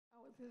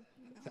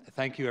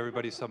Thank you,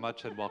 everybody, so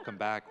much, and welcome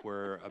back.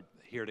 We're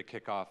here to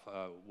kick off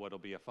what will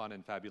be a fun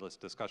and fabulous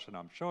discussion,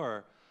 I'm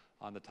sure,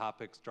 on the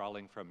topics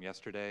drawing from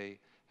yesterday,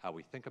 how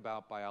we think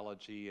about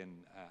biology, and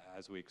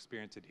as we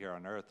experience it here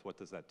on Earth, what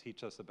does that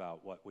teach us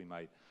about what we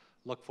might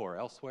look for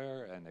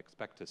elsewhere and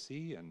expect to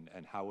see, and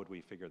how would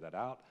we figure that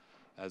out,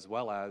 as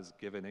well as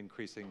given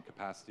increasing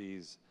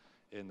capacities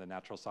in the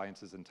natural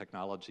sciences and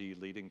technology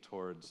leading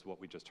towards what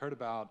we just heard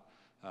about,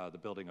 the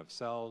building of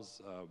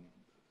cells.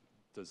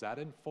 Does that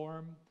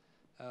inform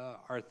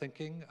our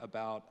thinking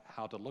about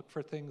how to look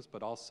for things,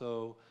 but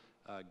also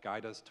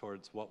guide us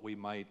towards what we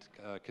might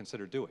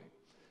consider doing?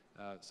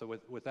 So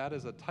with that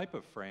as a type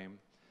of frame,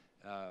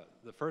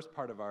 the first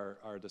part of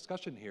our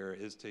discussion here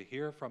is to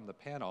hear from the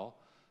panel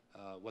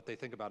what they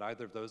think about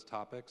either of those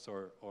topics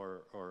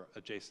or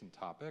adjacent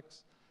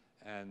topics.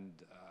 And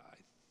I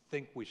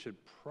think we should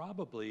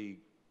probably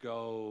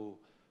go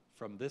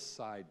from this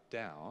side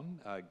down.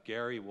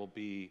 Gary will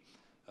be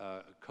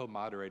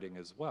co-moderating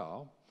as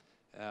well,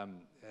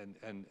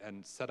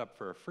 and set up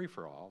for a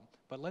free-for-all.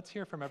 But let's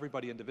hear from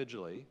everybody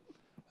individually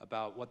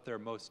about what they're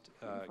most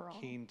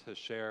keen to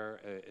share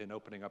in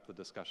opening up the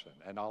discussion.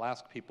 And I'll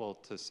ask people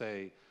to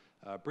say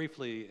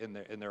briefly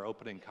in their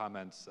opening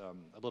comments a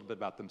little bit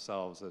about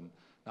themselves, and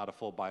not a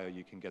full bio.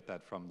 You can get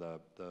that from the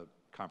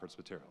conference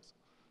materials.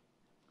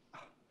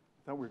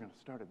 I thought we were going to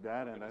start at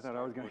that end. I thought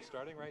I was going to. We're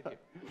starting right here.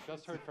 We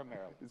just heard from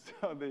Marileen.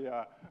 So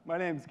my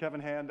name is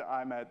Kevin Hand.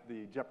 I'm at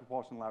the Jet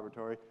Propulsion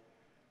Laboratory,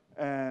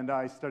 and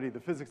I study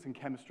the physics and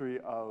chemistry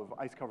of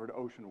ice-covered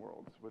ocean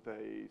worlds with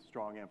a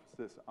strong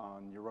emphasis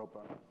on Europa.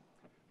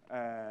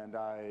 And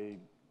I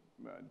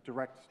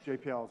direct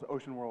JPL's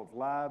Ocean Worlds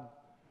Lab.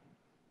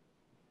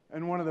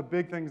 And one of the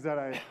big things that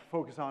I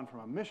focus on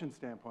from a mission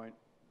standpoint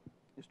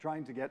is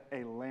trying to get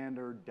a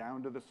lander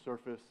down to the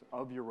surface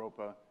of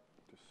Europa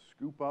to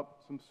scoop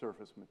up some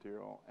surface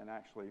material and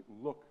actually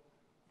look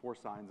for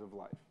signs of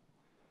life.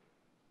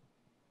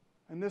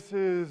 And this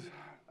is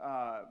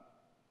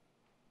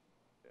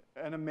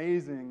an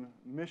amazing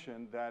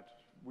mission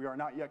that we are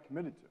not yet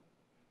committed to.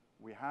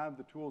 We have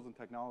the tools and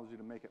technology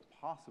to make it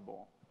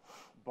possible,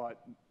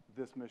 but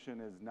this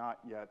mission is not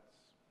yet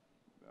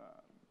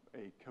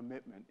a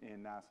commitment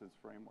in NASA's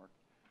framework.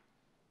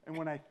 And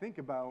when I think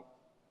about,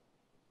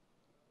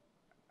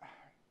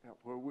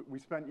 we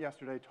spent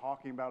yesterday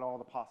talking about all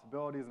the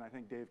possibilities, and I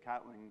think Dave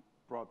Catling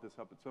brought this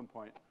up at some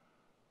point,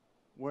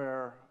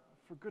 where,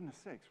 for goodness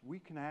sakes, we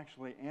can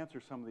actually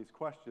answer some of these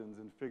questions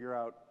and figure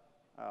out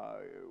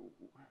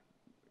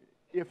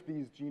if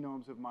these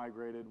genomes have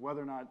migrated,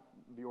 whether or not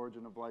the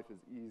origin of life is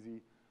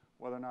easy,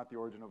 whether or not the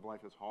origin of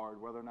life is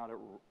hard, whether or not it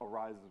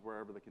arises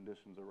wherever the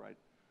conditions are right.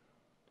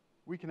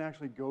 We can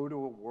actually go to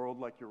a world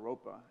like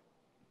Europa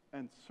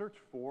and search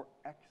for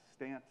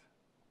extant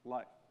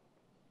life.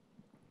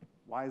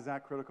 Why is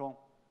that critical?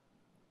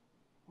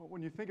 Well,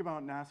 when you think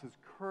about NASA's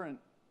current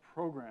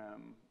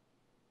program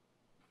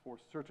for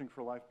searching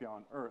for life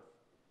beyond Earth,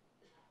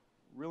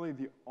 really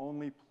the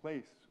only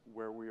place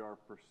where we are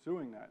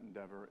pursuing that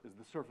endeavor is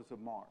the surface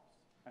of Mars.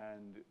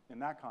 And in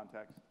that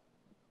context,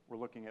 we're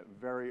looking at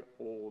very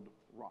old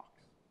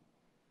rocks.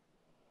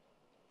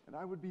 And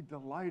I would be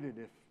delighted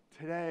if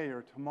today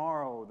or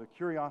tomorrow the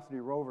Curiosity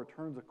rover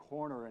turns a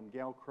corner in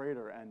Gale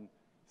Crater and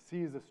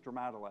sees a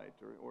stromatolite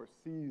or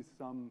sees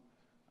some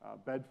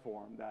bed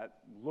form that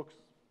looks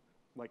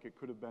like it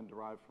could have been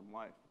derived from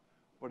life.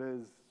 But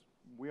as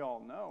we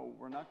all know,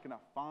 we're not going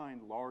to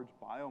find large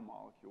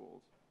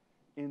biomolecules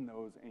in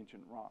those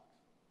ancient rocks.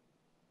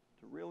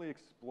 To really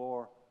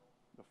explore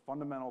the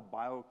fundamental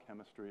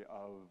biochemistry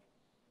of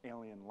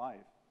alien life,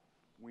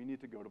 we need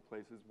to go to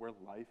places where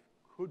life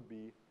could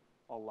be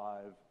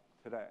alive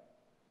today.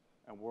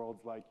 And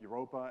worlds like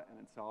Europa and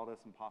Enceladus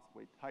and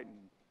possibly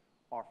Titan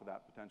offer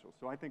that potential.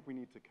 So I think we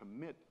need to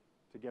commit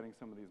to getting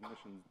some of these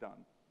missions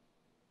done.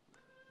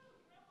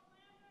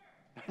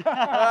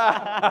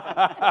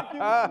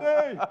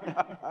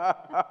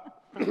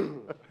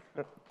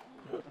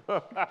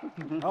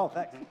 Oh,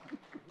 thanks.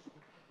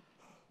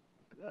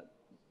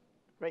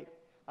 Great.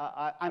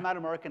 I'm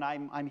Adam Arkin.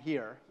 I'm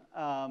here.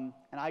 And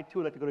I, too,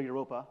 would like to go to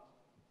Europa,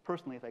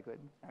 personally, if I could.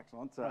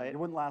 Excellent. It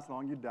wouldn't last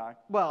long. You'd die.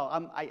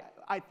 Well,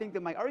 I think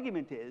that my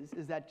argument is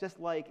that just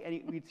like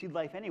we'd see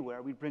life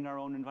anywhere, we'd bring our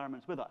own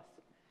environments with us.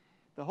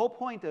 The whole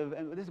point of,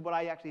 and this is what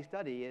I actually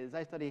study, is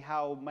I study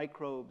how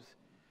microbes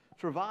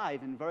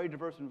survive in very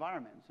diverse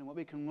environments and what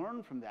we can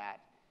learn from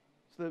that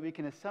so that we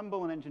can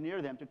assemble and engineer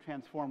them to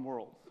transform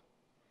worlds.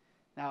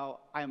 Now,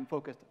 I am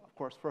focused, of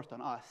course, first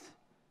on us,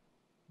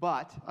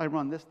 but I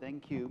run this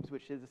thing, CUBES,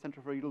 which is the Center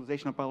for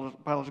Utilization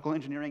of Biological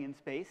Engineering in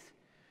Space,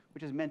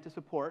 which is meant to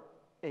support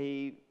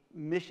a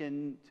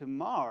mission to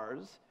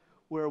Mars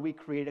where we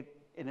create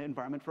an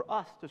environment for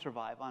us to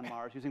survive on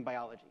Mars using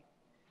biology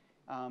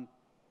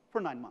for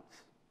 9 months,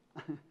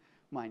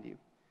 mind you.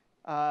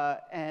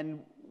 And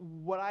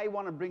what I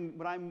want to bring,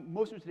 what I'm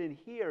most interested in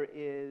here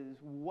is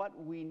what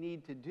we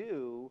need to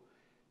do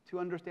to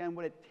understand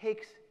what it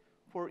takes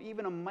for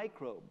even a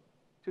microbe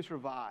to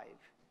survive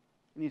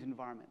in these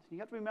environments. And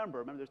you have to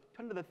remember there's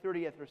 10 to the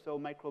 30th or so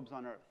microbes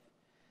on Earth.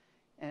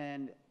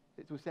 And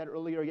it was said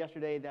earlier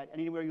yesterday that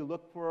anywhere you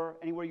look for,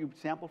 anywhere you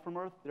sample from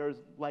Earth, there's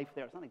life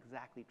there. It's not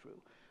exactly true,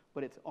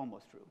 but it's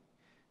almost true.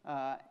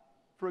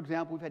 For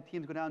example, we've had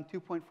teams go down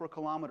 2.4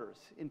 kilometers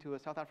into a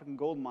South African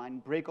gold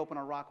mine, break open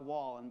a rock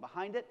wall, and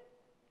behind it,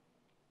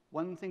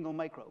 one single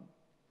microbe,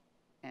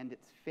 and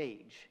it's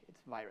phage,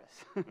 it's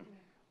virus,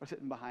 are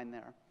sitting behind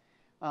there.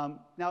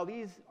 Now,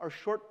 these are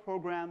short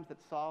programs that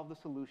solve the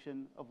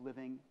solution of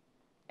living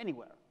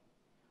anywhere,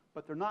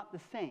 but they're not the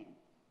same.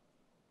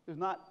 They're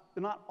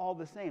not all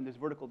the same. There's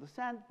vertical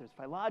descent, there's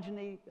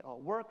phylogeny, it all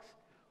works,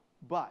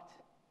 but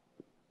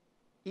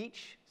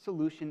each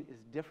solution is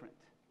different.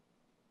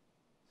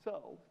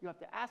 So you have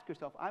to ask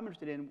yourself, I'm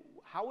interested in,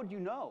 how would you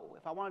know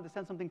if I wanted to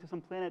send something to some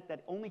planet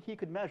that only he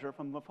could measure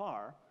from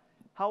afar,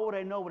 how would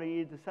I know what I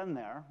needed to send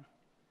there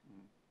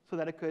so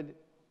that it could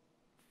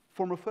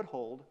form a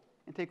foothold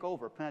and take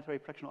over, planetary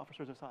protection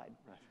officers aside?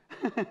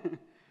 Right.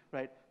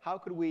 Right? How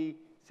could we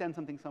send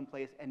something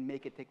someplace and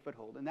make it take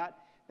foothold? And that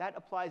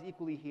applies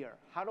equally here.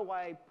 How do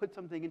I put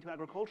something into an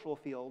agricultural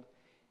field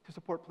to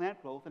support plant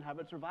growth and have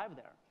it survive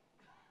there?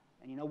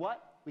 And you know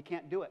what? We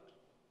can't do it.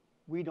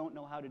 We don't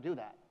know how to do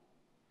that.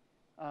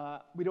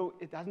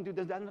 It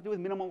doesn't have to do with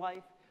minimal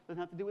life, doesn't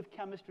have to do with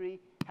chemistry,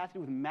 it has to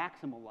do with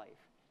maximal life,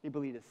 the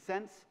ability to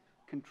sense,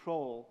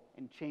 control,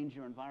 and change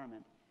your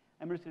environment.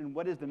 I'm interested in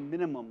what is the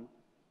minimum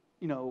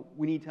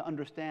we need to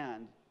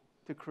understand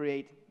to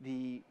create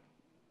the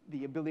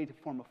ability to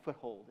form a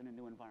foothold in a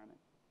new environment.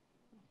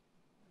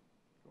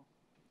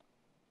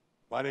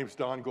 My name's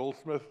Don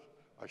Goldsmith.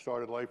 I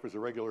started life as a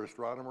regular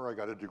astronomer. I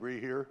got a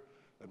degree here,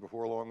 and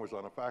before long was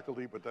on a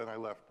faculty, but then I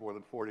left more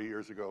than 40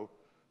 years ago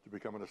to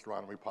become an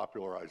astronomy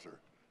popularizer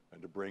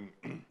and to bring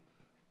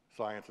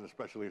science, and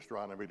especially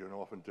astronomy, to an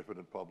often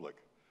diffident public.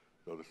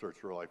 So the search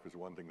for life is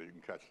one thing that you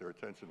can catch their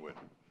attention with.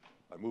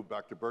 I moved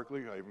back to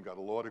Berkeley. I even got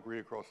a law degree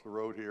across the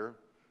road here.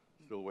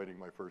 Still waiting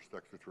my first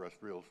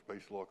extraterrestrial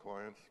space law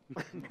clients.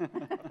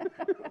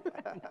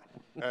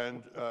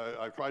 And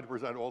I've tried to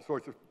present all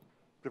sorts of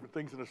different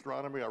things in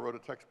astronomy. I wrote a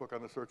textbook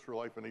on the search for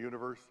life in the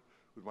universe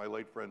with my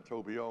late friend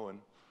Toby Owen.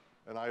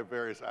 And I have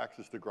various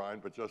axes to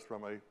grind, but just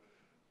from a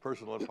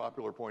personal and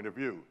popular point of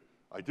view.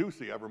 I do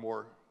see ever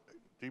more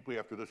deeply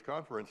after this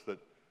conference that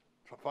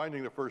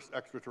finding the first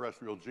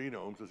extraterrestrial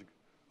genomes is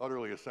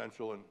utterly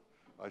essential, and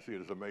I see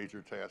it as a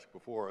major task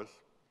before us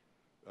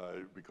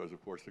because,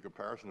 of course, the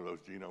comparison of those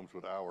genomes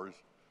with ours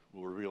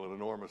will reveal an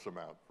enormous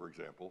amount. For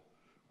example,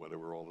 whether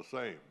we're all the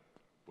same,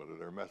 whether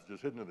there are messages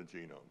hidden in the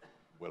genome,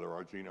 whether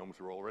our genomes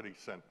are already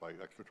sent by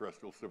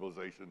extraterrestrial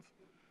civilizations,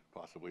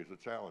 possibly is a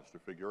challenge to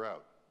figure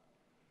out.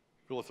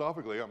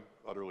 Philosophically, I'm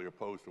utterly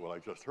opposed to what I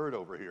just heard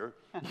over here,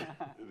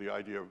 the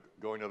idea of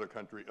going to other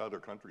countries, other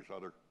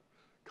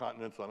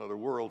continents, on other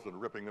worlds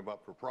and ripping them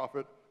up for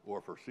profit,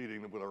 or for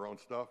seeding them with our own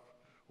stuff,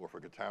 or for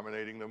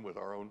contaminating them with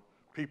our own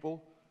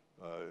people.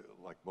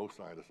 Like most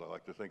scientists, I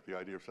like to think the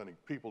idea of sending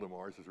people to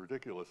Mars is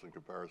ridiculous in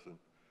comparison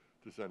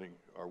to sending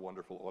our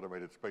wonderful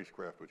automated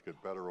spacecraft, which get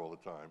better all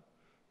the time,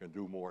 and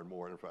do more and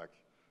more, and in fact,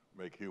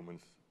 make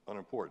humans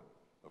unimportant.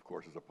 Of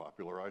course, as a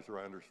popularizer,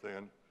 I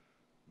understand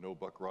no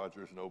Buck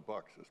Rogers, no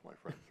bucks, as my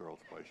friend Charles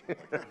Fleischman.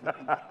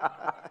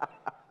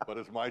 But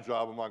it's my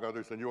job, among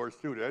others, and yours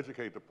too, to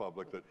educate the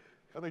public that,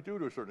 and they do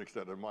to a certain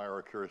extent admire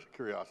our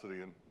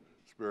curiosity and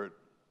spirit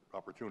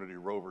opportunity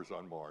rovers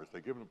on Mars.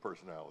 They give them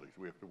personalities.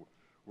 We have to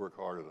work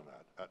harder than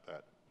that, at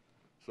that.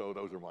 So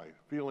those are my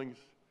feelings.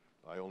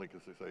 I only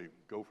can say,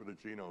 go for the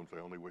genomes. I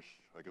only wish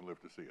I could live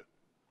to see it.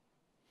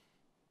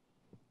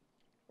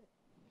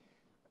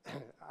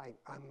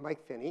 I'm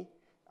Mike Finney,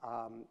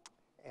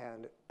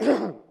 and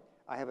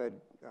I have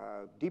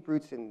deep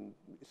roots in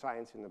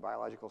science, in the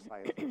biological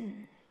sciences,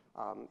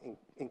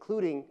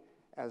 including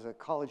as a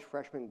college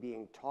freshman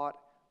being taught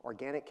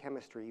organic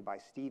chemistry by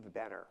Steve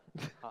Benner.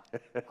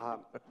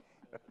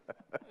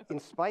 In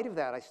spite of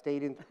that, I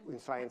stayed in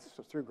science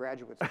through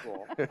graduate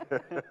school.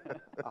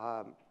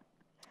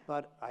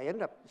 But I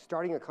ended up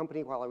starting a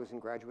company while I was in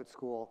graduate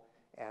school,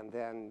 and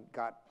then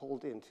got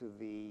pulled into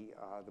the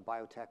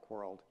biotech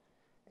world.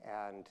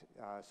 And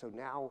so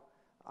now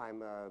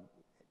I'm an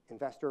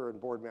investor and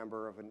board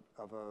member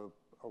of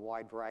a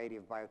wide variety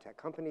of biotech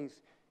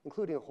companies,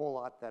 including a whole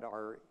lot that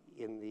are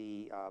in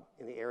the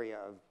area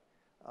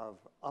of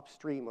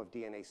upstream of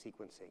DNA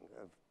sequencing,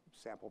 of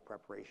sample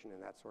preparation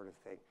and that sort of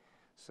thing.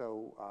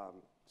 So,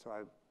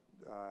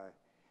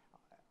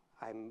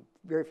 I'm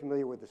very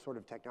familiar with the sort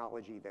of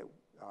technology that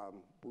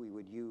we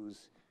would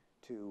use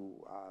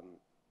to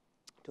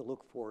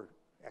look for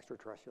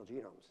extraterrestrial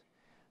genomes.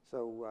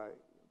 So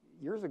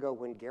years ago,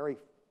 when Gary,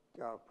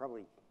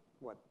 probably,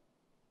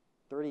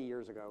 30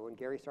 years ago, when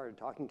Gary started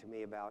talking to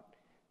me about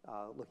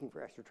looking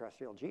for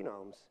extraterrestrial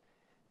genomes,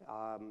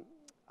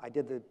 I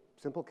did the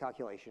simple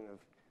calculation of,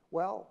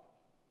 well,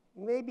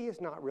 maybe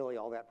it's not really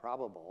all that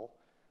probable,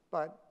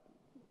 but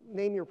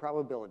name your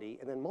probability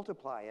and then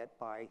multiply it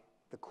by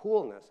the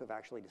coolness of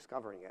actually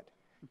discovering it,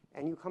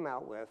 and you come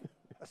out with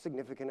a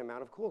significant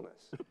amount of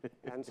coolness.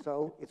 And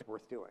so it's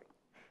worth doing.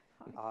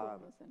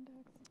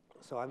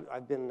 So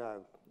I've been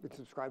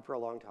subscribed for a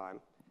long time.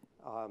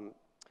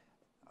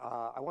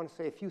 I want to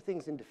say a few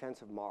things in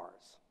defense of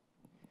Mars.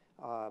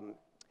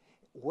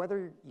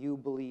 Whether you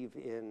believe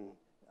in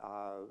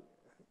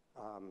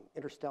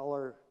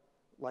interstellar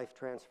life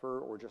transfer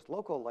or just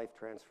local life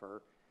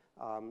transfer,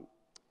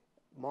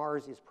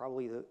 Mars is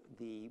probably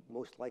the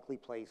most likely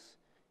place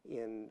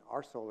in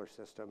our solar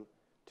system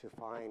to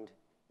find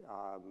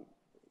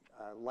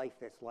life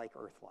that's like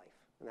Earth life,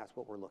 and that's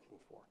what we're looking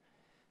for.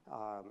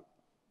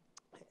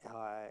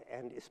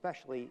 And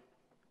especially,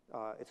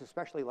 it's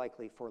especially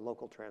likely for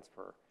local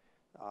transfer,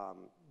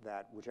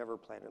 that whichever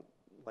planet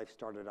life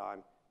started on,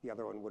 the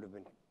other one would have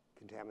been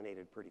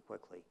contaminated pretty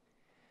quickly.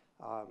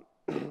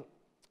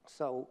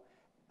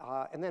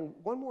 And then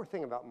one more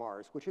thing about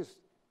Mars, which is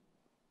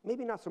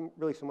maybe not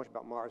really so much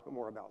about Mars, but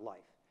more about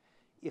life.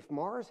 If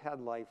Mars had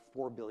life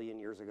 4 billion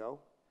years ago,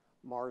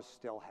 Mars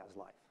still has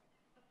life.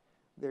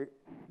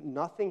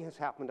 Nothing has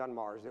happened on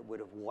Mars that would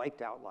have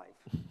wiped out life.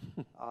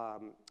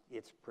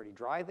 It's pretty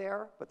dry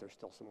there, but there's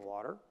still some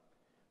water.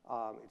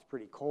 It's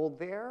pretty cold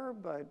there,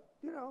 but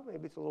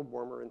maybe it's a little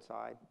warmer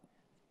inside.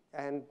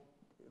 And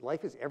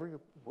life is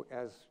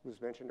as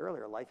was mentioned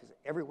earlier, life is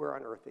everywhere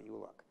on Earth that you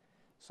look.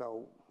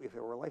 So if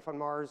there were life on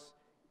Mars,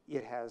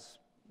 it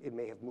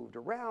may have moved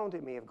around,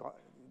 it may have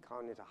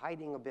gone into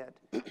hiding a bit,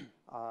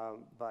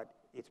 but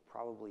it's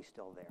probably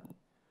still there.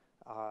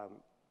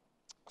 All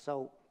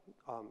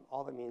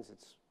that means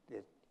it's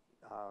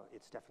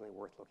definitely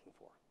worth looking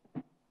for.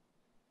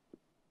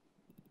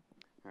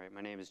 All right,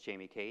 my name is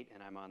Cate,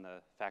 and I'm on the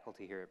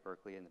faculty here at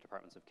Berkeley in the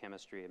departments of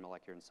chemistry and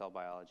molecular and cell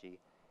biology.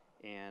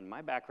 And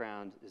my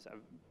background is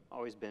I've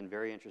always been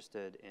very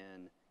interested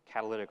in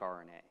catalytic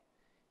RNA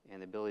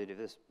and the ability of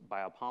this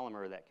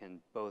biopolymer that can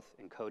both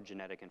encode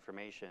genetic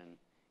information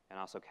and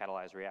also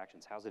catalyze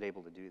reactions. How's it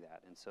able to do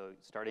that? And so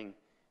starting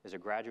as a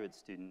graduate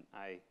student,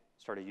 I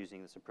started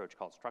using this approach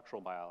called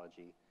structural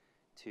biology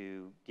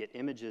to get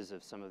images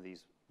of some of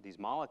these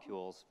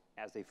molecules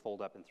as they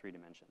fold up in 3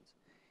 dimensions.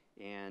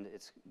 And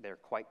they're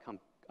quite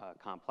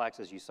complex,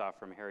 as you saw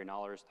from Harry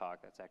Noller's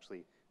talk. That's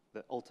actually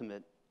the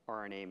ultimate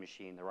RNA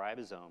machine, the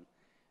ribosome.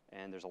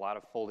 And there's a lot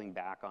of folding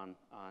back on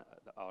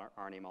the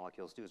RNA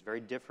molecules too. It's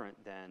very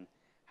different than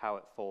how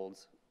it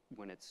folds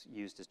when it's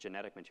used as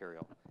genetic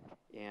material.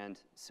 And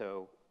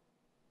so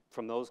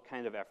from those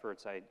kind of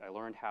efforts, I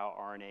learned how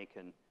RNA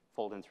can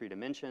fold in 3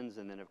 dimensions.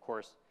 And then, of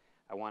course,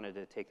 I wanted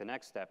to take the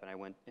next step, and I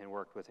went and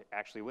worked with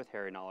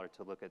Harry Noller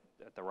to look at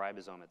the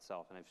ribosome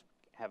itself. And I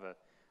have an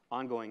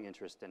ongoing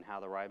interest in how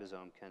the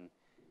ribosome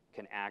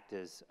can act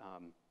as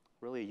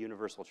really a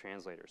universal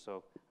translator.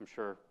 So I'm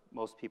sure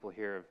most people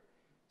here have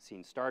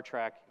seen Star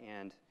Trek,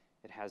 and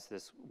it has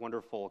this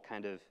wonderful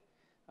kind of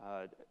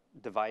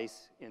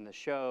device in the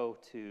show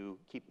to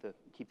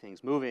keep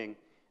things moving,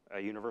 a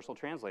universal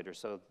translator,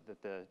 so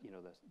that the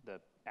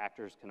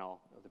actors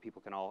the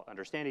people can all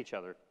understand each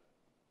other.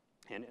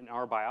 And in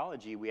our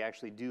biology, we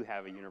actually do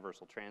have a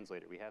universal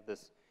translator. We have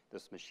this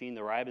machine,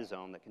 the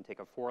ribosome, that can take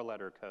a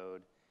 4-letter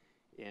code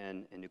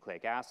in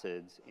nucleic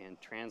acids and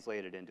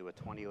translate it into a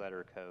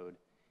 20-letter code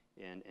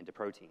into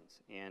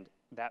proteins. And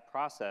that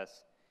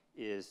process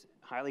is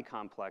highly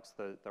complex.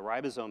 The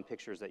ribosome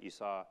pictures that you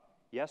saw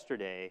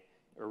yesterday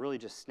are really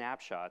just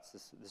snapshots.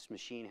 This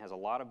machine has a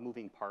lot of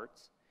moving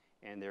parts,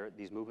 and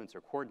these movements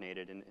are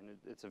coordinated, and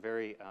it's a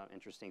very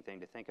interesting thing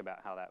to think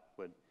about how that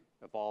would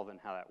evolve and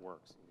how that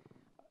works.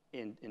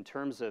 In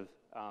terms of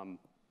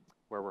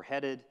where we're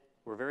headed,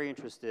 we're very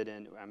interested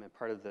in, I'm a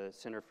part of the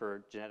Center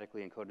for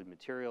Genetically Encoded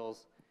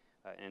Materials,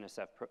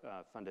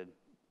 NSF-funded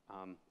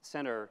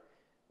center,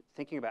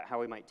 thinking about how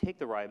we might take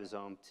the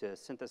ribosome to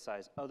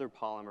synthesize other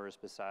polymers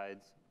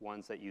besides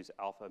ones that use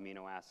alpha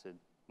amino acid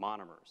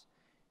monomers.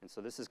 And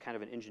so this is kind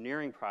of an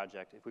engineering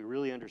project. If we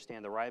really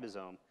understand the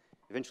ribosome,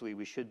 eventually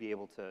we should be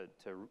able to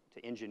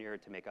engineer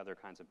it to make other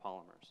kinds of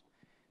polymers.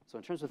 So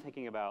in terms of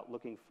thinking about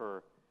looking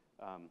for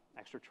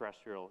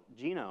extraterrestrial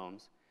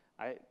genomes,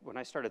 when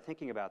I started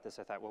thinking about this,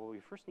 I thought, well, we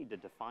first need to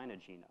define a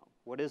genome.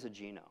 What is a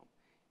genome?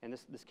 And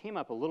this came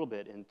up a little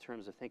bit in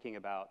terms of thinking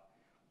about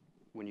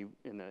when you,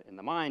 in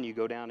the mind, you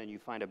go down and you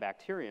find a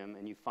bacterium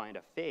and you find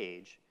a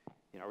phage.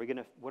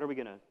 What are we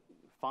gonna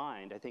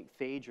find? I think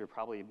phage are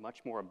probably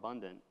much more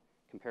abundant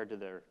compared to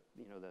the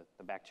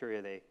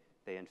bacteria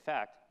they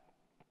infect.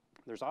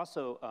 There's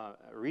also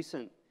a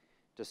recent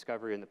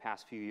discovery in the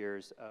past few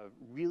years of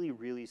really,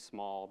 really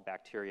small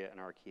bacteria and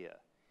archaea.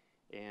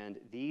 And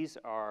these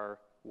are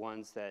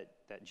ones that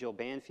Jill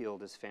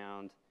Banfield has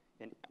found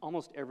in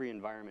almost every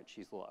environment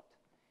she's looked.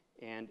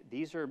 And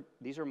these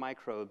are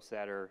microbes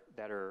that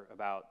are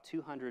about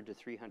 200 to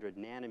 300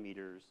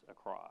 nanometers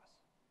across,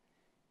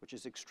 which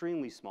is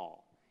extremely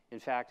small. In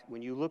fact,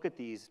 when you look at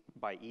these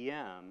by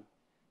EM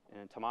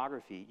and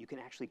tomography, you can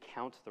actually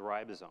count the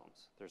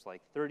ribosomes. There's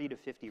like 30 to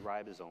 50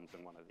 ribosomes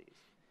in one of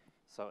these.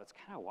 So it's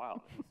kind of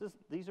wild.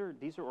 These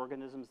are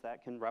organisms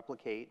that can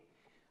replicate,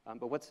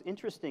 but what's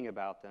interesting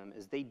about them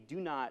is they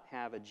do not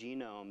have a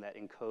genome that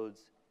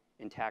encodes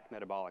intact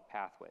metabolic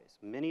pathways.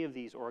 Many of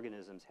these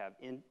organisms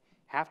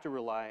have to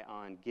rely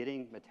on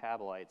getting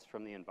metabolites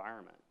from the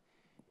environment.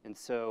 And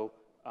so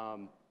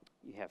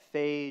You have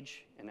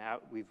phage, and now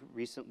we've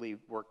recently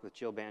worked with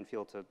Jill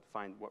Banfield to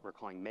find what we're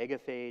calling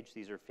megaphage.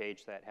 These are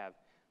phage that have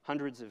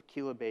hundreds of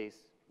kilobase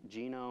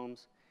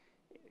genomes,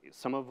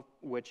 some of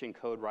which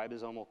encode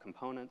ribosomal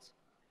components.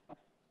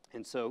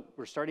 And so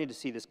we're starting to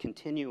see this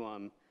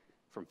continuum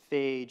from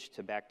phage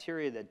to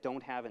bacteria that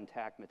don't have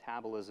intact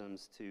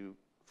metabolisms to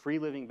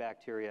free-living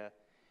bacteria.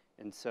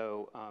 And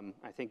so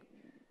I think,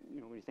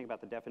 when you think about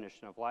the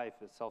definition of life,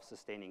 a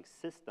self-sustaining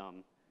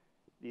system,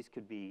 these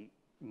could be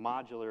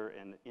modular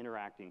and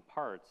interacting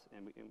parts,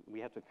 and we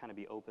have to kind of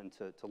be open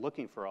to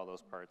looking for all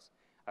those parts.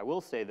 I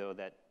will say, though,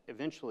 that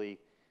eventually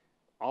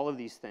all of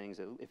these things,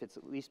 if it's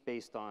at least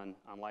based on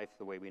life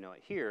the way we know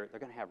it here, they're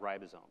going to have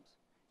ribosomes.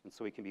 And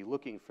so we can be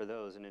looking for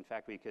those, and in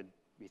fact, we could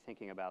be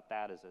thinking about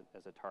that as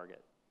a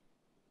target.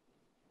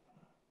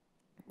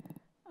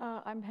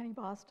 I'm Penny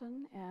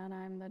Boston, and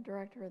I'm the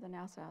director of the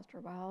NASA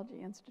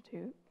Astrobiology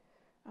Institute.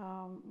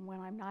 When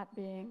I'm not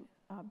being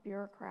a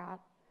bureaucrat,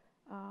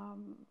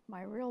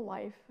 my real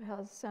life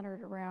has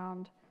centered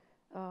around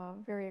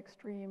very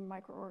extreme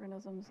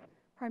microorganisms,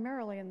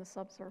 primarily in the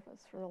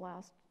subsurface for the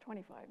last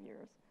 25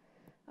 years.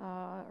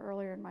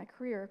 Earlier in my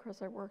career, of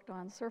course, I worked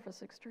on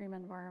surface extreme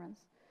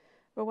environments.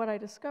 But what I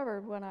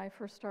discovered when I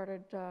first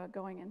started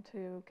going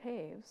into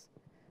caves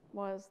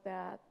was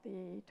that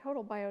the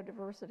total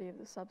biodiversity of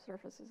the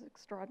subsurface is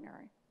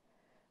extraordinary.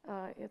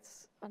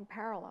 It's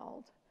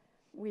unparalleled.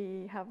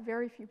 We have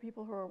very few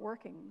people who are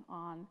working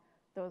on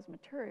those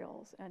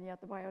materials, and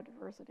yet the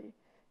biodiversity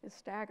is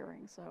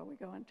staggering. So we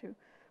go into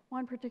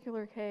one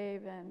particular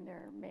cave, and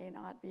there may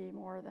not be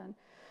more than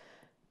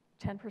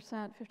 10%,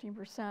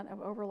 15%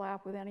 of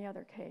overlap with any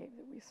other cave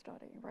that we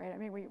study, right? I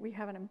mean, we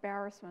have an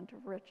embarrassment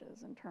of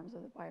riches in terms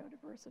of the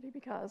biodiversity,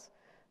 because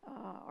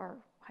our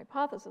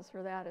hypothesis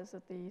for that is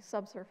that the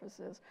subsurface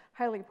is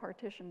highly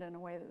partitioned in a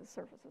way that the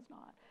surface is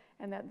not,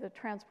 and that the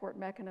transport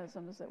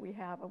mechanisms that we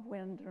have of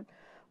wind and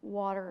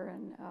water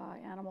and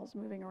animals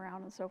moving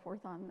around and so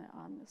forth on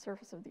the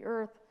surface of the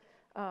Earth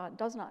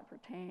does not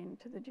pertain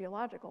to the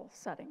geological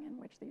setting in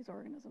which these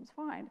organisms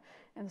find.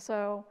 And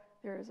so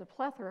there is a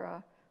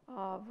plethora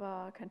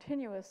of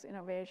continuous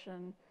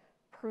innovation,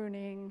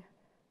 pruning,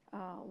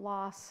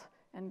 loss,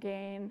 and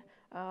gain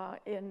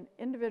in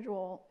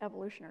individual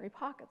evolutionary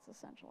pockets,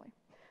 essentially.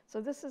 So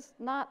this is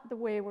not the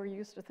way we're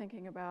used to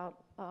thinking about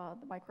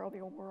the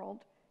microbial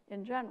world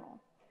in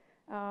general.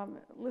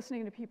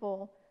 Listening to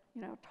people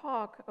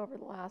talk over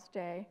the last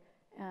day,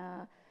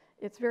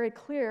 it's very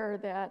clear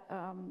that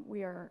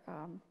we are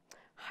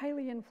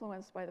highly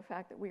influenced by the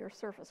fact that we are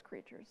surface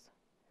creatures.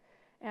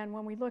 And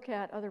when we look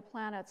at other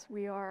planets,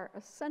 we are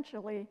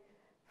essentially,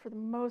 for the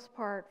most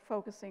part,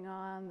 focusing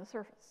on the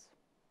surface.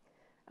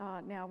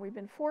 Now, we've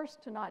been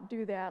forced to not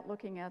do that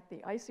looking at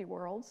the icy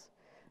worlds,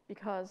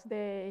 because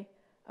they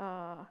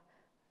are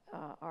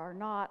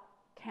not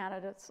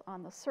candidates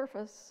on the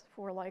surface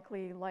for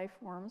likely life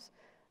forms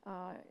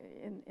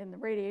in the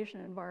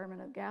radiation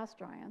environment of gas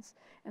giants.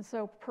 And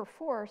so, per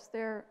force,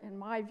 they're, in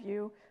my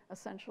view,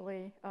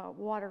 essentially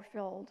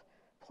water-filled,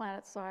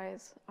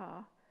 planet-size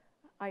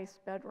ice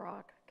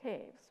bedrock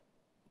caves.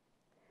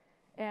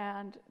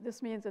 And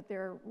this means that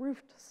they're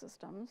roofed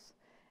systems.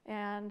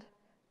 And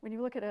when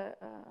you look at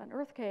an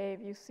Earth cave,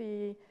 you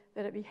see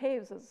that it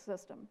behaves as a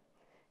system.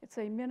 It's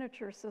a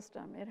miniature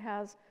system. It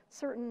has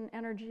certain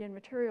energy and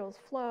materials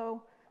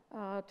flow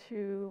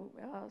to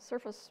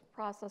surface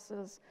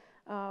processes,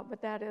 but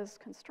that is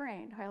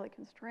constrained, highly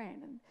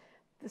constrained. And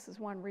this is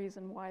one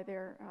reason why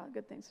they're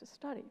good things to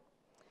study.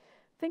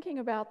 Thinking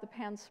about the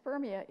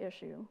panspermia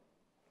issue,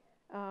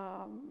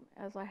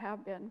 as I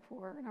have been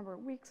for a number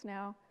of weeks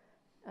now,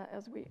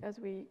 as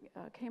we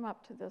came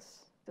up to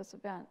this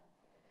event,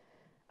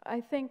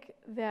 I think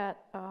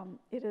that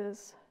it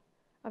is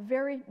a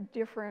very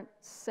different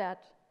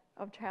set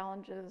of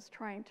challenges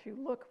trying to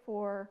look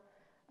for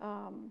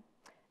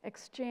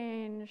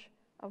exchange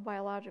of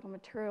biological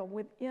material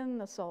within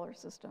the solar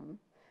system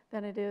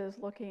than it is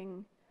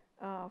looking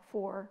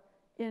for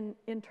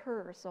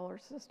inter-solar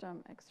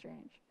system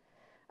exchange.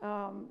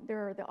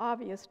 There are the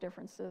obvious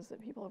differences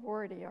that people have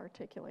already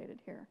articulated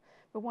here.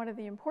 But one of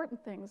the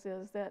important things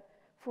is that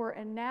for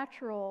a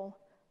natural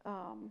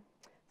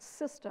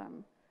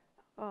system,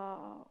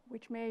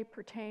 which may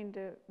pertain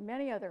to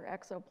many other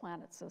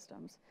exoplanet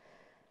systems,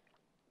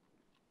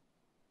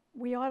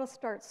 we ought to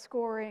start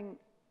scoring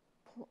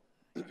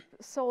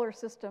solar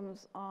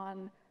systems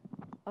on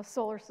a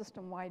solar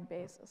system-wide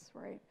basis,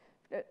 right?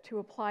 To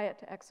apply it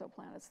to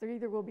exoplanets. There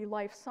either will be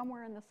life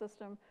somewhere in the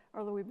system,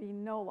 or there will be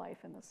no life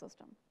in the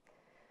system.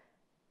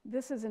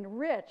 This is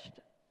enriched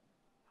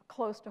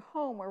close to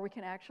home, where we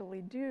can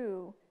actually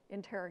do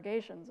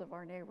interrogations of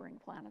our neighboring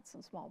planets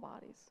and small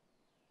bodies.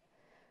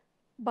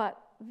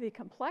 But the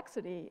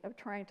complexity of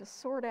trying to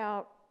sort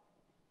out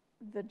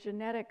the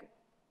genetic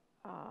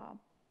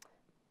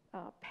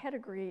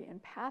pedigree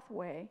and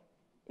pathway,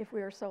 if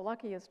we are so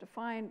lucky as to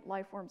find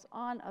life forms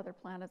on other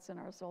planets in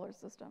our solar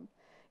system,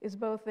 is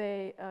both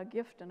a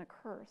gift and a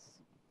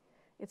curse.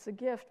 It's a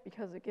gift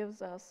because it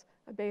gives us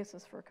a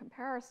basis for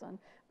comparison,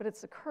 but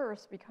it's a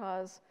curse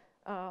because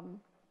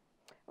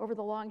over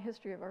the long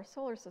history of our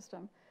solar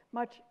system,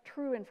 much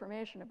true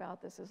information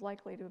about this is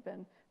likely to have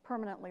been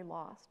permanently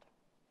lost.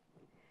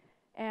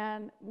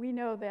 And we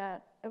know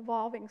that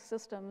evolving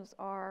systems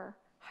are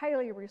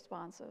highly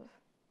responsive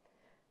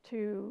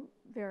to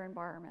their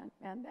environment,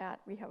 and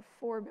that we have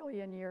 4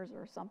 billion years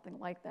or something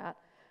like that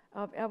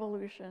of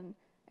evolution.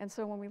 And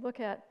so when we look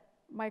at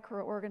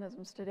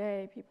microorganisms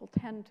today, people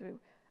tend to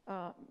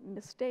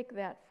mistake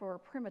that for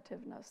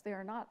primitiveness. They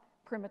are not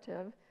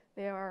primitive.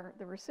 They are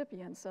the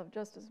recipients of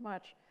just as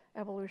much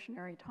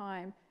evolutionary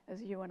time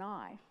as you and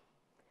I.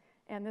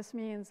 And this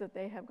means that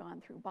they have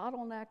gone through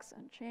bottlenecks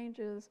and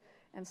changes.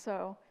 And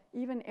so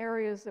even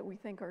areas that we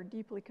think are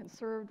deeply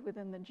conserved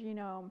within the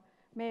genome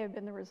may have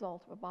been the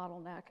result of a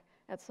bottleneck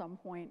at some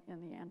point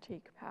in the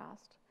antique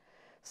past.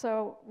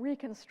 So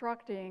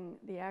reconstructing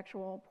the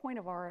actual point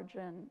of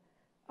origin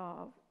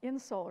of in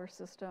solar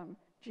system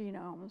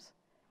genomes,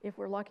 if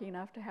we're lucky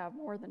enough to have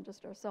more than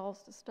just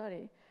ourselves to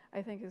study,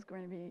 I think is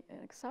going to be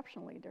an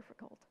exceptionally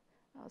difficult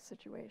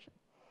situation.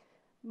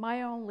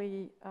 My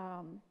only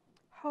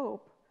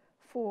hope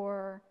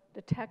for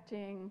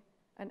detecting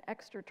an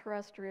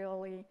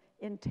extraterrestrially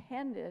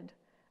intended,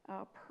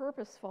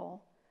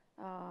 purposeful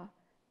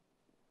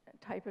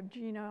type of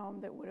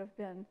genome that would have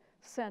been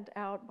sent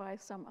out by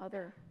some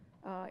other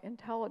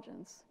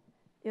intelligence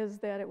is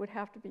that it would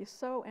have to be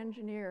so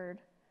engineered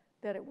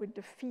that it would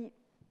defeat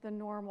the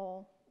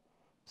normal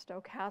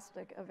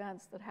stochastic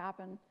events that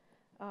happen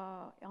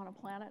on a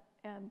planet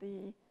and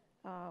the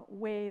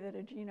way that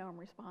a genome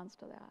responds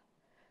to that.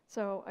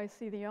 So I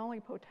see the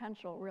only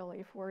potential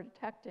really for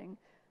detecting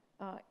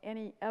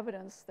any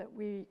evidence that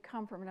we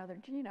come from another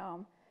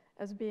genome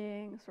as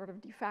being sort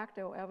of de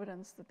facto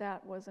evidence that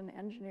that was an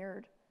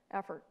engineered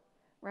effort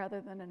rather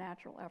than a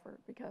natural effort,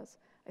 because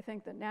I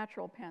think that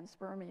natural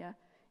panspermia,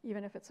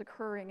 even if it's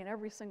occurring in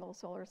every single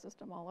solar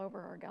system all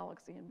over our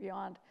galaxy and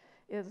beyond,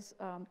 is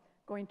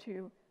going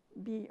to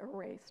be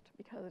erased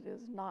because it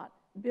is not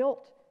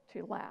built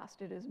to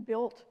last. It is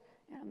built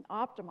and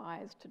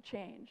optimized to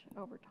change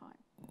over time.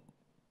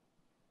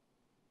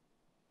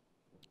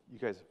 You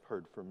guys have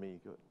heard from me.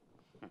 Good.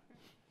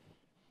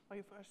 Oh,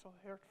 you've also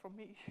heard from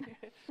me.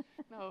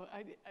 No,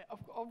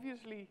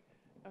 obviously,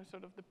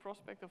 sort of the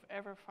prospect of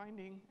ever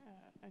finding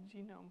a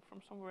genome from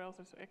somewhere else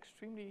is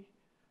extremely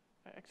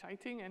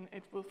exciting, and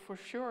it will for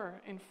sure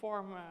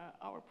inform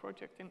our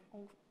project in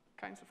all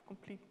kinds of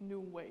complete new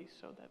ways.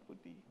 So that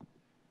would be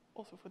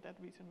also for that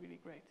reason really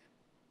great.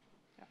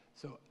 Yeah.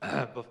 So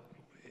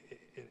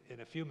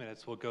in a few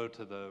minutes, we'll go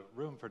to the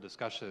room for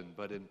discussion,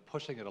 but in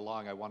pushing it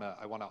along, I want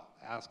to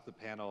ask the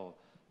panel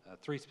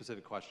 3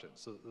 specific questions.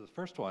 So the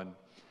first one,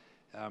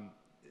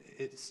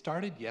 it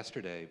started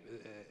yesterday,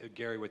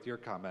 Gary, with your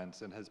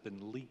comments, and has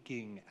been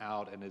leaking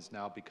out and has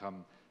now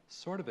become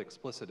sort of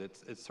explicit.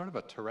 It's sort of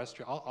a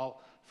terrestrial,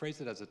 I'll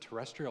phrase it as a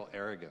terrestrial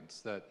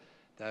arrogance,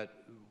 that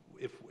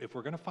if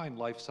we're going to find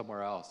life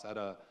somewhere else at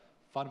a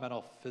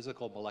fundamental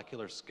physical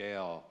molecular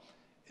scale,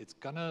 it's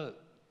going to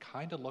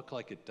kind of look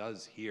like it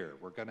does here.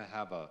 We're going to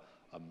have a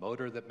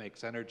motor that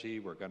makes energy.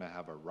 We're going to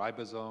have a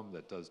ribosome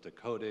that does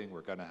decoding.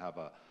 We're going to have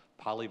a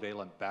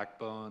polyvalent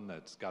backbone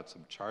that's got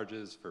some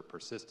charges for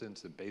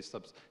persistence and base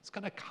subs. It's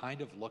going to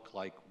kind of look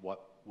like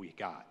what we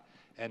got.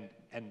 And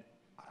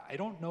I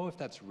don't know if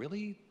that's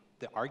really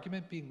the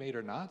argument being made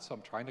or not, so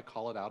I'm trying to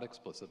call it out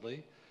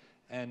explicitly.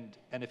 And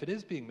if it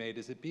is being made,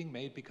 is it being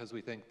made because we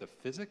think the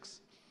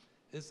physics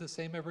is the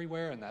same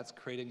everywhere, and that's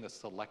creating the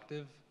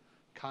selective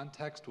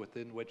context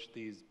within which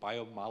these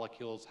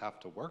biomolecules have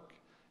to work,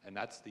 and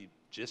that's the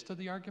gist of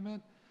the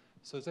argument?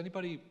 So is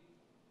anybody,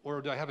 or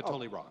do I have it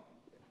totally wrong?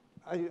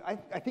 I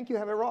think you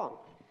have it wrong.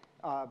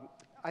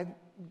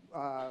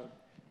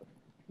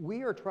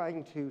 We are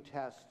trying to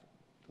test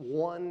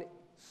one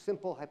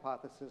simple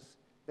hypothesis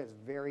that's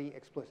very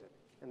explicit,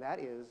 and that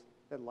is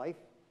that life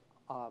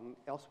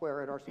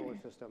elsewhere in our solar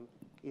system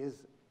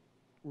is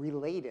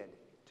related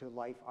to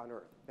life on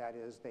Earth. That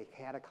is, they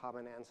had a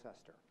common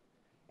ancestor.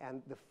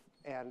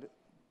 And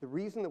the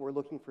reason that we're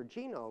looking for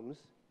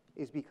genomes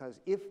is because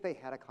if they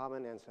had a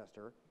common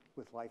ancestor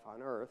with life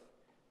on Earth,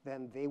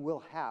 then they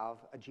will have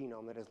a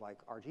genome that is like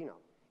our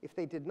genome. If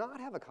they did not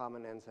have a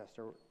common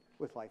ancestor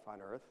with life on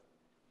Earth,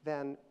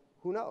 then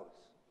who knows?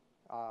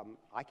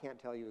 I can't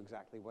tell you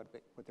exactly what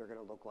they're going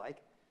to look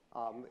like.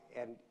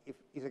 And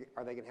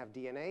are they going to have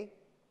DNA?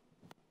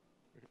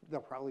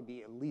 There'll probably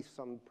be at least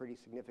some pretty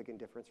significant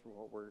difference from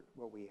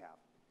what we have.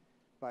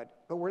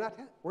 But we're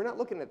not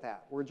looking at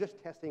that. We're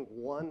just testing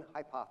one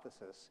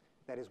hypothesis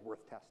that is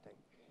worth testing.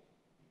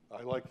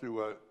 I like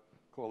to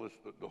call this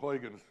the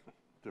Huygens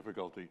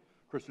difficulty.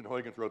 Christian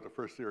Huygens wrote the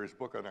first serious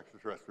book on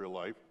extraterrestrial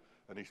life,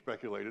 and he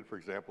speculated, for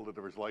example, that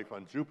there was life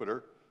on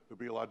Jupiter that would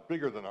be a lot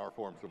bigger than our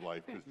forms of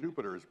life, because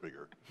Jupiter is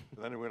bigger.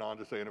 And then he went on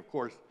to say, and of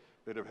course,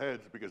 they'd have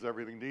heads because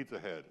everything needs a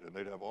head, and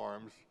they'd have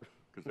arms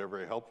because they're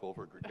very helpful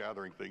for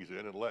gathering things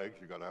in, and legs.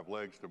 You got to have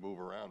legs to move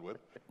around with.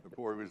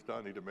 Before he was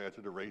done, he'd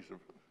imagined a race of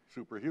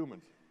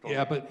superhumans. Totally.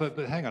 Yeah, but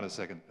hang on a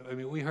second. I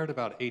mean, we heard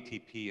about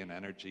ATP and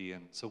energy,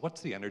 and so what's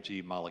the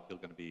energy molecule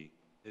going to be?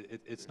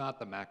 It's not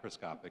the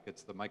macroscopic,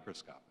 it's the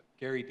microscopic.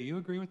 Gary, do you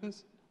agree with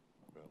this?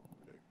 Well,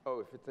 okay. Oh,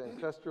 if it's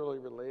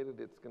ancestrally related,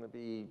 it's going to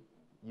be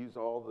use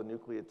all the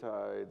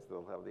nucleotides.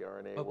 They'll have the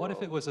RNA. But what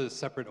if it was a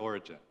separate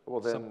origin?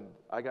 Well, then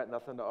I got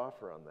nothing to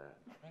offer on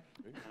that.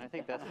 And I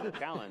think that's the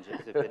challenge,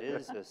 is if it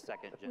is a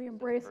second We genesis,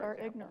 embrace for our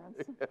example,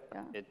 ignorance.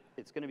 Yeah.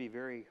 it's going to be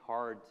very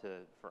hard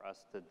for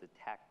us to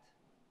detect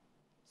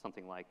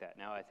something like that.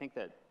 Now, I think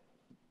that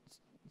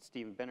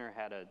Stephen Benner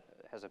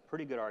has a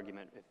pretty good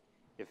argument.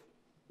 If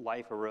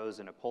life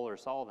arose in a polar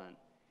solvent,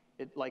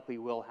 it likely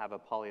will have a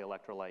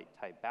polyelectrolyte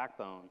type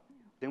backbone.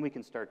 Then we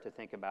can start to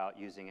think about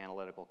using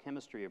analytical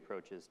chemistry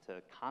approaches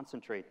to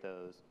concentrate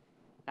those,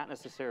 not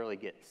necessarily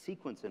get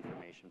sequence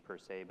information per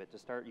se, but to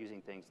start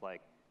using things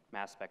like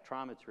mass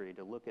spectrometry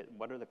to look at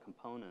what are the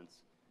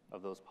components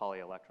of those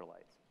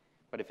polyelectrolytes.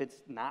 But if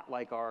it's not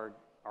like our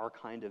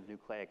kind of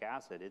nucleic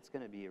acid, it's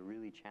going to be a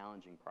really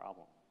challenging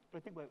problem. But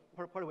I think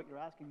part of what you're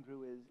asking,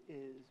 Drew,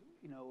 is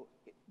you know,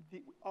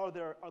 are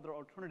there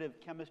alternative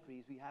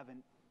chemistries we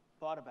haven't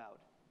thought about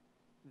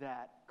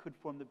that could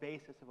form the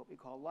basis of what we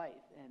call life?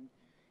 And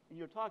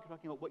you're talking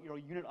about what your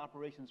unit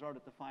operations are to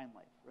define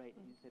life, right?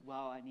 And you said,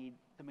 well, I need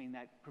something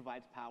that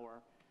provides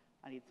power.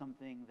 I need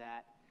something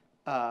that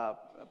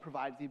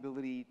provides the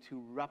ability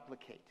to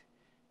replicate.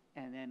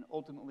 And then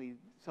ultimately,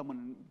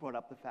 someone brought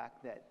up the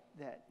fact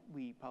that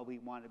we probably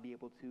want to be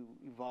able to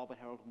evolve a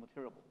heritable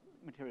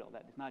material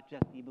that is not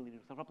just the ability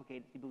to self-replicate,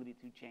 it's the ability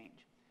to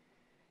change.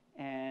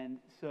 And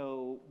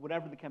so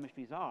whatever the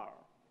chemistries are,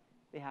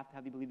 they have to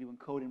have the ability to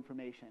encode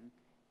information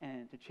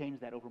and to change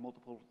that over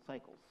multiple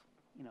cycles,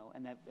 you know,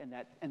 and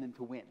then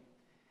to win.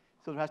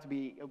 So there has to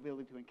be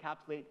ability to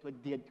encapsulate,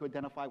 to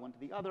identify one to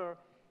the other.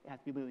 It has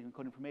to be ability to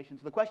encode information.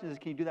 So the question is,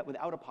 can you do that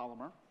without a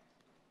polymer?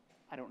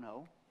 I don't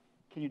know.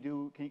 Is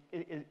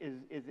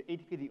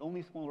ATP the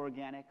only small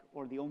organic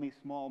or the only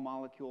small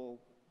molecule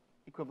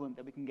equivalent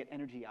that we can get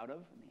energy out of?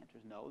 And the answer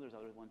is no. There's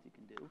other ones you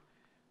can do.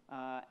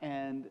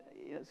 And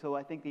so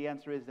I think the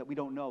answer is that we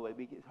don't know.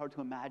 It's hard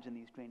to imagine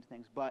these strange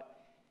things. But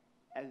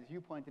as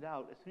you pointed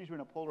out, as soon as you're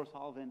in a polar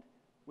solvent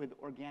with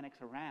organics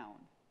around,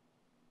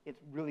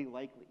 it's really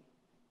likely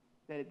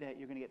that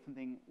you're going to get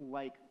something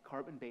like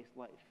carbon-based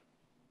life.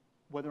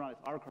 Whether or not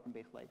it's our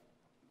carbon-based life,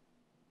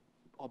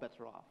 all bets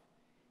are off.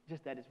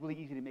 Just that it's really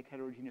easy to make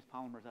heterogeneous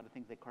polymers out of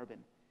things like carbon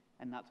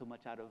and not so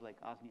much out of like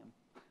osmium.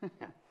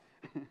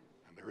 And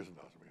there isn't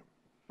osmium.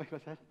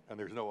 What's that? And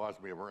there's no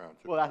osmium around.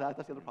 Too. Well, that's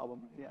the other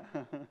problem,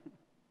 yeah.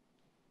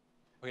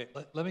 Okay,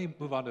 let me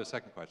move on to a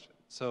second question.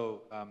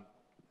 So,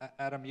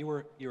 Adam, you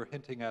were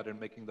hinting at and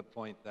making the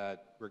point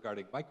that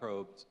regarding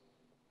microbes,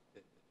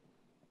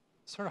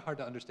 it's sort of hard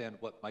to understand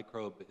what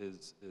microbe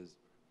is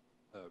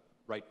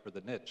right for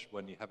the niche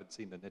when you haven't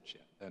seen the niche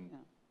yet.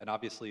 And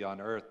obviously on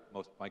Earth,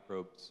 most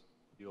microbes,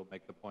 you'll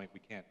make the point, we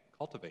can't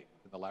cultivate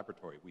in the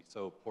laboratory. We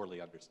so poorly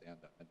understand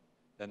them. And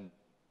then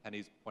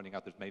Penny's pointing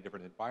out there's many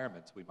different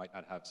environments we might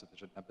not have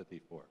sufficient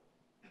empathy for.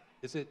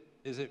 Is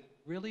it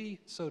really,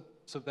 so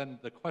then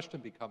the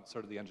question becomes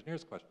sort of the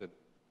engineer's question.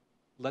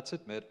 Let's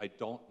admit I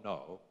don't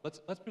know.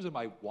 Let's presume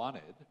I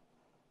wanted,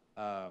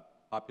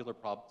 popular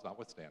problems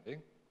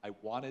notwithstanding, I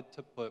wanted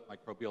to put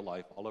microbial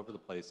life all over the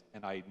place,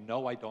 and I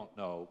know I don't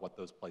know what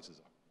those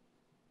places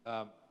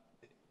are.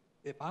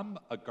 If I'm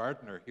a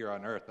gardener here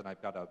on Earth and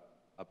I've got a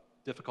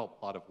difficult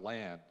plot of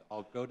land,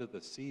 I'll go to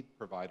the seed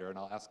provider and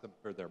I'll ask them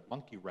for their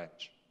monkey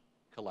wrench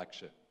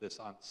collection, this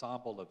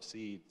ensemble of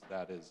seeds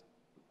that is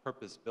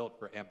purpose-built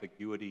for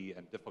ambiguity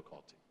and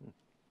difficulty.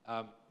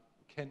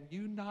 Can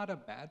you not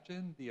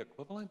imagine the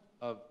equivalent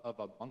of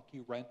a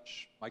monkey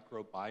wrench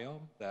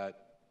microbiome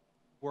that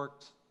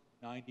works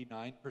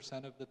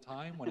 99% of the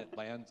time when it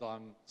lands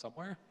on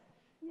somewhere?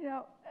 You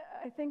know,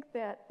 I think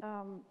that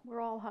we're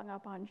all hung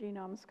up on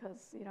genomes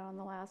because, you know, in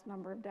the last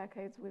number of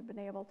decades, we've been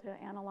able to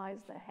analyze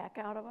the heck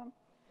out of them.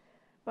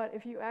 But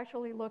if you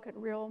actually look at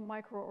real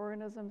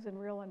microorganisms in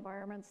real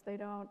environments, they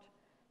don't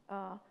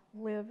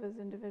live as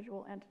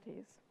individual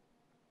entities.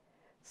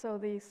 So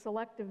the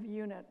selective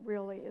unit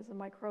really is a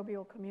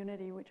microbial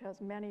community which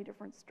has many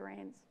different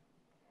strains.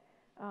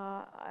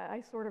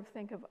 I sort of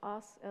think of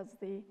us as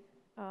the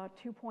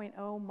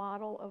 2.0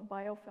 model of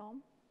biofilm,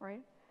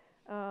 right?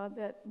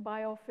 That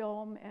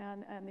biofilm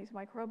and these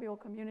microbial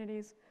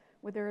communities,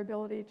 with their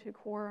ability to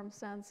quorum,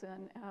 sense,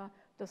 and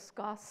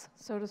discuss,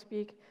 so to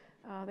speak,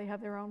 they have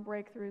their own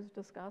breakthroughs,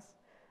 discuss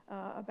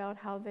about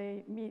how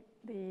they meet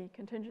the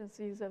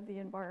contingencies of the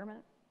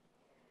environment.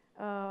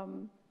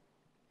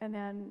 And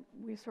then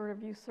we sort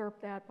of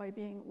usurp that by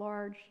being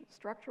large,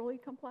 structurally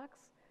complex,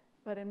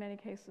 but in many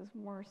cases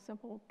more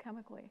simple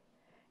chemically.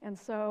 And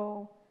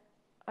so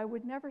I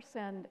would never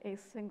send a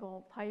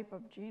single type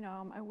of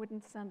genome. I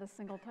wouldn't send a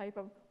single type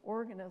of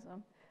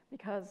organism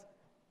because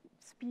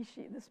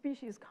the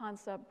species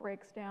concept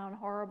breaks down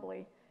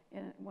horribly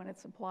when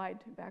it's applied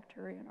to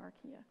bacteria and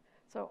archaea.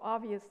 So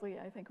obviously,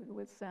 I think we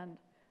would send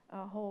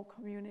whole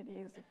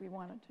communities if we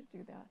wanted to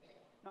do that.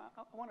 Now,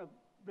 I want to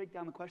break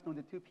down the question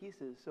into two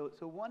pieces. So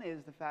one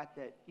is the fact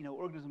that, you know,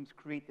 organisms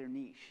create their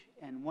niche,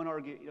 and one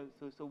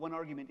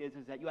argument is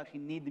that you actually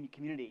need the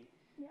community.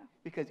 Yeah.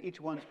 Because each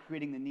one's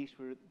creating the niche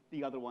for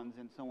the other ones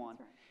and so on.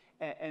 That's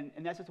And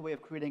that's just a way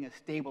of creating a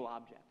stable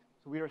object.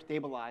 So we are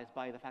stabilized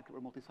by the fact that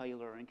we're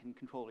multicellular and can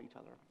control each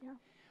other. Yeah.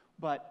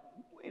 But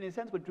in a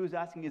sense, what Drew's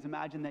asking is,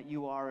 imagine that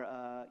you are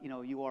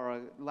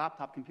a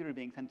laptop computer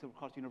being sent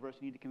across the universe.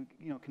 You need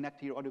to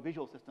connect to your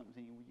audiovisual systems,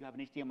 and you have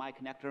an HDMI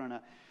connector and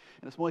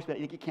a small USB that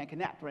you can't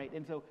connect, right?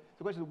 And so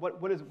the question is,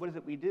 what is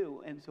it we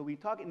do? And so we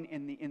talk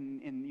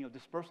in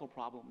dispersal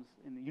problems,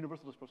 in the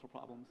universal dispersal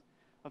problems,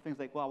 of things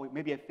like, well,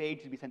 maybe a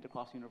phage should be sent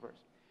across the universe.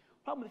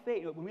 Problem with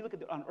phage, when we look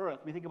at on Earth,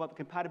 we think about the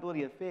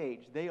compatibility of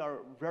phage. They are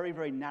very,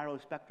 very narrow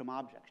spectrum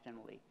objects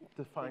generally.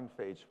 Define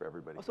phage for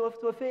everybody. So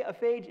a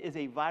phage is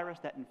a virus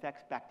that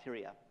infects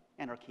bacteria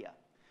and archaea.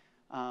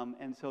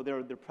 And so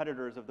they're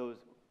predators of those,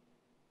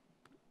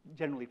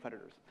 generally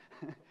predators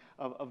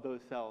of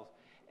those cells.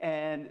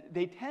 And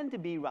they tend to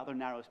be rather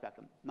narrow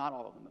spectrum, not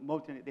all of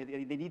them.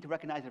 They need to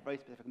recognize a very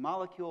specific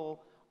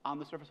molecule on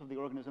the surface of the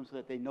organism so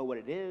that they know what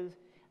it is,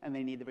 and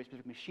they need the very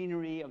specific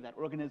machinery of that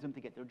organism to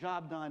get their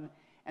job done.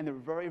 And they're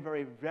very,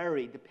 very,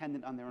 very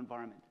dependent on their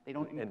environment. They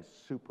don't and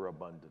super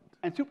abundant.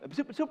 And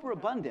super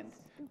abundant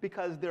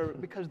because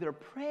their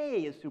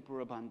prey is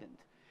super abundant.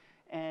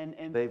 And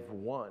they've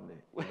won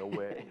in a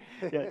way.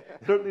 Yeah,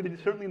 certainly in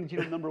the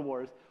genome number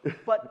wars.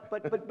 But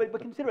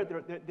consider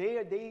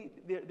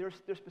it. Their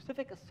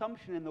specific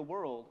assumption in the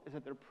world is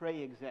that their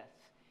prey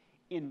exists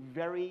in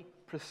very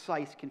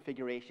precise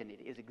configuration. It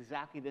is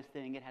exactly this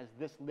thing. It has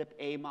this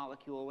lip-A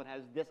molecule. It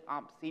has this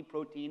OMP-C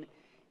protein.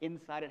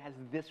 Inside it has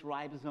this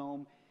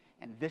ribosome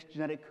and this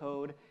genetic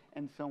code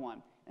and so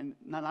on. And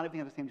not everything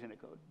has the same genetic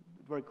code.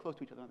 Very close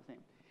to each other, not the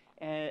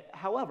same.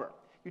 However,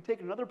 you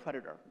take another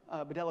predator,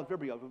 Bordetella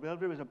vibrio. Bordetella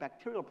vibrio is a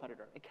bacterial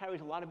predator. It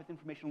carries a lot of its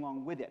information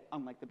along with it,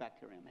 unlike the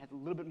bacterium. It has a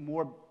little bit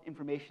more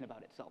information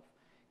about itself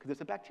because it's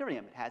a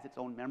bacterium. It has its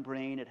own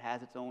membrane. It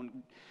has its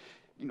own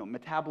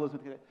metabolism.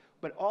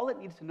 But all it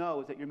needs to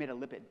know is that you're made of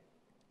lipid.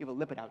 You have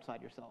a lipid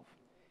outside yourself.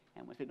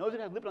 And once it knows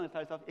it has a lipid on the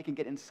outside itself, it can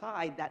get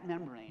inside that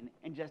membrane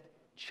and just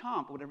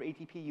chomp whatever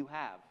ATP you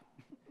have.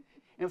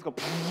 And it'll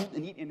go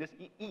and just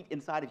eat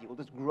inside of you. It'll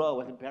just grow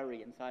as a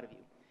berry inside of you.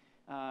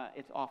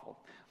 It's awful.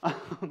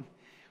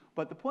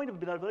 But the point of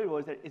Bordetella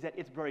is that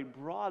it's very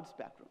broad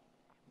spectrum.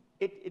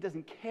 It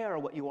doesn't care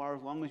what you are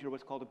as long as you're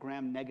what's called a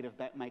gram-negative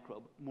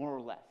microbe, more or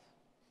less.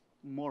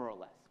 More or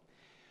less.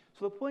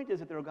 So the point is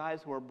that there are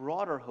guys who are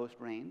broader host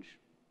range.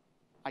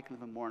 I can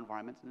live in more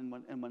environments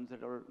and ones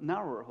that are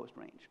narrower host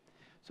range.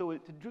 So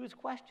to Drew's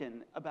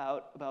question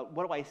about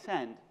what do I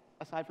send,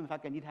 aside from the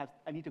fact that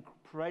I need to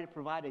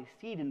provide a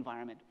seed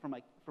environment for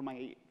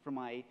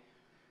my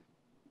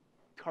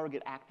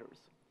target actors,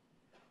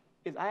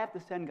 is I have to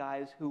send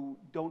guys who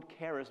don't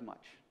care as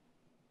much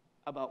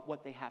about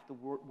what they have to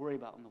worry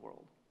about in the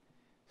world.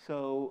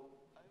 So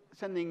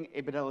sending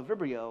a Bordetella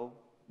vibrio,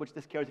 which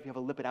just cares if you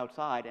have a lipid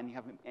outside and you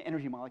have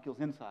energy molecules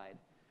inside,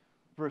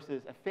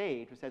 versus a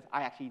phage, which says,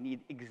 I actually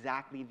need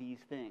exactly these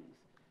things.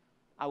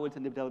 I would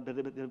send a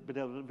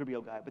Bordetella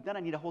vibrio guy, but then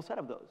I need a whole set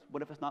of those.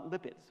 What if it's not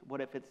lipids?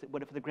 What if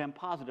it's a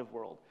gram-positive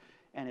world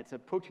and it's a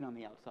protein on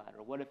the outside?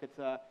 Or what if it's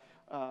a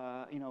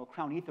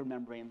crown ether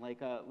membrane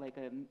like a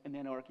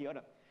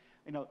nanoarchaeota?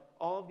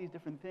 All of these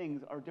different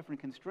things are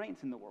different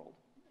constraints in the world,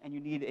 and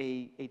you need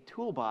a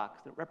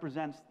toolbox that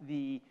represents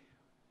the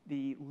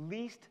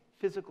least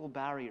physical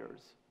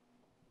barriers,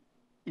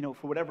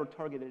 for whatever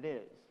target it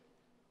is,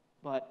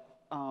 but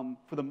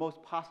for the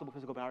most possible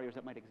physical barriers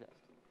that might exist.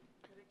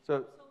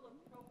 So.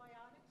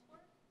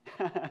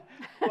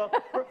 Well,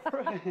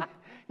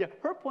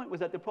 her point was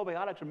that the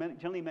probiotics are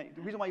generally meant,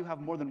 the reason why you have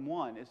more than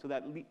one is so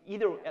that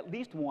either at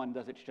least one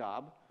does its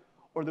job,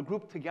 or the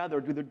group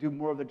together do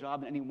more of the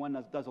job than any one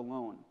does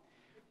alone.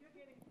 If you're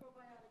getting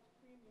probiotics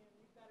premium,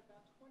 you've got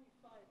about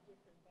 25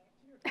 different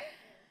bacteria.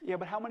 Yeah,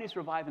 but how many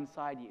survive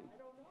inside you? I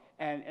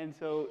don't know. And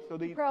so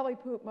the You probably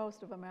poop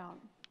most of them out.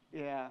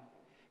 yeah.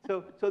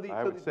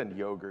 I would send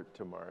yogurt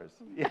to Mars,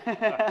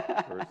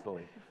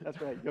 personally. That's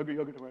right,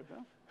 yogurt to Mars.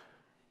 Huh?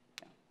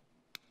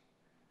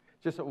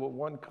 Just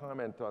one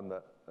comment on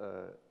the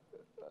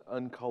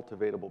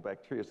uncultivatable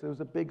bacteria. So there was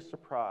a big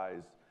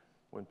surprise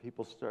when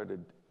people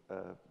started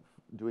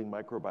doing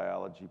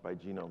microbiology by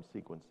genome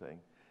sequencing,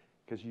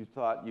 because you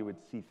thought you would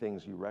see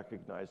things you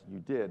recognized, and you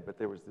did, but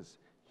there was this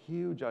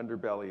huge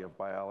underbelly of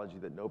biology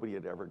that nobody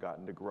had ever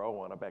gotten to grow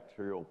on a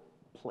bacterial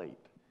plate.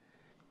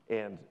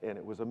 And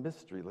it was a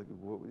mystery, like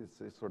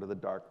it's sort of the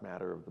dark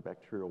matter of the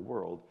bacterial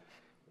world.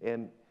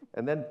 And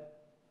then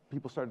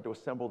people started to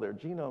assemble their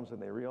genomes,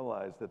 and they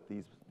realized that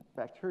these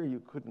bacteria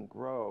you couldn't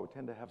grow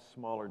tend to have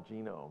smaller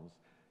genomes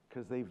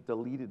because they've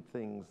deleted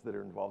things that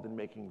are involved in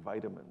making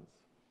vitamins.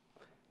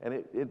 And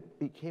it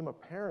became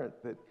apparent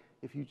that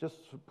if you just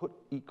put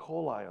E.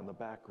 coli on the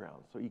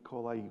background, so E.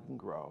 coli you can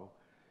grow,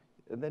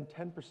 and then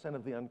 10%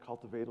 of the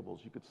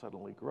uncultivatables you could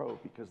suddenly grow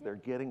because they're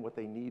getting what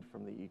they need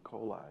from the E.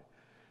 coli.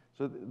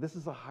 So this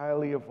is a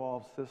highly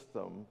evolved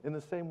system. In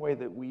the same way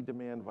that we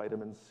demand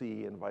vitamin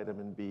C and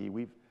vitamin B,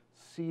 we've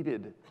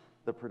ceded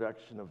the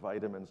production of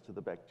vitamins to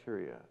the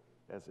bacteria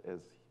as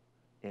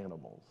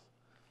animals.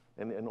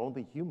 And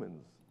only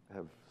humans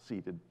have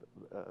seeded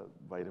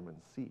vitamin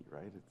C,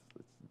 right?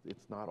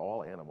 It's not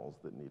all animals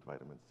that need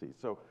vitamin C.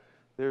 So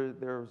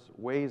there's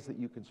ways that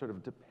you can sort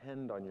of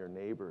depend on your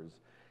neighbors.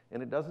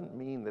 And it doesn't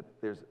mean that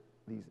there's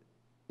these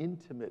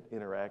intimate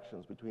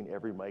interactions between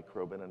every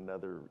microbe and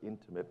another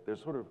intimate.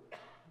 There's sort of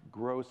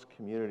gross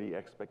community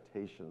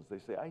expectations. They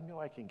say, I know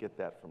I can get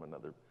that from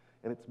another,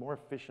 and it's more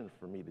efficient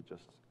for me to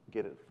just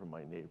get it from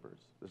my neighbors.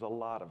 There's a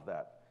lot of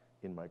that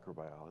in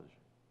microbiology.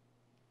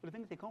 But the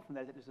thing that they come from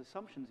that is that there's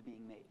assumptions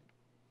being made.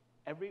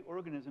 Every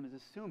organism is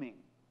assuming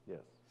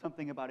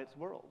something about its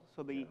world.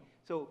 So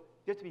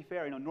just to be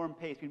fair, Norm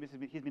Pace, he's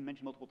been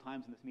mentioned multiple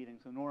times in this meeting.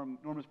 So Norm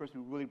is the person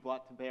who really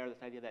brought to bear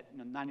this idea that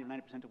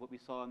 99% of what we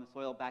saw in the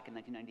soil back in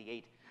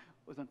 1998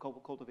 was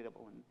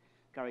uncultivatable. And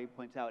Gary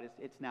points out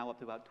it's now up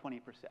to about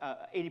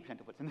 80%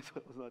 of what's in the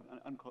soil is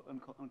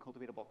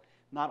uncultivatable.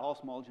 Not all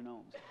small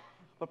genomes.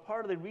 But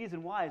part of the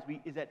reason why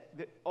is that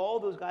all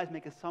those guys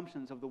make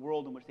assumptions of the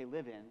world in which they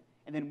live in,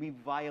 and then we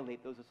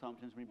violate those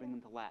assumptions when we bring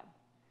them to lab.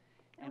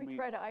 And we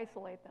try to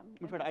isolate them.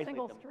 We try to isolate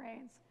single them.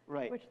 strains,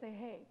 right? Which they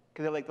hate.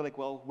 Because they're like,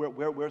 well,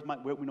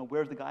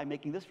 where's the guy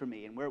making this for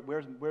me, and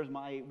where's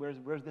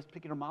this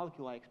particular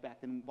molecule I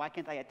expect, and why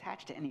can't I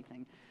attach to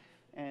anything,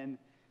 and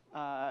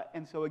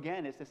so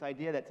again, it's this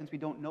idea that since we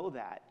don't know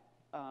that,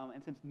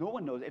 and since no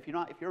one knows, if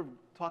you're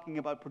talking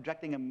about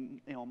projecting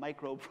a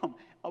microbe from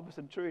Alpha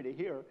Centauri to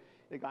here,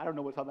 like, I don't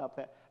know what's on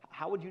that.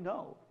 How would you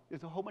know?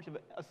 There's a whole bunch of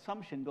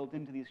assumption built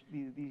into these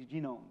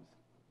genomes,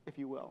 if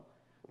you will.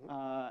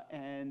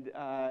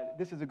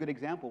 This is a good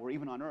example where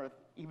even on Earth,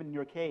 even in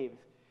your caves,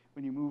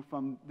 when you move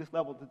from this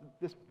level to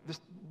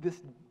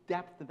this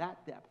depth to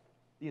that depth,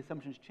 the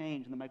assumptions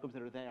change and the microbes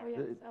that are there. Oh,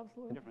 yes,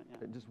 absolutely. Different,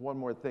 yeah. Just one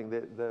more thing.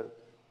 The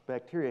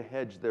bacteria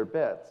hedge their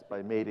bets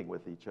by mating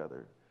with each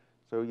other.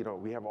 So,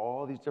 we have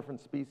all these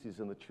different species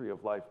in the tree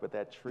of life, but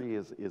that tree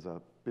is a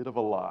bit of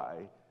a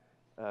lie.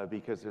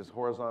 Because there's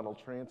horizontal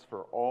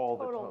transfer all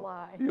the time. Total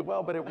lie. Yeah,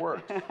 well, but it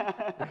works.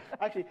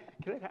 Actually,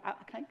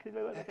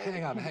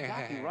 hang on.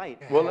 Right.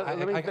 Well, let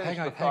me finish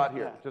the thought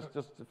here. Just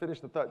to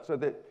finish the thought. So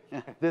that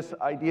this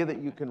idea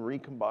that you can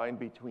recombine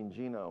between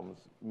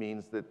genomes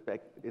means that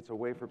it's a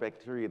way for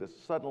bacteria to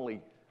suddenly,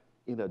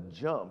 in a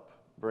jump,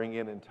 bring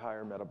in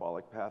entire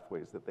metabolic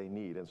pathways that they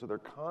need. And so they're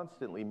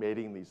constantly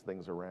mating these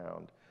things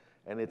around.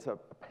 And it's a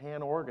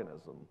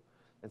pan-organism.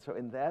 And so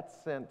in that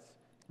sense,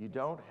 you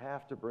don't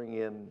have to bring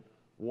in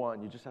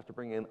one, you just have to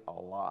bring in a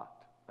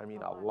lot. I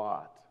mean, a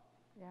lot.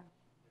 Yeah.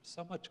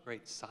 So much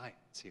great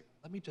science here.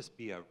 Let me just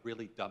be a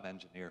really dumb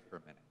engineer for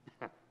a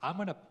minute. I'm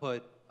going to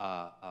put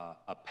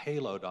a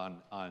payload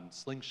on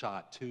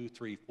Slingshot 2,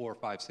 3, 4,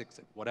 5, 6,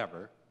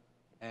 whatever,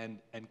 and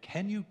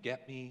can you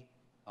get me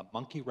a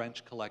monkey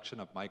wrench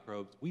collection of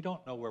microbes? We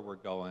don't know where we're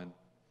going,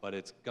 but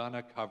it's going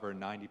to cover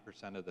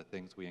 90% of the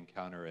things we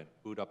encounter and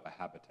boot up a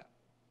habitat.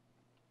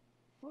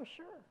 Well,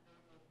 sure.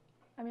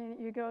 I mean,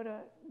 you go to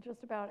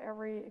just about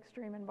every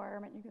extreme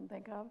environment you can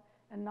think of,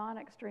 and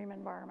non-extreme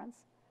environments,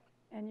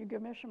 and you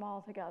gamish them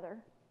all together,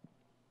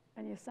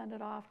 and you send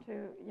it off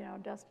to,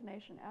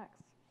 destination X.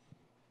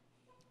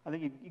 I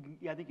think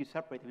you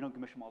separate them. You don't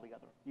gamish them all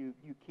together. You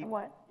keep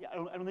what? Yeah,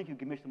 I don't think you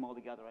gamish them all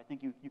together. I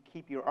think you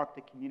keep your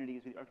Arctic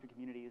communities with Arctic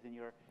communities and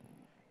your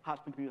hot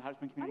spring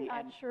community.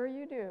 I'm not sure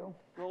you do.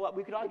 Well,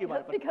 we could argue about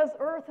it. Because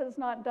Earth has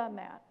not done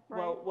that,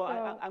 right?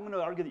 Well, I'm going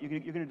to argue that you're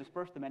going to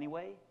disperse them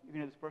anyway. You're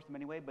going to disperse them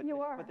anyway. But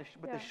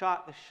the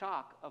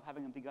shock of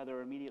having them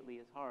together immediately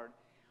is hard.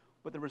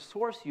 But the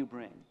resource you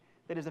bring,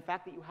 that is the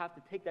fact that you have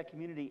to take that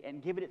community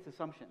and give it its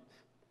assumptions,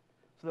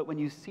 so that when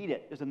you seed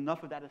it, there's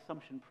enough of that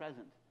assumption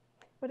present.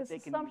 But its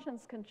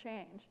assumptions can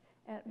change,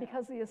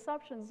 because the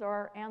assumptions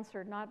are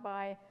answered not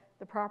by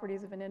the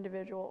properties of an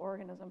individual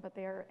organism, but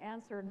they are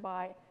answered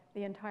by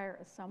the entire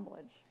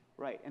assemblage.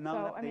 Right. And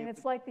so, I mean,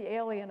 it's like the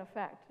alien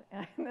effect.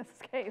 In this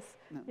case,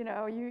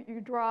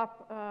 you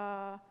drop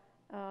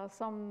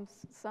some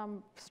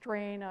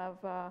strain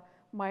of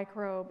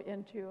microbe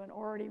into an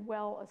already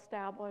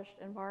well-established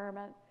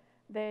environment.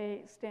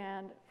 They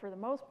stand, for the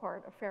most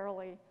part, a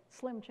fairly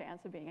slim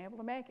chance of being able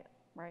to make it,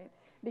 right?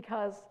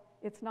 Because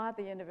it's not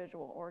the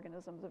individual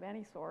organisms of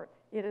any sort.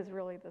 It is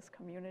really this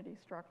community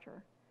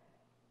structure.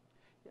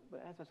 Yeah,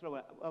 but that's sort of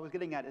what I was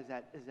getting at is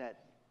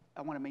that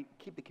I want to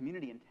keep the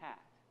community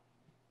intact,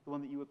 the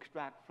one that you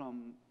extract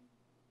from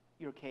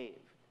your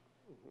cave,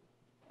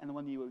 and the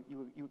one that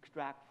you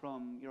extract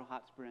from your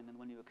hot spring, and the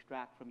one you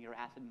extract from your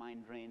acid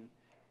mine drain,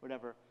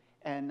 whatever.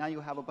 And now you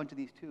have a bunch of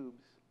these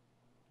tubes,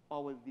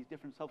 all with these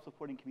different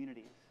self-supporting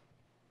communities,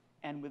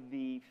 and with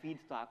the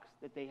feedstocks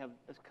that they have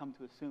come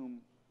to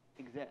assume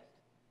exist.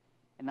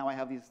 And now I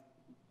have these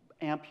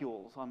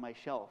ampules on my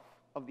shelf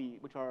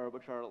which are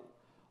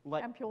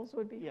like ampules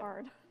would be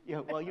hard.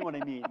 Yeah, well, you know what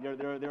I mean.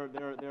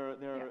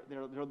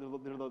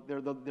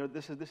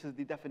 This is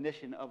the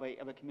definition of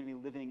a community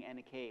living in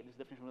a cave. This is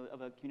the definition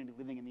of a community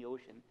living in the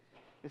ocean.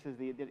 This is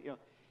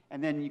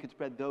and then you could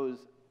spread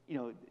those.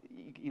 You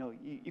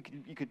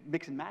could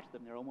mix and match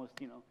them. They're almost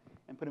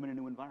and put them in a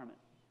new environment.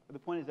 But the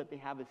point is that they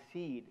have a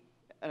seed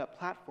and a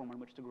platform on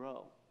which to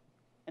grow,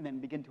 and then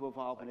begin to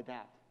evolve and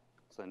adapt.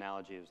 So the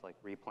analogy is like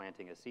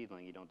replanting a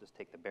seedling. You don't just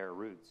take the bare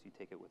roots. You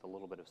take it with a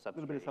little bit of substrate. A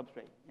little bit of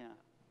substrate, yeah.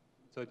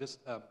 So I just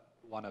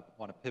want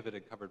to pivot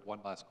and cover one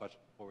last question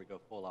before we go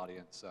full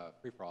audience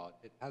free-for-all.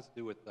 It has to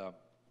do with the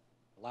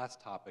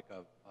last topic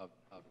of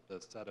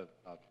the set of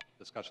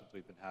discussions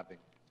we've been having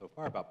so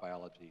far about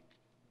biology,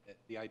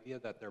 the idea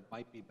that there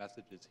might be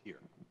messages here.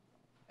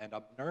 And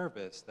I'm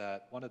nervous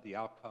that one of the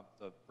outcomes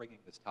of bringing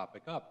this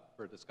topic up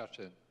for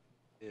discussion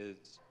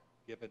is,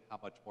 given how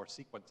much more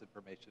sequence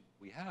information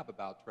we have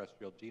about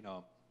terrestrial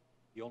genomes,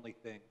 the only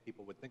thing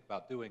people would think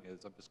about doing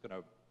is, I'm just going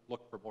to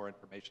look for more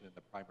information in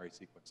the primary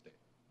sequence data.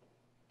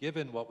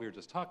 Given what we were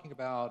just talking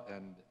about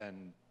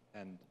and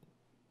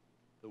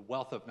the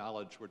wealth of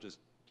knowledge we're just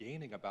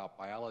gaining about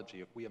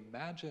biology, if we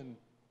imagine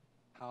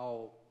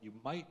how you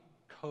might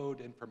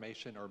code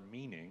information or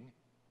meaning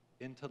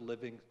into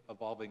living,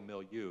 evolving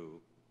milieu,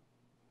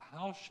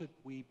 how should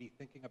we be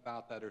thinking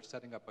about that or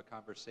setting up a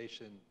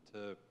conversation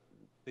to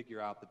figure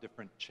out the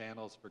different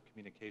channels for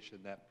communication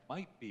that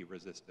might be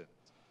resistant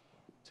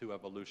to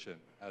evolution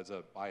as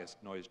a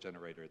biased noise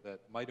generator, that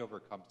might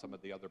overcome some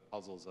of the other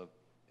puzzles of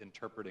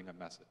interpreting a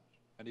message?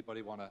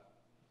 Anybody want to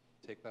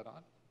take that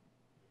on?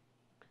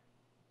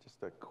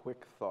 Just a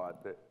quick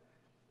thought that,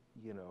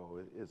 you know,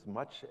 as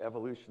much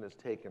evolution has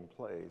taken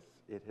place,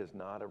 it has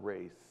not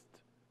erased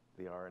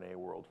the RNA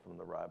world from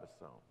the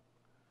ribosome.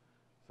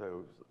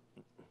 So,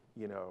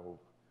 you know,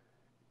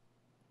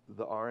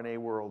 the RNA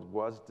world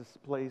was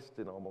displaced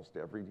in almost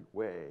every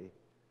way,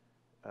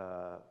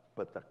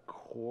 but the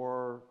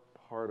core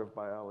part of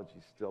biology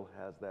still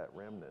has that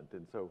remnant.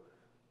 And so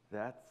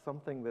that's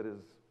something that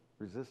has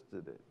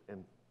resisted it.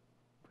 And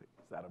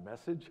is that a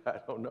message? I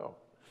don't know.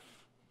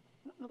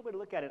 Another way to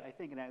look at it, I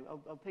think, and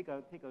I'll take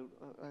a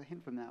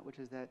hint from that, which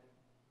is that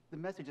the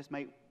message just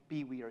might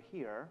be we are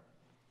here,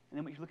 and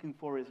then what you're looking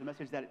for is a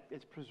message that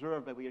is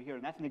preserved by we are here,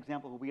 and that's an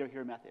example of a we are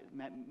here message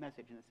in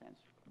a sense.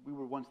 We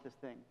were once this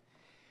thing.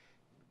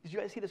 Did you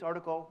guys see this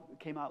article that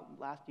came out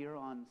last year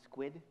on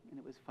squid? And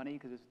it was funny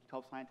because there's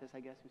 12 scientists,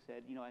 I guess, who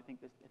said, you know, I think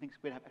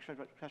squid have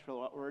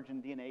extraterrestrial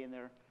origin DNA in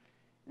their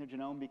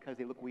genome because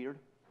they look weird.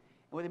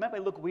 And what they meant by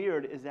look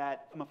weird is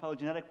that from a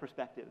phylogenetic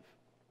perspective,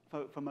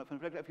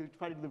 if you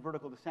try to do the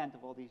vertical descent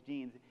of all these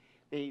genes,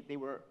 they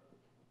were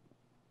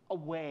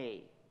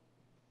away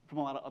from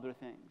a lot of other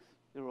things.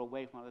 They were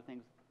away from other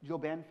things. Jill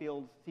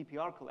Banfield's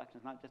CPR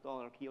collections, not just all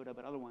our Kyoto,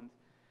 but other ones,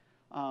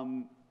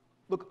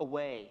 look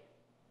away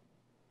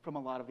from a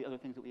lot of the other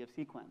things that we have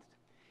sequenced.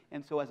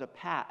 And so as a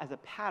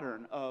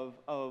pattern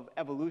of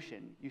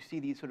evolution, you see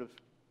these sort of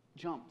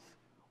jumps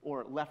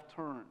or left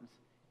turns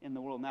in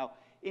the world. Now,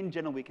 in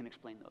general, we can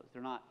explain those.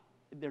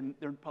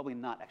 They're probably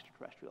not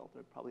extraterrestrial.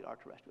 They probably are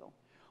terrestrial.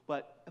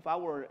 But if I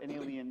were an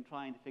alien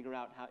trying to figure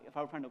out if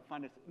I were trying to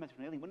find a message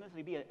from an alien, it wouldn't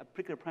necessarily be a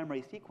particular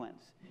primary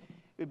sequence.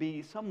 It would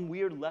be some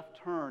weird left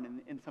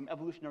turn in some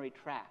evolutionary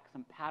track,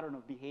 some pattern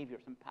of behavior,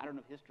 some pattern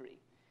of history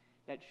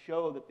that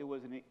show that there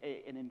was an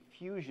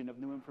infusion of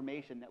new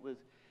information that was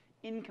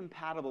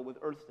incompatible with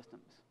Earth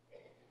systems.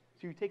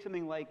 So you take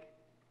something like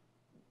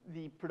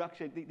the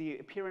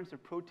appearance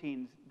of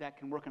proteins that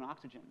can work on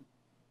oxygen.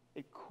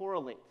 It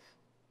correlates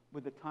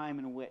with the time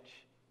in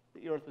which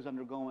the Earth was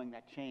undergoing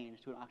that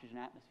change to an oxygen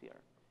atmosphere.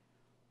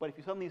 But if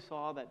you suddenly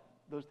saw that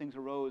those things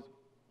arose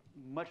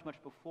much,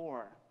 much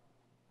before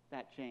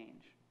that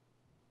change,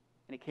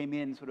 and it came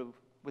in sort of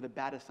with a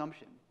bad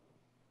assumption,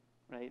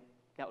 right,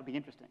 that would be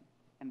interesting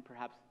and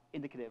perhaps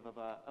indicative of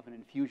an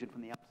infusion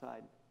from the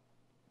outside.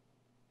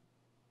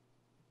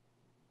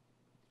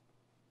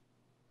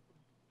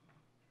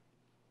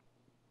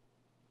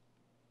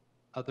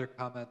 Other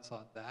comments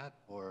on that,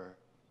 or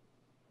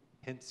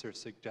hints or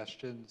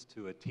suggestions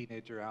to a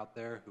teenager out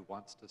there who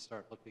wants to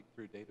start looking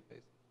through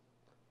databases?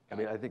 I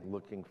mean, I think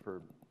looking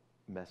for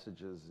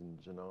messages in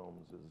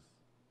genomes is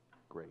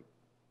great.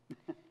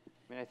 I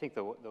mean, I think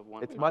the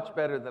one... It's much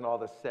better than all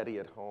the SETI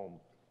at home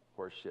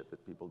horse shit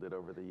that people did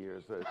over the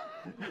years. I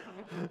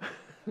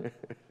mean,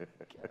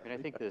 I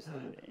think this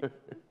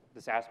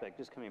aspect,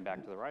 just coming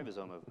back to the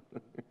ribosome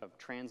of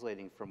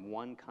translating from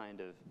one kind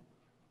of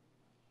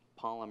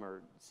polymer,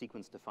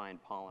 sequence-defined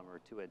polymer,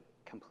 to a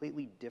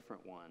completely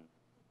different one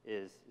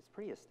is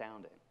pretty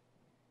astounding.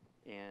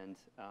 And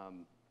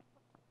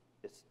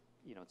it's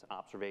an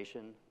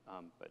observation,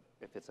 but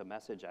if it's a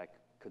message, I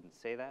couldn't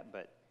say that.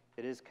 But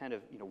it is kind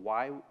of,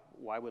 why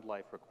would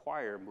life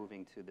require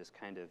moving to this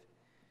kind of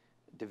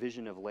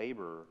division of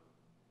labor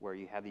where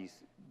you have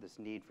this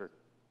need for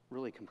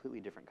really completely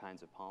different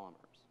kinds of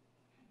polymers?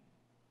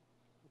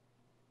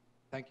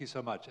 Thank you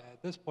so much.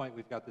 At this point,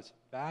 we've got this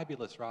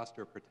fabulous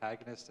roster of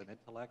protagonists and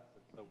intellects,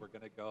 and so we're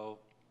going to go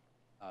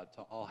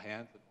to all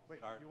hands and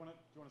start. Do you want to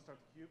start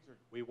the cubes? Or?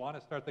 We want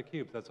to start the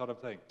cubes, that's what I'm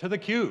saying. To the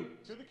cube!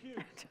 To the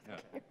cubes!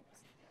 Yeah.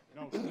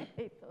 No, I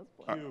hate those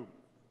boys. cube,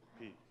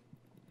 Pete.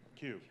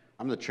 Cube.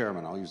 I'm the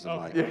chairman, I'll use the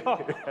mic.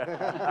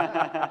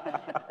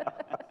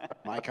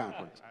 My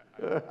conference.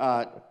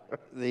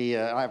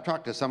 I've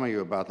talked to some of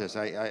you about this.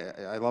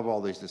 I love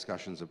all these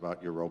discussions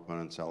about Europa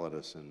and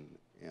Enceladus and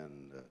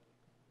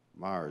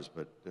Mars,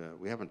 but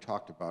we haven't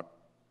talked about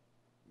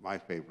my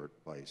favorite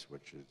place,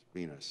 which is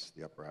Venus,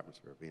 the upper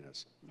atmosphere of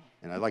Venus.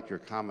 And I like your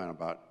comment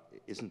about,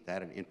 isn't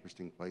that an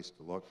interesting place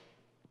to look?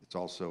 It's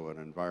also an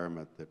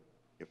environment that,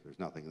 if there's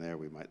nothing there,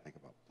 we might think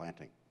about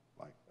planting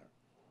life there.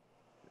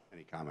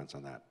 Any comments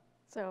on that?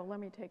 So let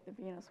me take the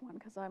Venus one,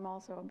 because I'm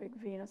also a big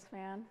Venus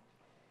fan.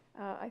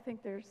 I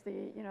think there's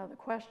the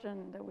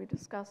question that we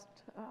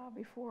discussed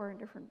before in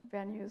different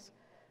venues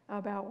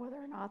about whether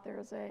or not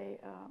there's a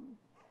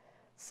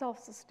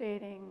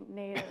self-sustaining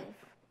native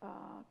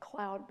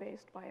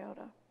cloud-based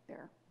biota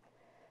there.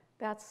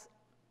 That's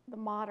the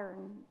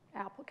modern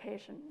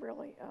application,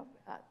 really, of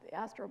the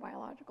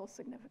astrobiological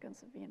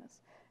significance of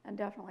Venus, and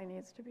definitely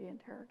needs to be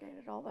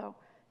interrogated, although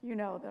you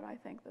know that I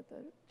think that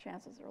the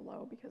chances are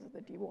low because of the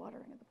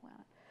dewatering of the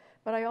planet.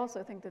 But I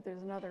also think that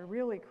there's another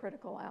really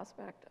critical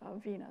aspect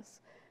of Venus.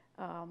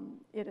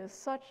 It is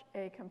such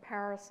a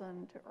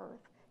comparison to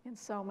Earth in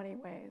so many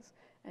ways,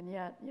 and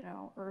yet,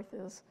 Earth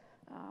is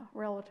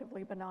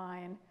relatively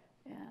benign,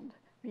 and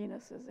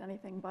Venus is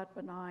anything but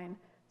benign.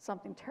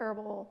 Something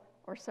terrible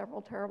or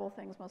several terrible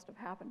things must have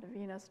happened to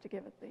Venus to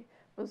give it the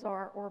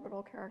bizarre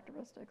orbital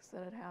characteristics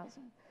that it has,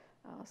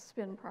 and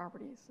spin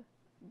properties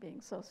being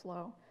so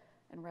slow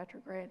and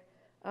retrograde.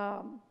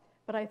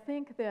 But I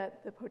think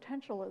that the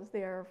potential is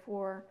there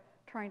for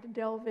trying to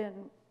delve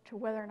into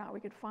whether or not we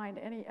could find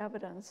any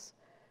evidence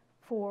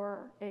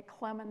for a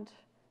clement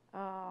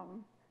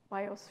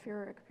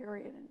biospheric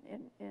period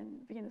in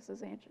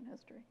Venus's ancient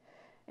history.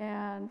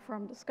 And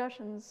from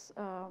discussions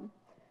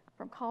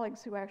from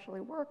colleagues who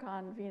actually work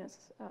on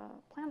Venus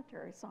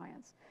planetary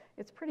science,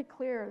 it's pretty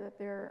clear that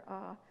there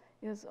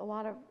is a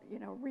lot of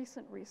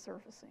recent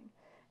resurfacing.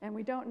 And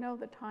we don't know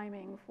the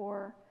timing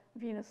for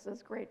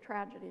Venus's great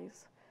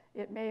tragedies.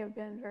 It may have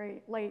been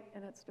very late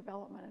in its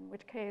development, in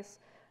which case,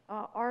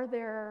 are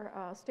there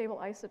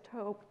stable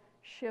isotope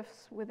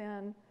shifts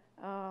within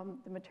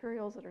the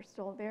materials that are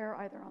still there,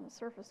 either on the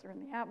surface or in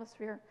the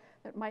atmosphere,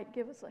 that might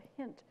give us a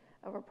hint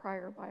of a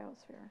prior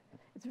biosphere?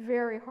 It's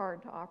very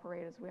hard to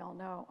operate, as we all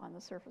know, on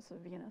the surface of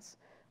Venus.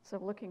 So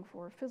looking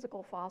for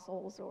physical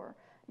fossils or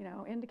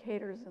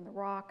indicators in the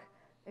rock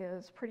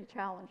is pretty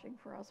challenging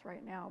for us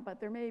right now.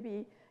 But there may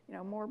be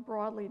more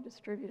broadly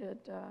distributed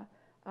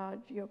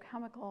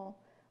geochemical,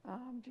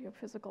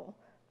 geophysical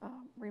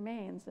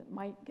remains that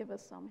might give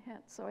us some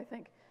hints. So I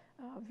think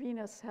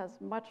Venus has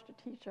much to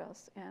teach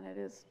us, and it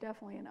is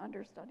definitely an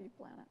understudied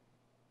planet.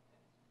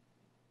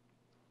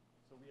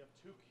 So we have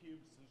two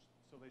cubes,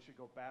 so they should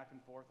go back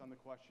and forth on the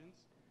questions.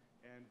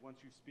 And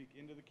once you speak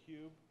into the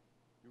cube,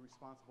 you're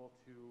responsible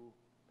to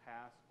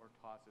pass or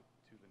toss it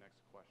to the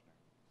next questioner.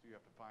 So you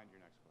have to find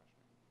your next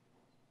questioner.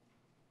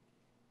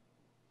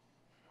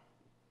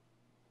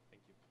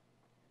 Thank you.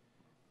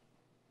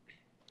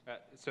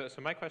 So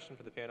my question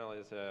for the panel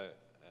is, I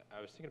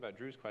was thinking about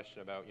Drew's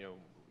question about,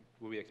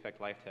 will we expect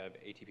life to have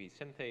ATP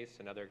synthase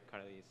and other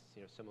kind of these,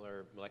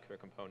 similar molecular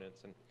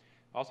components? And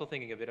also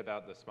thinking a bit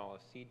about the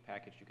smallest seed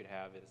package you could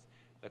have is,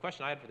 the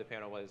question I had for the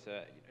panel was,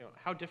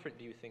 how different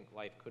do you think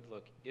life could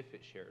look if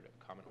it shared a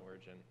common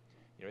origin?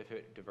 If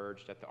it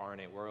diverged at the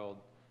RNA world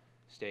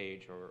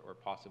stage or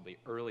possibly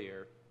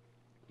earlier,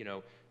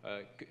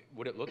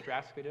 would it look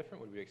drastically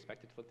different? Would we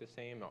expect it to look the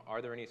same?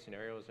 Are there any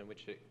scenarios in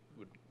which it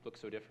would look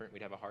so different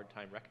we'd have a hard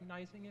time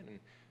recognizing it? And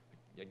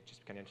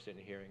just kind of interested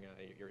in hearing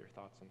your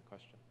thoughts on the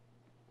question.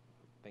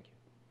 Thank you.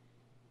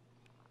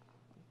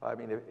 I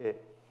mean,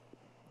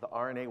 the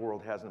RNA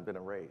world hasn't been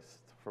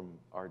erased from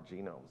our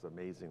genomes,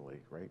 amazingly,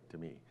 right, to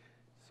me.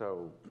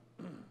 So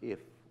if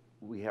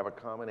we have a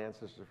common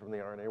ancestor from the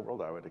RNA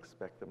world, I would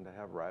expect them to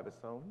have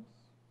ribosomes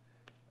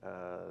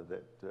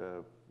that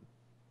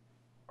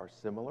are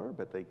similar,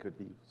 but they could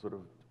be sort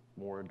of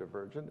more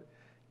divergent.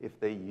 If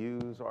they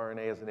use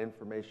RNA as an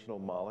informational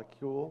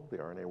molecule, the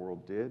RNA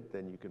world did,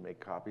 then you can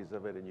make copies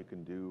of it and you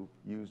can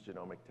use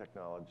genomic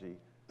technology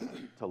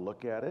to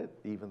look at it,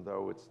 even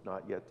though it's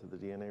not yet to the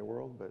DNA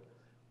world. But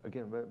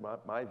again,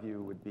 my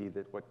view would be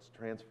that what's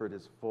transferred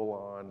is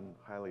full-on,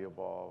 highly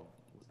evolved,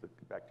 the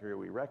bacteria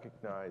we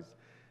recognize,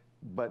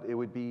 but it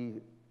would be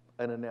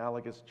an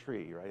analogous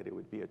tree, right? It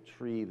would be a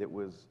tree that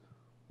was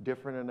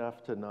different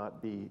enough to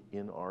not be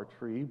in our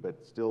tree,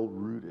 but still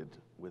rooted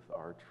with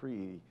our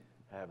tree,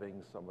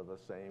 having some of the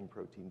same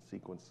protein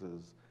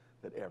sequences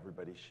that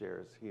everybody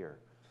shares here.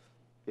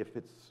 If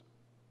it's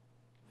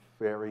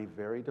very,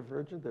 very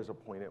divergent, there's a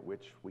point at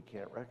which we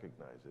can't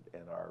recognize it,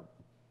 and our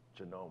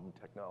genome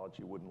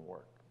technology wouldn't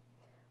work.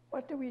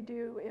 What do we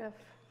do if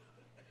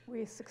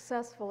we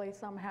successfully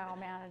somehow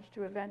manage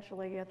to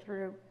eventually get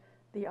through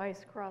the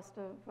ice crust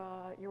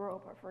of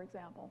Europa, for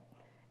example,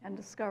 and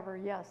discover,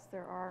 yes,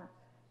 there are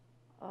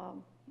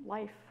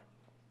life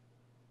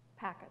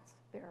packets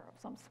there of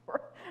some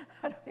sort?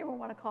 I don't even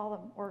want to call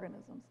them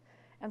organisms.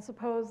 And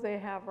suppose they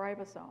have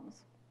ribosomes.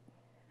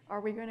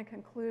 Are we going to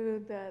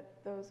conclude that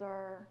those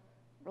are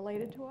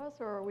related to us,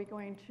 or are we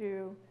going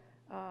to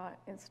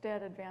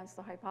instead advance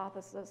the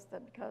hypothesis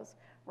that because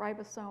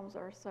ribosomes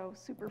are so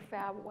super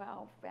fab,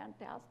 wow,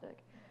 fantastic,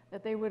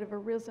 that they would have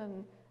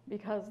arisen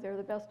because they're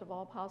the best of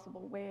all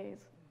possible ways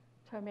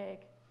to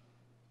make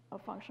a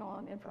functional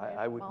and I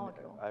information would,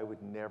 molecule. I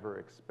would never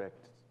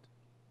expect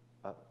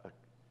a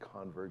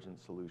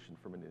convergent solution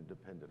from an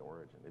independent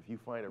origin. If you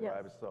find a Yes,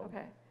 ribosome,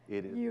 okay.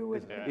 it is, You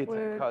would- it's,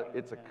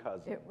 it's a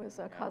cousin. It was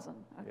a cousin,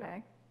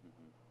 okay?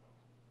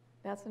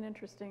 That's an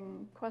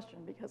interesting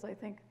question, because I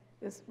think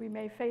we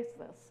may face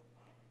this.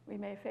 We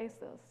may face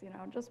this, you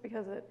know, just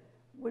because it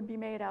would be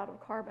made out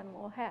of carbon,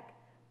 well, heck,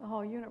 the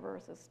whole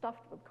universe is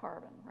stuffed with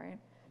carbon, right?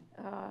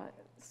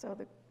 So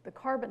the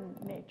carbon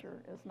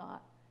nature is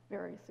not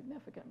very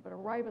significant, but a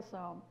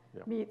ribosome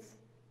meets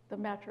the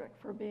metric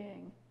for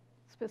being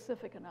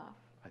specific enough.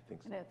 I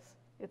think so. And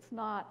it's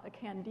not a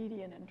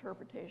Candidian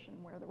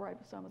interpretation where the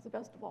ribosome is the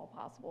best of all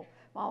possible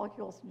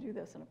molecules to do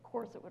this, and of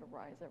course it would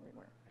arise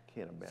everywhere. I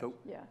can't imagine. So,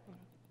 Yeah.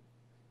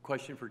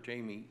 question for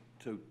Jamie.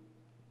 So,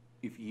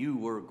 if you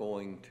were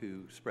going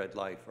to spread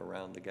life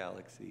around the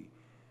galaxy,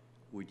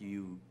 would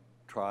you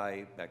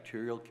try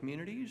bacterial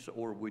communities,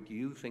 or would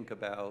you think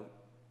about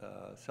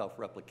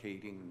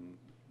self-replicating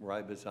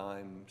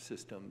ribozyme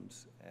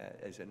systems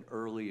as an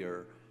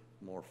earlier,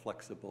 more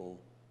flexible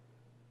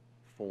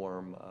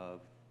form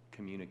of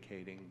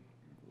communicating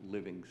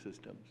living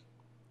systems?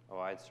 Oh,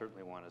 I'd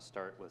certainly want to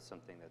start with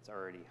something that's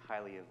already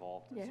highly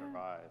evolved to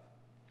survive.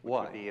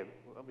 Why?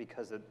 Well,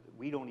 because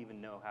we don't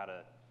even know how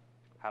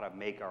to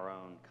make our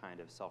own kind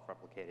of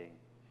self-replicating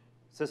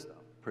system.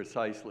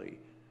 Precisely.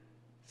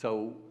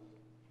 So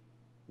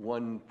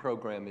one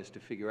program is to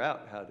figure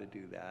out how to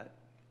do that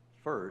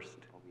first.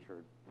 Well, we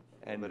heard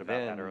a little bit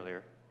about that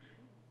earlier.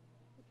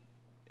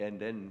 And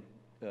then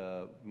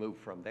move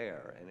from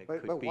there. And it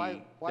But could be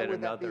why that would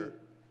another.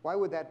 why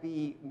would that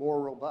be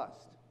more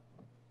robust?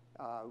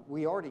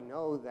 We already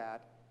know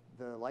that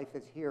the life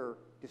that's here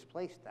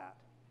displaced that.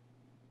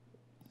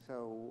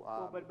 So,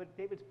 Well, but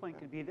David's point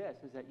could be this,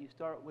 is that you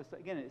start with,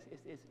 again,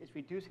 it's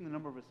reducing the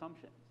number of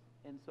assumptions.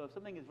 And so if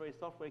something is very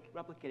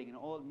self-replicating and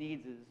all it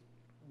needs is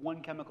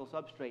one chemical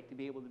substrate to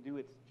be able to do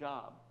its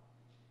job,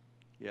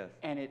 Yes.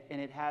 and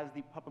it has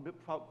the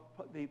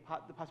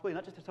possibility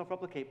not just to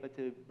self-replicate, but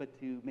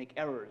to make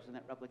errors in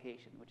that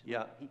replication, which is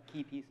one of the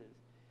key pieces.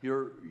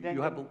 You're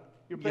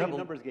playing a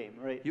numbers game,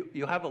 right?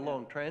 You have a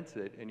long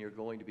transit, and you're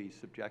going to be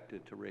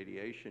subjected to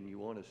radiation. You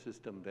want a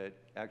system that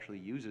actually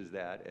uses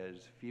that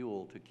as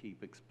fuel to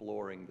keep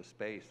exploring the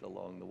space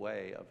along the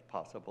way of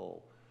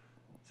possible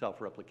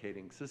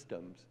self-replicating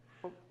systems.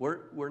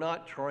 We're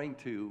trying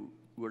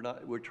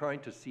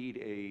to seed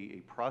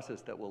a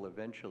process that will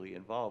eventually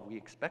evolve. We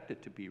expect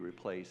it to be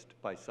replaced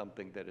by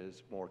something that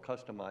is more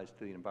customized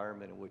to the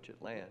environment in which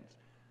it lands.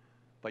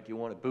 But you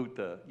want to boot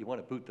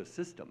the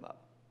system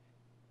up.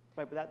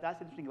 Right, but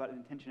that's interesting about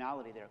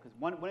intentionality there, because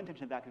one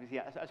intention of that could be,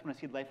 I just want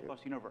to seed life across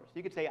the universe.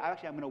 You could say,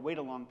 actually, I'm going to wait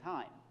a long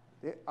time.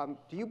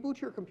 do you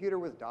boot your computer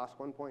with DOS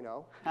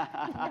 1.0?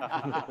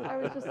 I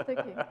was just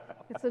thinking,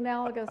 it's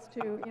analogous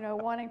to, you know,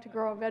 wanting to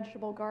grow a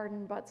vegetable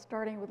garden, but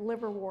starting with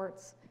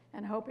liverworts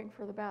and hoping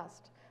for the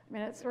best. I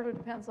mean, it sort of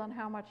depends on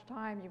how much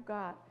time you've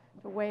got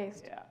to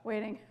waste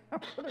waiting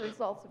for the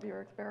results of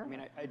your experiment. I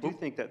mean, I do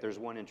think that there's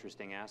one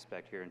interesting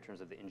aspect here in terms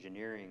of the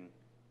engineering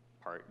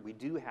part. We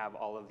do have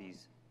all of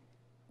these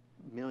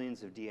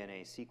millions of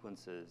DNA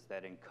sequences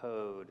that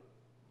encode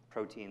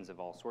proteins of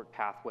all sorts,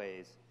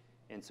 pathways.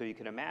 And so you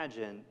can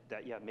imagine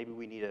that, maybe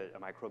we need a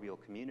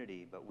microbial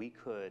community, but we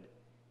could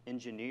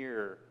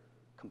engineer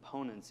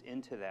components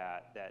into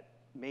that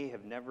may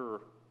have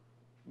never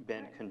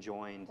been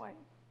conjoined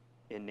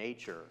in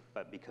nature,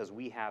 but because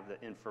we have the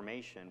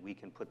information, we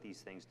can put these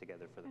things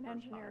together for the first time.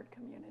 An engineered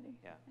community.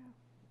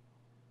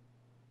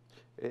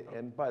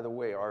 And by the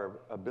way, our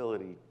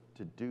ability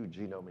to do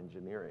genome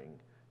engineering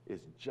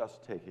is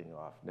just taking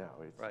off now.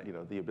 It's you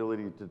know, the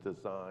ability to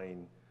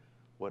design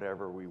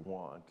whatever we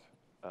want.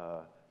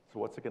 So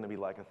what's it going to be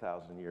like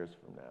 1,000 years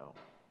from now?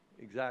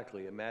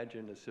 Exactly.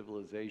 Imagine a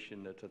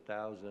civilization that's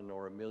 1,000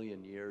 or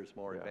 1,000,000 years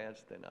more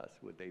advanced than us.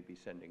 Would they be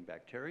sending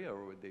bacteria,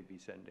 or would they be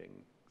sending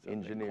something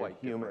engineered quite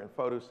human,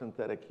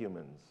 photosynthetic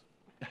humans?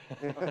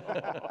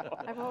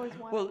 I've always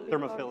wanted to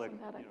be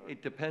photosynthetic.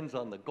 It depends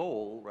on the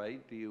goal,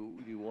 right? Do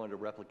you want to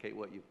replicate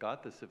what you've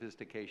got, the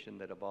sophistication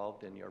that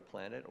evolved in your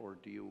planet, or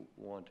do you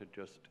want to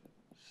just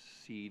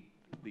seed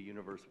the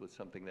universe with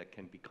something that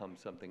can become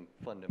something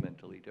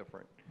fundamentally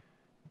different?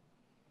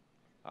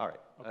 All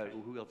right.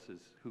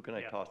 Who can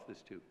I toss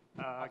this to?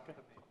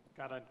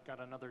 Got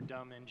another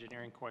dumb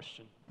engineering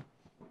question.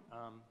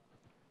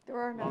 There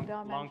are no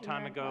dumb Long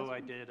time engineering ago, I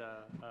questions.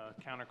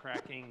 did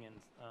countercracking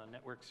and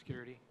network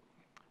security.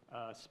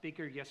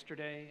 Speaker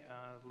yesterday,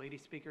 lady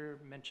speaker,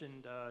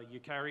 mentioned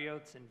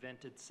eukaryotes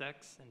invented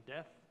sex and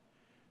death.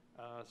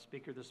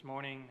 Speaker this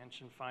morning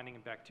mentioned finding a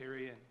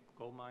bacteria in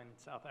gold mine in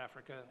South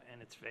Africa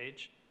and its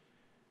phage.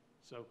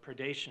 So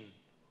predation.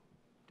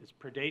 Does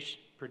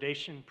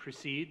predation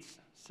precedes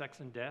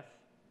sex and death,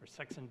 or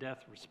sex and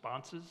death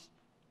responses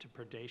to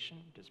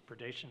predation? Does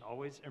predation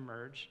always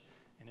emerge?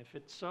 And if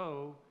it's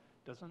so,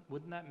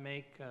 wouldn't that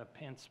make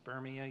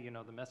panspermia, you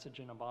know, the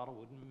message in a bottle,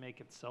 wouldn't it make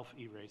it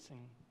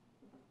self-erasing?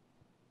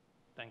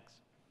 Thanks.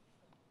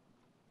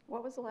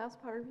 What was the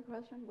last part of your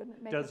question? Wouldn't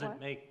it make Does it it what?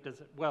 make,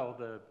 well,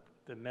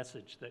 the the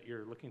message that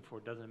you're looking for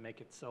doesn't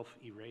make it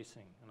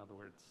self-erasing. In other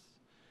words,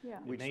 Yeah.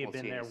 We it just may have won't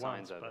been see there any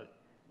once, signs of but it.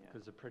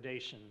 because of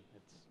predation,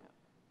 it's.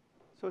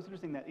 So it's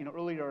interesting that,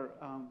 earlier,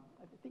 I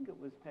think it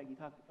was Peggy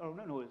talked, oh,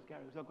 no, it was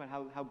Gary, was talking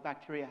about how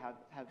bacteria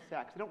have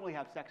sex. They don't really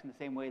have sex in the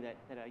same way that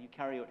a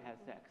eukaryote has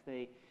sex.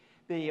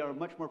 They are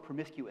much more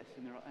promiscuous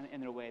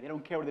in their way. They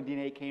don't care where the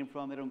DNA came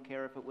from. They don't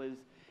care if it was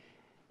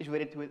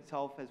related to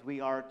itself as we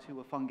are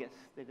to a fungus.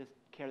 They just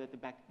care that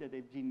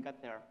the gene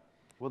got there.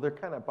 Well, they're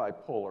kind of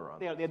bipolar on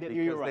this You're because right,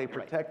 they you're right.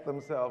 protect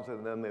themselves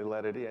and then they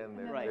let it in.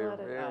 They're, Right. they're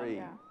very.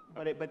 Yeah.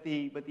 But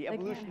the can't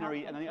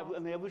evolutionary help and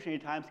themselves. the evolutionary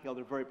time scale,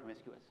 they're very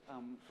promiscuous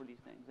for these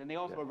things, and they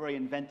also Yeah. are very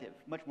inventive,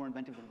 much more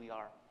inventive than we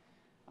are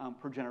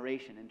per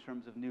generation in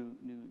terms of new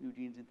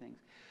genes and things.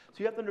 So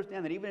you have to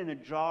understand that even in a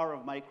jar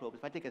of microbes,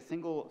 if I take a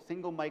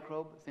single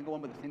microbe, a single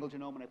one with a single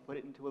genome, and I put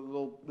it into a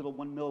little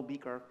 1 ml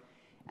beaker,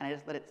 and I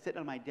just let it sit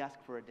on my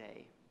desk for a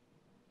day,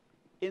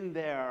 in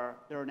there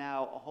are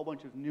now a whole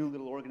bunch of new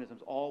little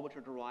organisms, all which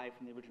are derived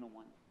from the original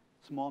one,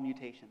 small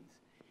mutations,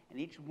 and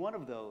each one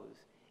of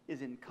those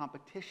is in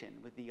competition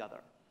with the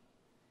other,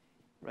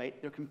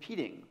 right? They're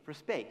competing for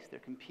space.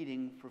 They're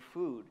competing for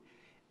food.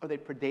 Are they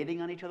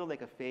predating on each other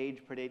like a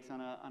phage predates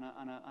on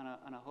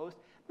a host?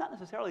 Not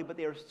necessarily, but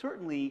they are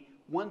certainly,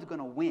 one's going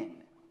to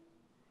win.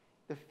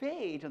 The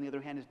phage, on the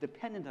other hand, is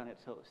dependent on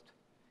its host.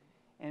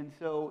 And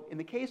so in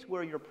the case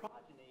where your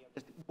progeny are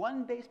just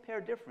one base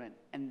pair different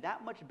and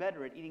that much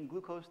better at eating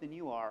glucose than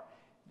you are,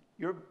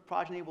 your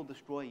progeny will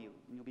destroy you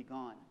and you'll be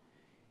gone.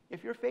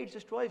 If your phage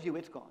destroys you,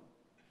 it's gone.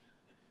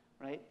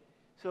 Right?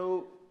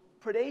 So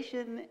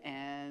predation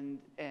and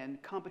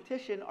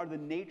competition are the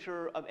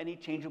nature of any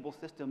changeable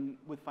system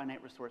with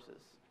finite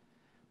resources,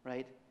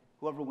 right?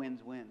 Whoever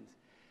wins, wins.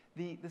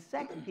 The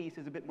sex piece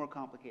is a bit more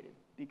complicated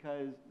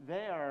because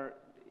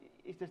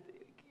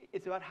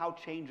it's about how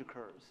change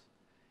occurs.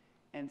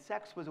 And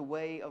sex was a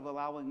way of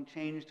allowing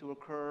change to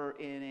occur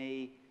in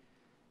a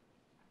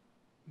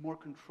more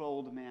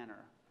controlled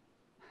manner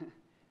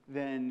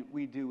than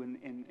we do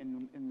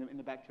in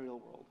the bacterial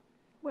world.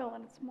 Well,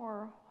 and it's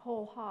more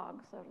whole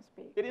hog, so to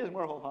speak. It is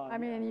more whole hog. I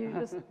mean, you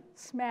just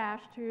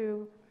smash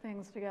two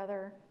things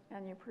together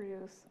and you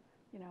produce,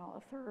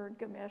 a third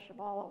gamish of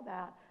all of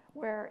that.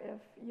 Where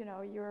if,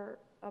 you're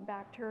a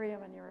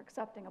bacterium and you're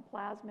accepting a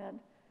plasmid,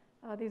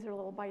 these are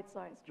little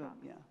bite-sized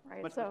chunks, Yeah,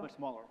 right? much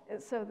smaller.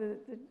 So the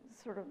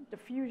sort of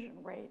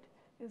diffusion rate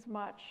is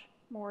much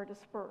more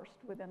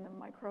dispersed within the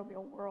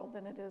microbial world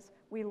than it is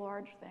we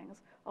large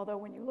things. Although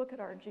when you look at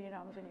our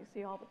genomes and you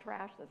see all the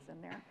trash that's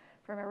in there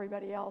from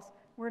everybody else,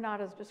 we're not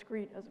as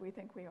discrete as we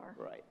think we are.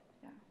 Right.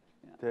 Yeah.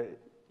 The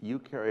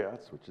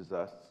eukaryotes, which is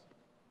us,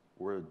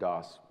 we're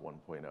DOS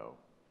 1.0.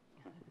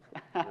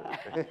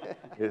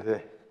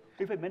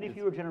 We've had many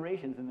fewer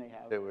generations than they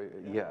have.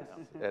 Yes,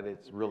 and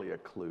it's really a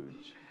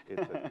kludge.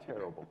 It's a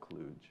terrible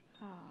kludge.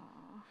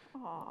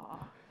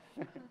 Aw.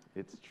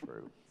 It's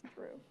true. It's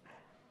true.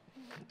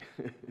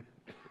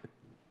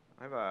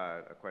 I have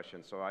a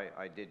question. So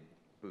I did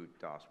boot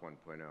DOS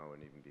 1.0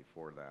 and even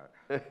before that.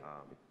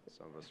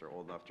 Some of us are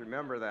old enough to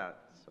remember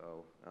that,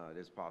 so it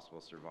is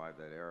possible to survive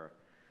that era.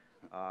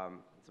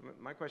 So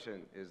my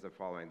question is the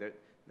following.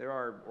 There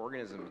are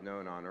organisms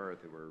known on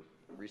Earth that were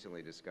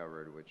recently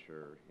discovered which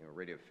are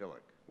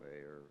radiophilic. They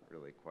are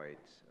really quite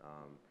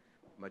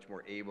much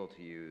more able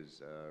to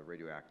use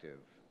radioactive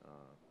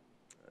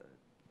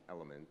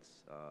elements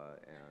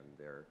and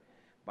their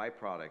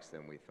byproducts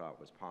than we thought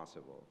was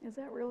possible. Is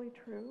that really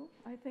true?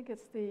 I think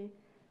it's the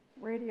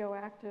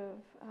radioactive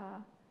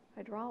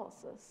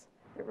hydrolysis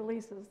that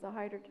releases the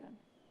hydrogen.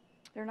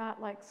 They're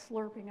not like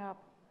slurping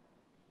up.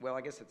 Well,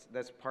 I guess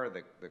that's part of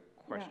the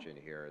question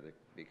here,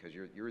 because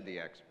you're the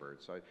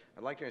expert. So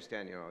I'd like to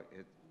understand,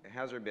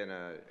 has there been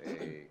a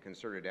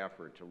concerted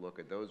effort to look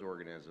at those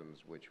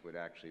organisms which would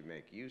actually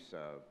make use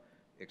of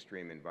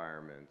extreme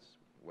environments,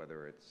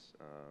 whether it's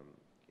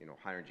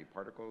high energy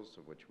particles,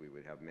 of which we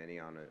would have many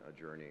on a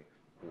journey,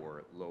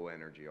 or low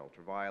energy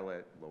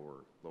ultraviolet,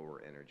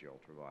 lower energy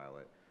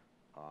ultraviolet,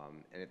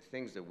 and it's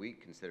things that we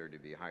consider to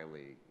be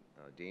highly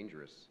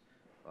dangerous,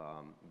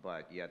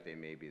 but yet they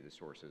may be the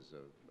sources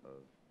of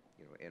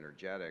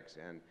energetics.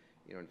 And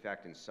in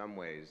fact, in some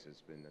ways,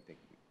 it's been, I think,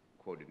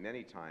 quoted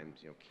many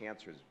times,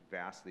 cancer is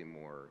vastly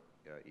more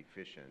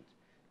efficient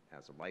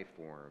as a life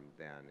form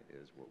than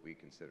is what we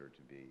consider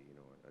to be,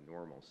 a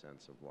normal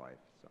sense of life.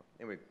 So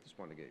anyway, just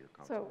wanted to get your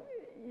comments. So,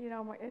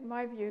 in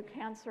my view,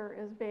 cancer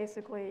is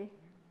basically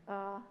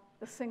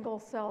the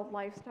single-celled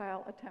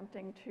lifestyle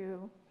attempting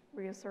to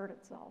reassert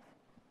itself,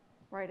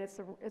 right? It's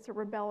a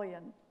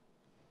rebellion.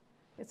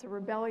 It's a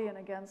rebellion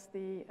against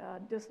the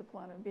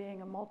discipline of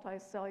being a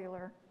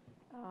multicellular,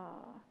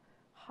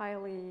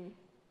 highly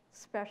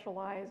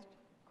specialized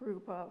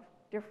group of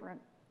different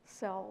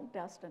cell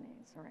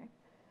destinies, right?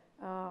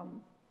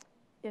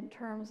 In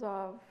terms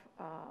of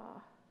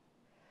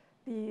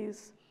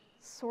these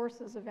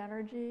sources of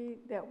energy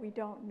that we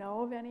don't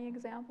know of any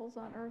examples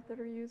on Earth that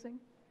are using,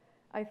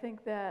 I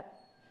think that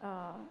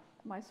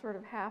my sort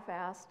of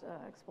half-assed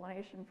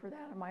explanation for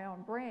that in my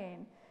own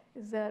brain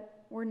is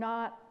that we're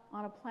not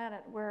on a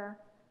planet where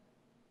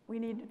We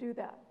need to do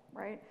that,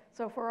 right?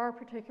 So for our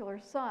particular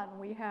sun,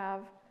 we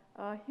have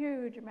a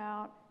huge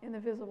amount in the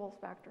visible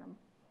spectrum.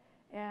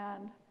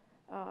 And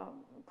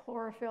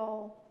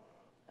chlorophyll,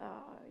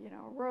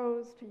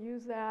 rose to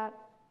use that.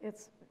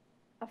 It's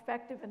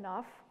effective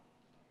enough,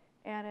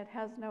 and it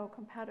has no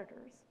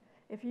competitors.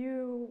 If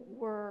you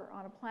were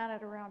on a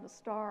planet around a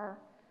star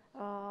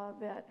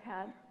that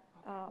had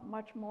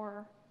much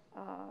more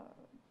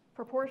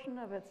proportion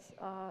of its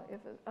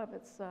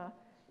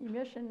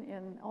emission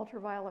in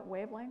ultraviolet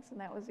wavelengths, and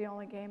that was the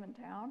only game in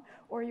town,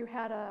 or you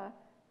had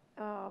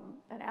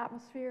an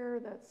atmosphere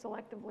that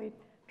selectively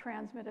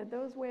transmitted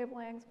those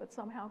wavelengths but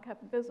somehow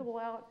kept visible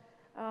out,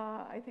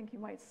 I think you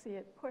might see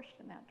it pushed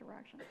in that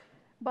direction.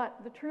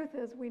 But the truth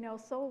is we know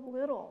so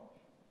little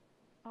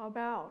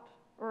about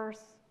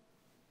Earth's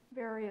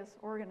various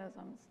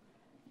organisms.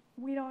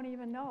 We don't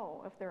even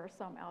know if there are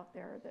some out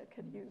there that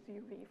could use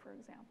UV, for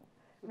example.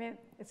 I mean,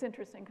 it's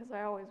interesting because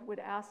I always would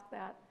ask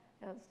that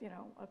as,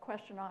 a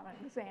question on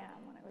an exam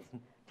when I was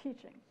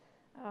teaching.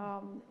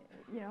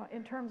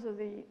 In terms of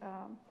the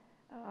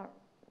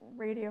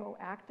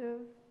radioactive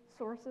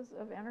sources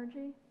of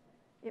energy,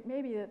 it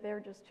may be that they're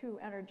just too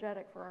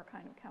energetic for our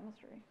kind of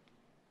chemistry.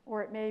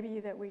 Or it may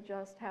be that we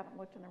just haven't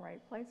looked in the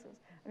right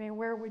places. I mean,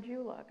 where would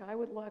you look? I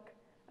would look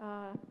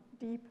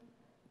deep,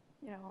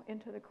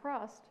 into the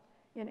crust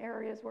in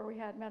areas where we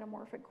had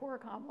metamorphic core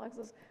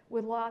complexes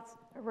with lots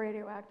of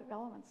radioactive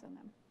elements in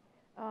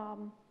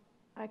them.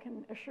 I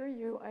can assure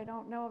you, I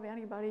don't know of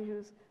anybody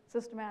who's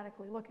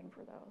systematically looking for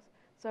those.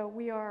 So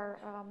we are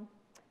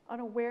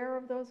unaware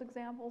of those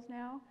examples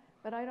now,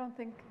 but I don't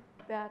think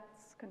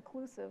that's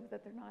conclusive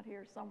that they're not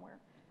here somewhere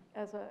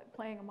as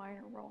playing a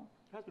minor role.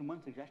 There has been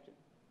one suggestion.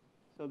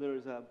 So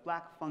there's a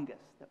black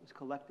fungus that was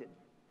collected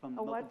from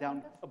A what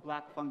fungus? a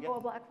black fungus. Oh,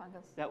 a black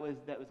fungus.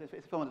 It's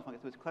a fungus.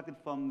 It was collected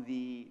from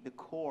the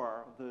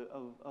core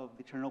of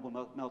the Chernobyl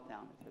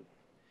meltdown. It's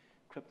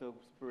a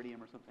cryptosporidium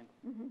or something.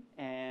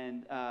 Mm-hmm.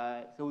 And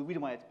so the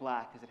reason why it's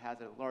black is it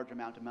has a large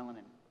amount of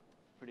melanin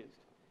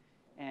produced.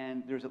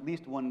 And there's at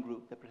least one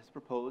group that has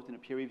proposed in a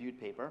peer-reviewed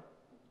paper,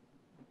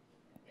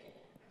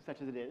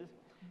 such as it is,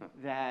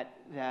 that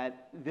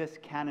this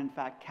can in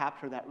fact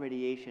capture that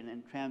radiation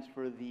and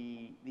transfer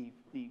the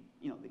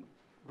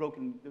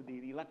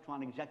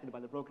electron ejected by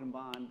the broken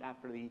bond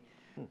after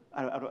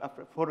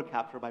after photo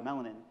capture by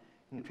melanin,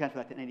 and transfer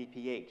that to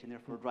NADPH and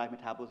therefore drive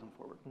metabolism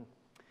forward.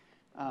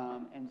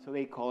 And so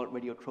they call it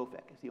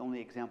radiotrophic. It's the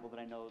only example that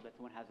I know that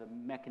someone has a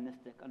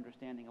mechanistic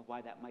understanding of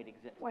why that might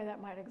exist. Why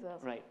that might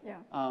exist. Right. Yeah.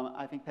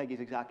 I think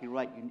Peggy's exactly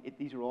right.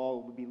 These are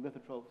all would be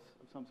lithotrophs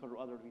of some sort or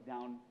other to be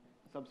down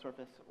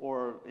subsurface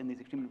or in these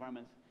extreme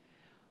environments.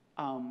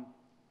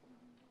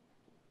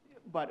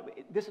 But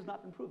this has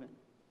not been proven.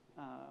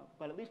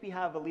 But at least we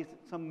have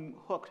some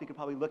hooks we could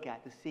probably look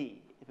at to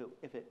see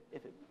if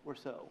it were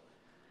so.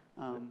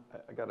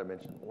 I got to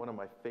mention, one of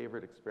my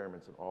favorite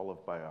experiments in all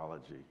of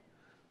biology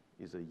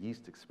is a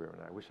yeast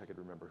experiment. I wish I could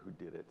remember who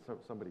did it.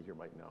 Somebody here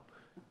might know.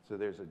 So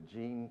there's a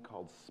gene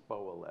called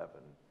SPO11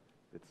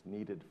 that's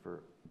needed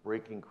for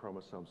breaking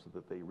chromosomes so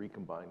that they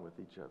recombine with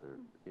each other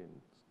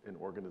in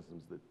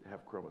organisms that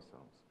have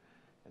chromosomes.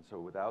 And so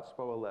without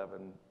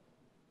SPO11,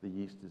 the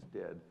yeast is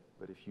dead.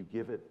 But if you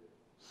give it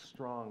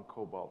strong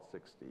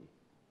cobalt-60,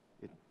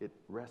 it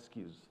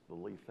rescues the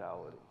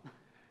lethality.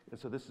 And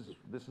so this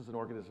is an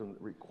organism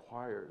that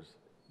requires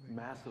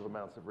massive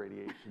amounts of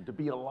radiation to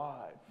be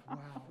alive. Wow.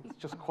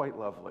 It's just quite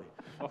lovely.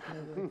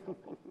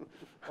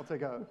 I'll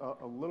take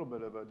a little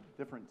bit of a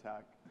different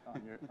tack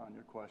on your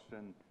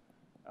question.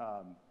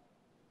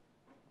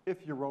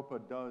 If Europa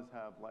does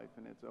have life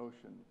in its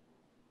ocean,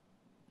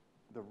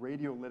 the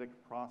radiolytic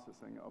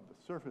processing of the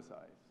surface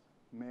ice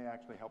may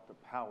actually help to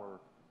power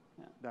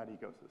that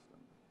ecosystem.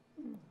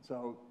 Mm.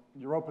 So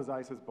Europa's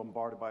ice is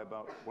bombarded by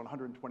about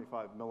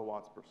 125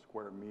 milliwatts per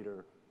square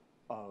meter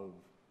of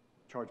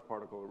charged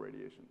particle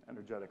radiation,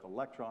 energetic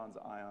electrons,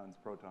 ions,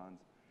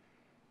 protons.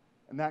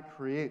 And that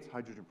creates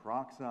hydrogen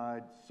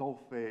peroxide,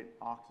 sulfate,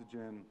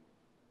 oxygen,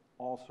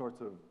 all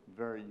sorts of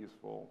very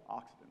useful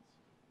oxidants.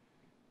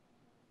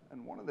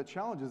 And one of the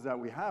challenges that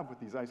we have with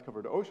these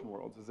ice-covered ocean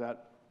worlds is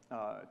that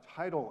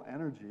tidal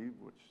energy,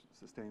 which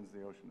sustains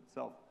the ocean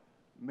itself,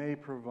 may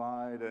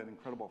provide an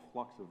incredible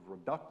flux of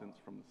reductants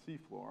from the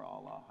seafloor, a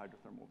la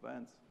hydrothermal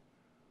vents.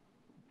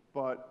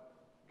 But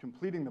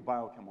completing the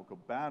biochemical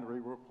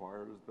battery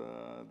requires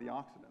the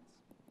oxidants.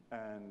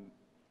 And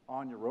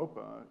on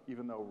Europa,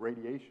 even though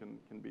radiation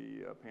can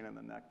be a pain in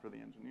the neck for the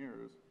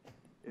engineers,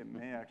 it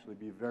may actually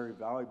be very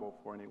valuable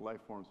for any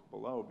life forms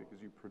below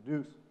because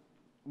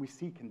we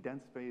see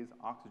condensed phase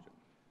oxygen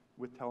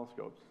with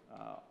telescopes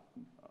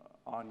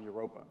on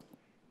Europa.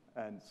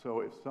 And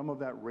so if some of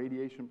that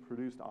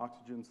radiation-produced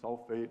oxygen,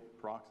 sulfate,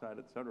 peroxide,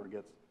 et cetera,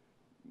 gets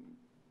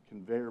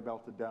conveyor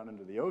belted down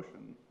into the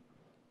ocean,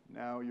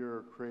 now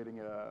you're creating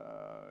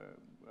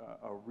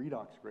a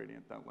redox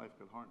gradient that life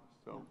could harness.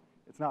 So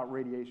it's not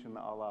radiation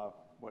a la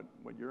what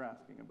you're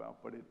asking about,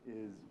 but it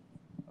is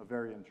a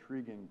very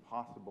intriguing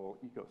possible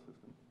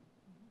ecosystem.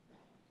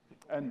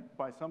 And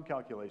by some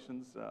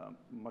calculations,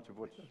 much of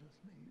which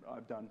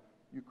I've done,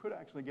 you could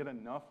actually get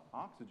enough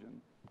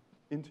oxygen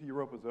into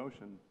Europa's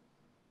ocean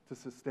to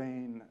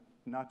sustain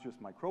not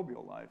just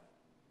microbial life,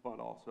 but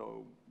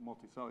also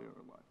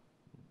multicellular life.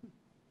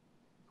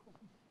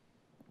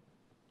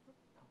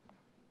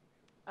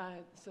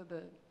 So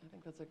I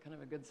think that's a kind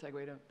of a good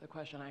segue to the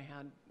question I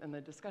had, and the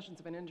discussions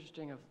have been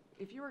interesting of,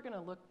 if you were going to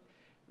look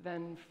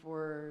then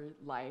for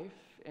life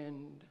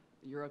in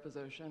Europa's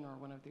ocean or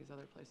one of these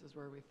other places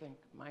where we think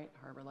might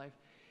harbor life,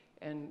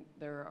 and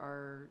there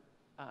are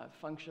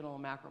functional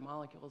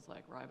macromolecules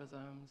like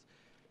ribosomes,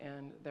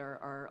 and there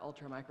are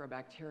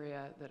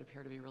ultramicrobacteria that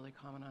appear to be really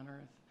common on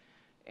Earth,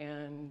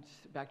 and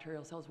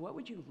bacterial cells, what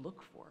would you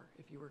look for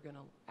if you were going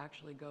to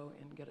actually go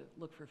and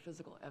look for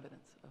physical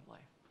evidence of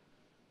life?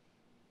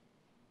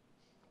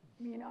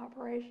 You mean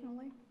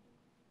operationally?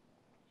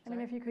 I mean,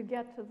 if you could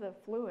get to the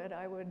fluid,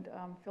 I would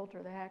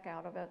filter the heck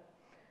out of it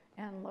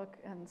and look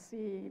and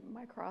see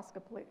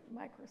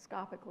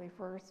microscopically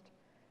first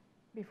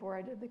before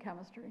I did the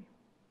chemistry.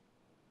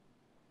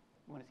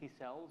 You want to see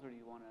cells, or do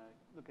you want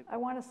to look at? I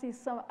want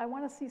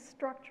to see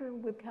structure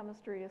with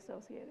chemistry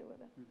associated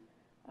with it.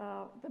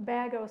 The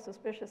BAGO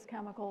suspicious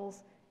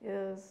chemicals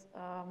is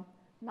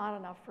not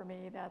enough for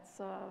me.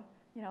 That's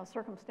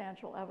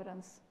circumstantial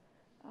evidence.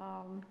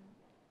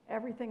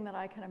 Everything that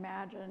I can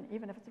imagine,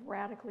 even if it's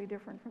radically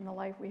different from the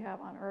life we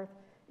have on Earth,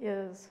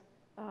 is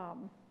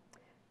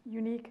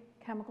unique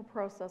chemical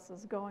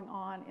processes going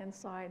on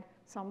inside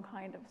some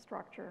kind of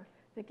structure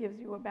that gives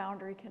you a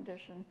boundary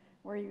condition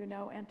where you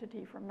know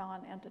entity from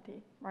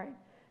non-entity, right?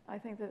 I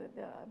think that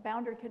the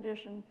boundary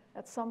condition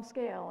at some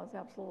scale is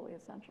absolutely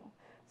essential.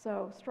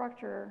 So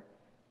structure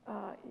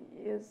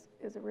is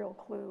a real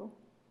clue.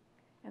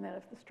 And then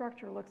if the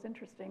structure looks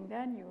interesting,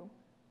 then you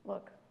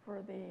look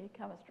for the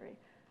chemistry.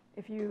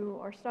 If you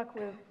are stuck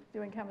with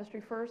doing chemistry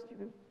first,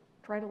 you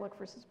try to look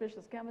for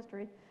suspicious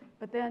chemistry.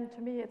 But then,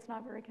 to me, it's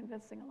not very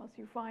convincing unless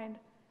you find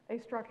a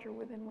structure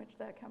within which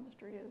that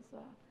chemistry is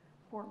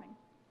forming.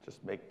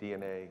 Just make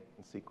DNA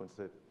and sequence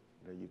it.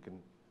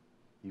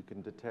 You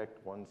can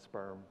detect one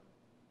sperm.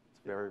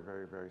 It's very,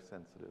 very, very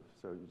sensitive.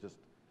 So you just.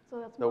 So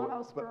that's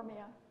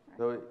monospermia.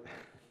 Right?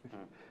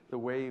 The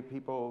way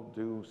people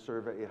do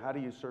survey, how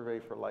do you survey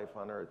for life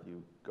on Earth?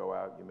 You go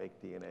out, you make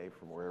DNA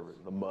from wherever,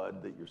 the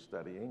mud that you're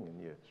studying,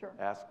 and you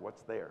ask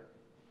what's there.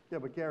 Yeah,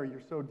 but Gary,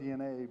 you're so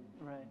DNA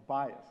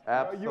biased.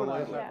 Absolutely. You and I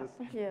have had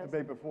this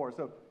debate before.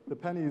 So the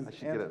Penny's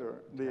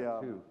answer,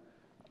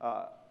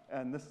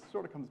 and this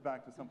sort of comes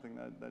back to something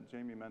that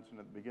Jamie mentioned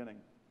at the beginning.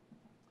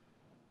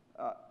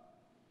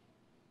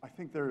 I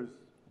think there's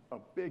a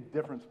big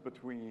difference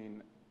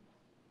between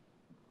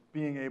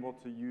being able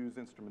to use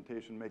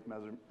instrumentation, make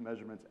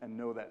measurements, and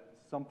know that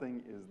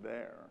something is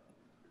there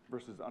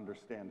versus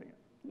understanding it.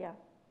 Yeah.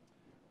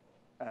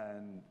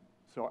 And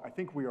so I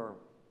think we are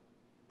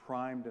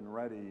primed and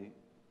ready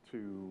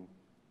to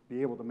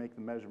be able to make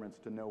the measurements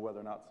to know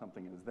whether or not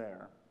something is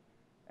there.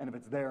 And if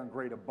it's there in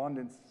great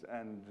abundance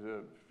and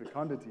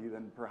fecundity,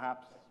 then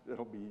perhaps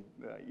it'll be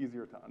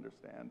easier to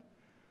understand.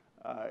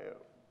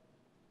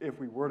 If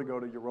we were to go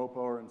to Europa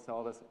or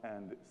Enceladus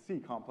and see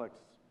complex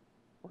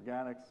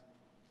organics,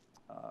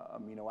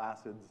 amino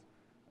acids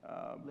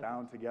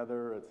bound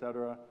together, et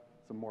cetera,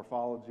 some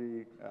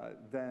morphology,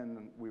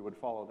 then we would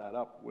follow that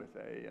up with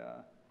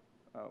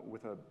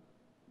a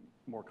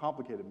more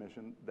complicated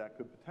mission that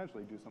could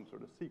potentially do some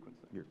sort of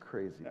sequencing. You're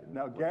crazy.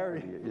 Now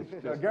Gary,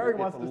 Gary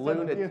wants to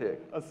send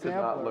a sampler. To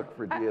not look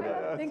for DNA.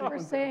 I don't think we're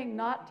saying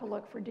not to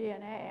look for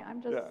DNA.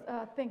 I'm just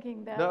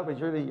thinking that. No, but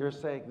you're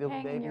saying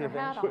maybe your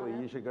hat eventually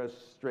on you should go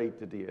straight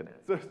to DNA.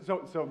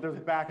 So there's a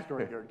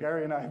backstory here.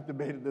 Gary and I have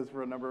debated this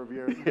for a number of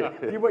years.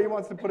 He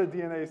wants to put a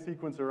DNA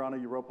sequencer on a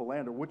Europa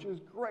lander, which is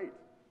great.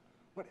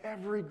 But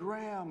every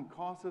gram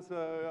costs us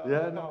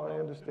I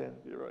understand.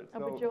 You're right. A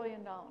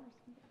bajillion dollars.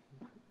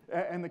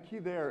 And the key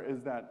there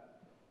is that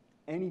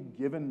any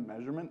given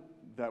measurement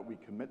that we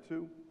commit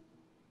to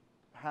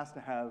has to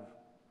have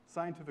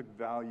scientific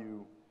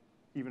value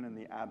even in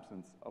the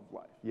absence of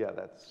life. Yeah,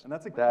 that's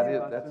a key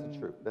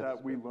lesson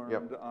that we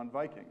learned on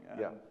Viking.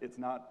 And it's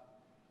not,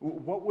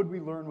 what would we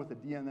learn with a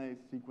DNA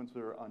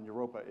sequencer on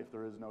Europa if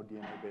there is no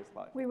DNA-based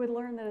life? We would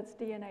learn that it's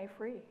DNA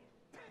free.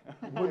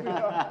 Would we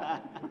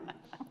not?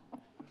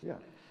 Yeah.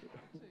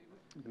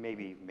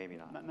 Maybe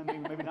not.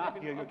 Maybe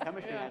not. Your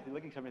chemistry has to,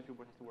 looking chemistry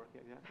has to work.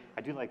 Yeah, exactly.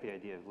 I do like the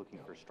idea of looking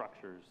for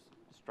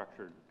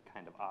structured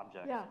kind of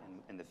objects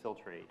in the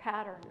filtrate.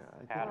 Patterns.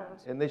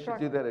 Patterns. And they should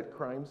do that at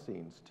crime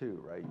scenes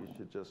too, right? You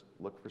should just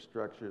look for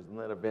structures and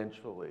then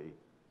eventually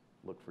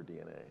look for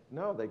DNA.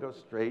 No, they go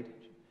straight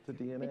to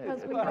DNA.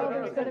 Because we know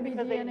there's going to be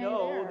DNA they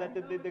know there.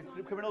 that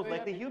the criminals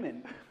like the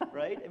human,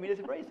 right? I mean,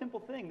 it's a very simple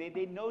thing.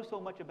 They know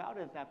so much about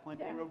it at that point.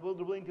 They're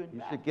willing to invest.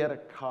 You should get a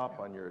cop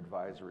on your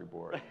advisory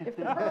board. If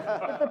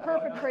the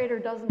perpetrator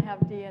doesn't have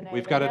DNA,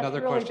 we've got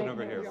another question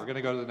over here. We're going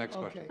to go to the next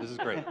question. This is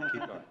great.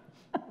 Keep going.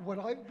 What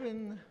I've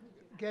been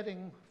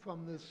getting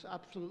from this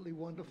absolutely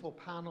wonderful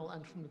panel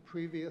and from the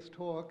previous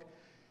talk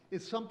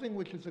is something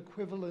which is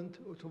equivalent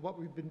to what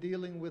we've been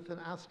dealing with in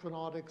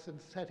astronautics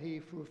and SETI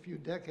for a few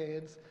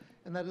decades,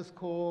 and that is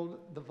called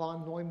the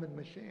von Neumann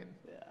machine.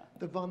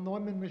 The von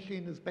Neumann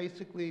machine is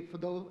basically, for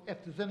those,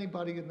 if there's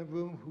anybody in the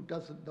room who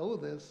doesn't know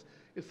this,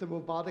 it's a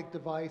robotic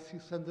device. You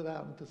send it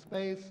out into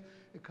space.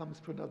 It comes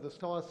to another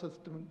star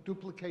system,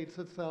 duplicates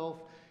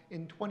itself.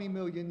 In 20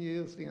 million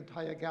years, the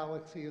entire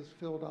galaxy is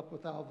filled up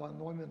with our von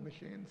Neumann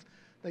machines.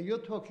 Now, you're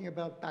talking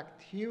about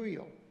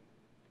bacterial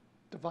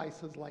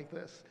devices like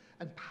this,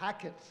 and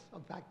packets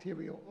of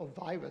bacteria or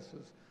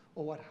viruses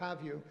or what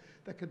have you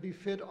that could be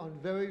fit on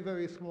very,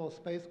 very small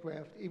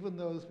spacecraft, even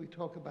those we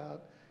talk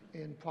about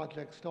in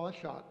Project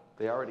Starshot.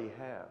 They already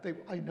have.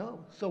 I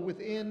know. So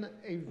within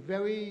a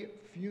very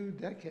few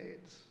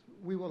decades,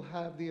 we will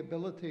have the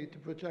ability to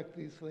project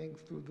these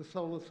things through the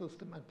solar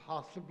system and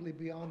possibly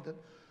beyond it.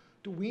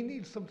 Do we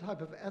need some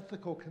type of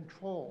ethical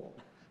control?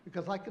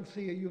 Because I can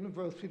see a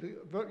university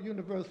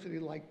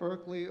like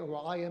Berkeley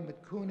or I am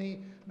at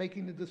CUNY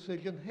making the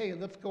decision, hey,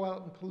 let's go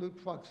out and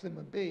pollute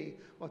Proxima B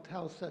or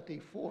Tau Ceti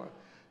 4.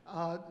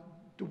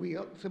 Do we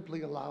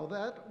simply allow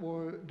that,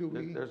 or do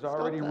we There's stop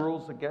already that?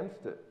 rules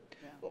against it.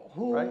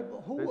 Who, right?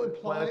 who There's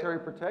apply- planetary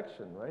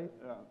protection, right?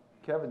 Yeah.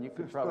 Kevin, you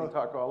could probably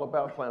talk all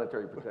about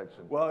planetary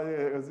protection. Well,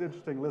 it was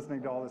interesting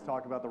listening to all this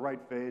talk about the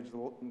right phage,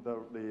 what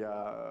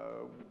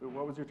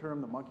was your term,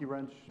 the monkey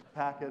wrench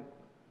packet.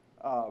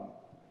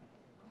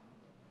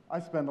 I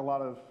spend a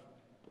lot of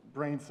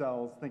brain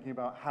cells thinking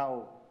about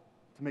how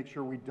to make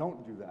sure we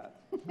don't do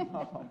that.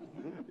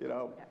 You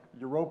know,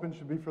 Europans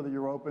should be for the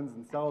Europans,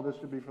 Enceladus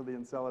should be for the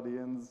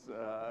Enceladians,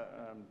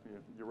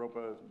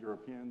 Europa,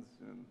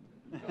 Europeans, and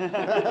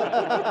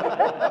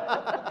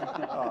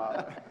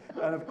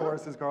of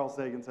course, as Carl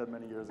Sagan said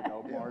many years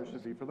ago, Mars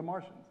should be for the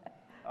Martians.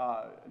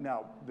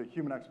 Now, the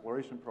human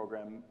exploration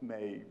program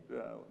may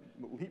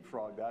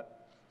leapfrog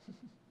that,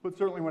 but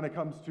certainly when it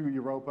comes to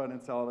Europa and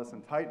Enceladus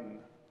and Titan,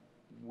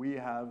 we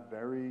have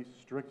very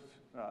strict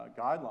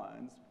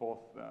guidelines,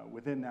 both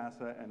within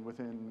NASA and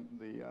within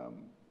the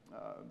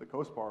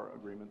COSPAR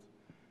agreements,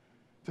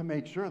 to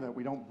make sure that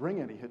we don't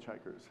bring any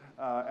hitchhikers.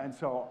 And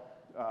so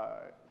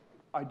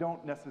I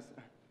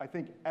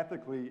think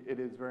ethically it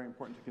is very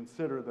important to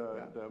consider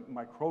the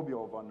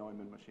microbial von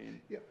Neumann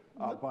machine. Yeah.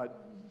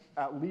 But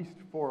at least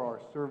for our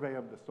survey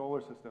of the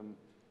solar system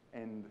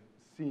and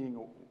seeing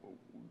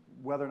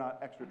whether or not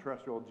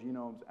extraterrestrial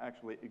genomes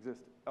actually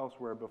exist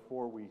elsewhere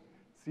before we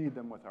seed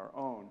them with our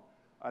own,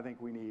 I think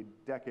we need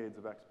decades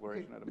of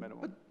exploration at a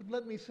minimum. But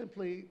let me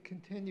simply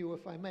continue,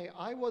 if I may.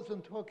 I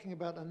wasn't talking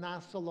about a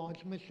NASA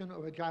launch mission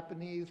or a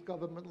Japanese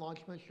government launch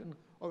mission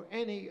or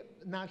any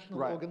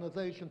national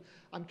organization.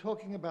 I'm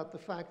talking about the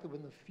fact that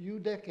in a few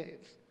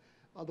decades,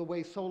 the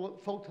way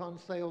photon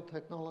sail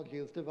technology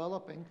is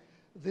developing,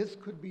 this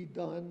could be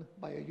done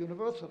by a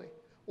university.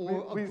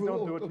 Or Please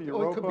don't do it to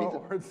Europa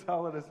or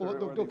Enceladus or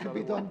it could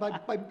be done by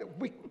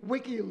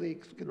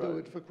WikiLeaks could do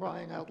it, for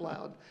crying out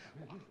loud.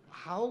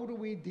 How do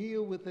we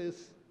deal with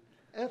this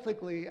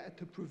ethically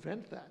to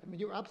prevent that? I mean,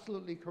 you're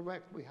absolutely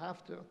correct, we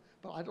have to,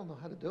 but I don't know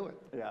how to do it.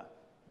 Yeah.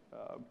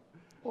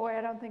 Boy,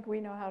 I don't think we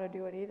know how to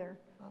do it either.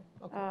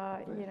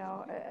 Okay. You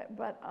know,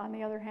 but on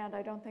the other hand,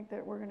 I don't think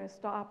that we're going to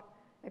stop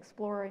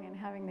exploring and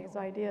having these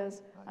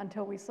ideas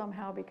until we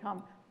somehow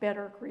become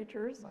better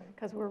creatures,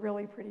 because we're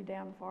really pretty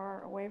damn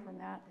far away from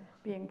that,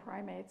 being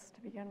primates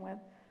to begin with.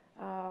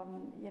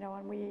 You know,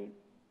 and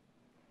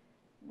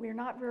we're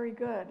not very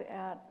good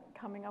at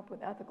coming up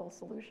with ethical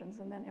solutions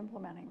and then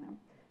implementing them,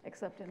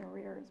 except in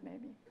arrears,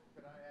 maybe.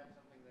 Could I add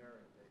something there?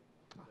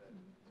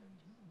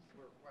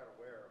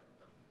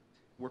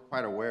 We're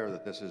quite aware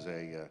that this is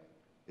an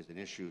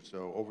issue.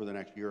 So over the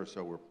next year or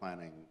so, we're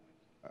planning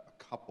a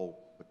couple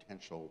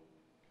potential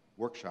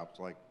workshops,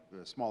 like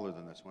smaller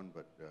than this one,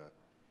 but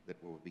that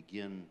will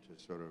begin to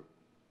sort of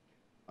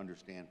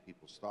understand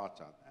people's thoughts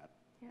on that.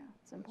 Yeah,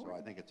 it's important.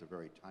 So I think it's a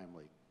very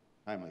timely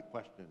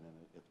question, and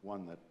it's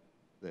one that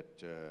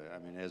I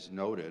mean, as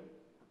noted,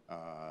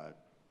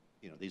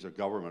 you know, these are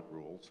government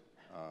rules.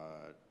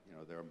 You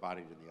know, they're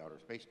embodied in the Outer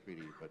Space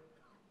Treaty, but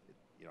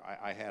you know,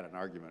 I had an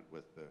argument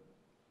with the,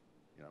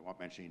 you know, I won't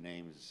mention any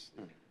names,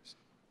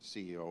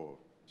 CEO of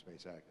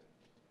SpaceX.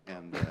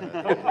 And,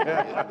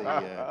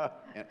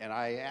 and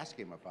I asked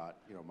him about,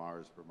 you know,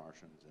 Mars for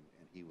Martians, and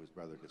he was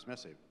rather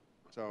dismissive.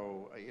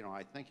 So, you know,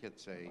 I think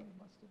it's you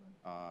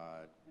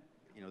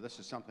know, this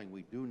is something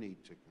we do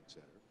need to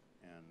consider,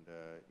 and,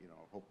 you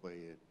know,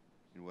 hopefully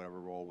in whatever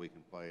role we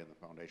can play in the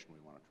foundation,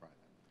 we want to try that.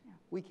 Yeah.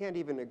 We can't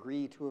even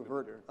agree to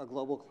avert a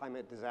global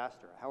climate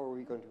disaster. How are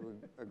we going to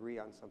agree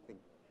on something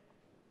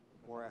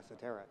more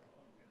esoteric?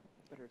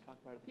 Better talk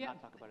about it than Yeah. not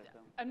talk about it,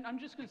 though. I'm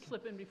just going to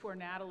slip in before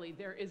Natalie.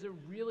 There is a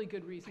really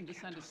good reason to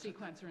send a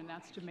sequencer, and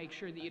that's to make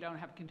sure that you don't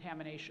have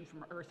contamination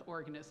from Earth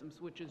organisms,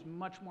 which is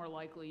much more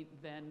likely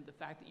than the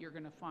fact that you're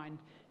going to find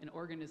an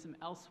organism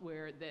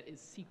elsewhere that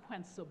is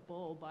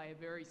sequenceable by a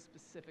very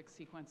specific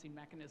sequencing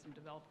mechanism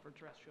developed for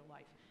terrestrial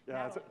life.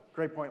 Yeah, that's a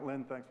great point,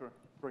 Lynn. Thanks for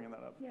bringing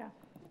that up. Yeah.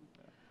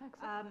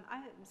 I'm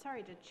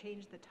sorry to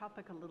change the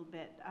topic a little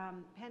bit.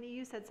 Penny,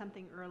 you said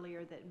something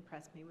earlier that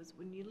impressed me, was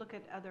when you look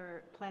at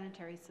other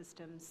planetary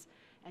systems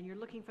and you're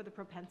looking for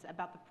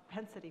about the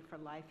propensity for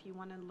life, you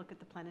want to look at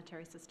the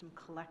planetary system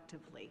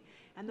collectively.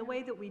 And the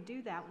way that we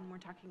do that when we're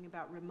talking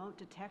about remote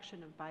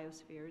detection of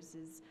biospheres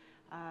is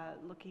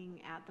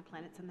looking at the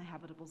planets in the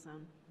habitable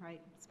zone,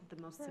 right? It's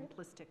the most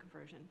simplistic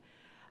version.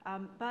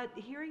 But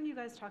hearing you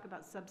guys talk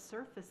about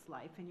subsurface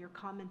life and your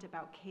comment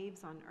about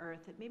caves on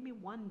Earth, it made me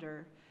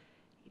wonder,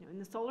 you know, in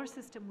the solar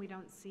system, we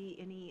don't see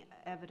any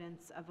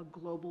evidence of a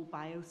global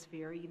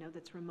biosphere, you know,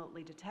 that's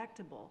remotely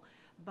detectable.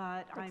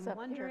 But I'm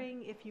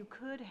wondering if you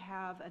could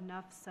have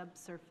enough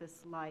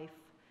subsurface life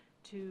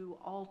to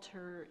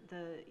alter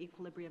the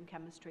equilibrium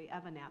chemistry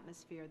of an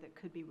atmosphere that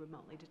could be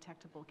remotely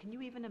detectable. Can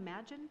you even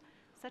imagine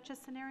such a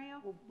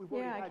scenario?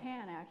 Well, yeah, I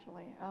can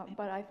actually,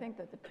 but I think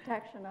that the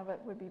detection of it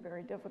would be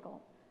very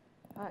difficult.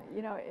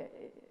 You know,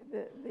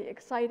 the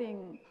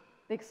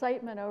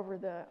excitement over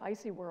the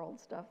icy world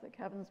stuff that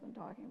Kevin's been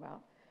talking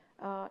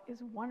about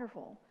is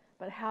wonderful,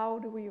 but how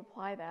do we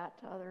apply that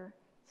to other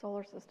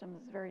solar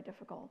systems is very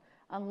difficult,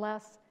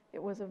 unless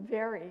it was a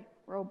very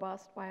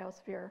robust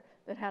biosphere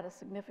that had a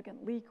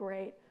significant leak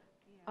rate,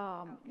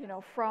 you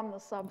know, from the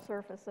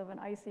subsurface of an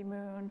icy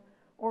moon,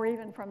 or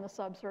even from the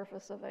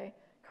subsurface of a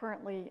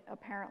currently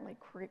apparently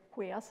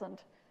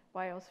quiescent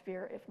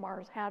biosphere, if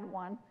Mars had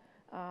one.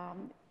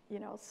 You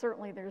know,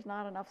 certainly there's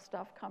not enough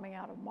stuff coming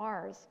out of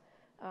Mars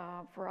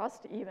for us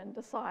to even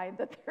decide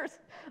that there's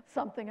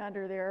something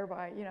under there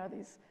by, you know,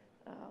 these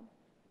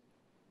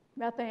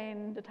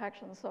methane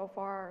detections so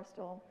far are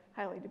still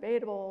highly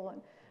debatable.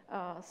 And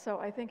so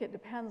I think it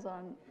depends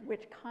on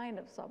which kind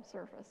of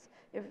subsurface.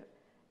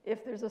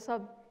 If there's a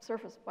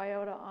subsurface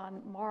biota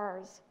on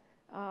Mars,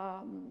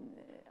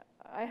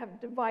 I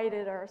have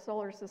divided our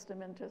solar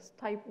system into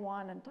type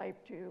 1 and type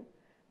 2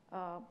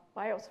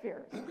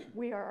 biospheres.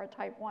 We are a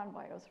type 1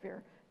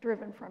 biosphere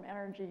driven from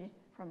energy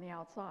from the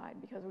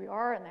outside because we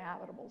are in the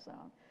habitable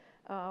zone.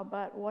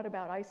 But what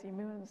about icy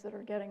moons that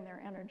are getting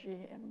their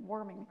energy and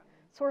warming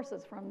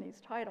sources from these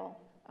tidal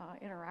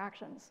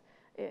interactions?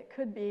 It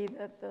could be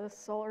that the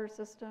solar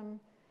system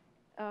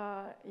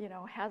you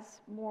know,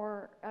 has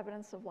more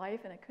evidence of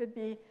life, and it could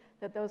be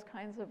that those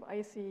kinds of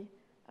icy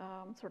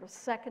sort of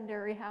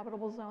secondary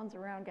habitable zones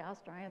around gas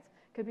giants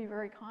could be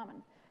very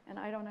common. And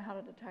I don't know how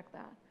to detect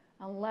that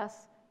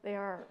unless they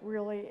are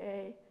really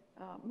a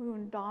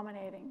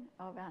moon-dominating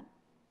event.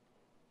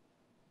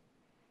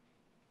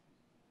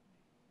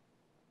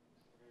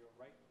 We're going to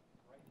go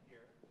right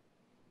here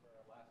for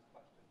our last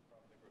question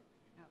from the group.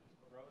 Can you just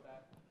throw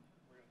that?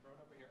 We're going to throw it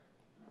over here.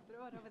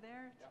 Throw it over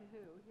there to who?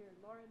 Here,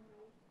 Lauren.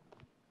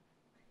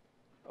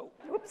 Oh,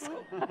 oops.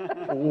 Oh,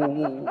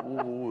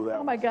 that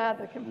oh my God,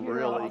 the computer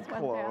really almost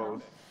went close.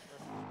 down.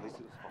 At least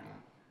it was fun.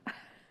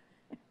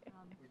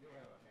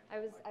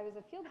 I was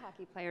a field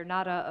hockey player,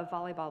 not a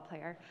volleyball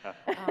player.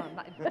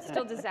 I'm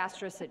still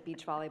disastrous at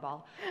beach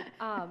volleyball.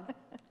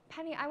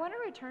 Penny, I want to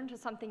return to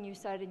something you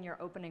said in your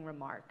opening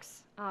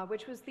remarks,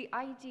 which was the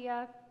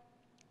idea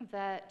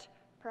that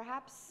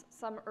perhaps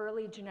some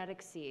early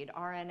genetic seed,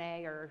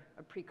 RNA or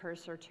a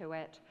precursor to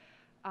it,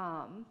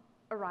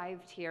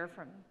 arrived here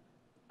from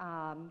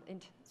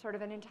sort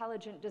of an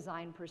intelligent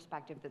design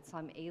perspective, that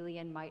some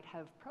alien might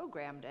have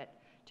programmed it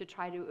to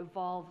try to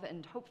evolve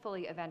and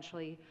hopefully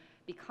eventually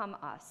become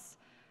us.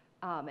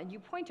 And you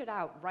pointed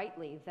out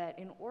rightly that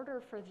in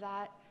order for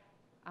that,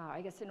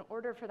 I guess in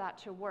order for that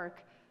to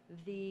work,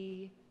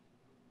 the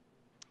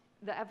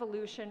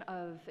evolution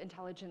of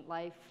intelligent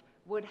life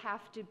would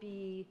have to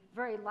be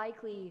very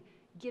likely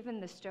given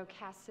the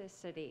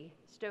stochasticity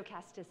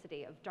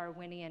of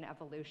Darwinian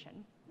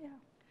evolution. Yeah.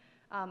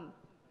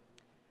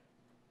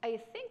 I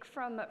think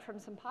from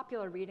some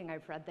popular reading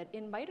I've read that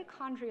in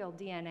mitochondrial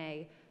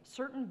DNA,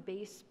 certain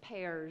base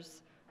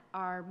pairs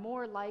are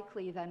more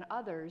likely than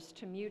others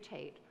to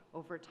mutate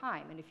over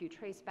time. And if you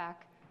trace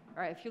back,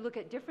 or if you look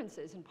at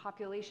differences in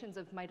populations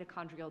of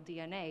mitochondrial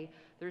DNA,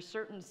 there's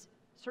certain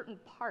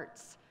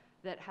parts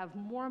that have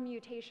more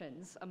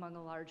mutations among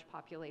a large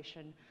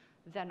population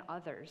than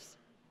others.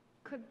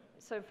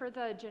 So for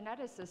the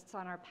geneticists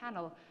on our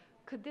panel,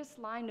 could this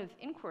line of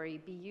inquiry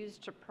be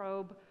used to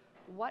probe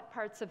what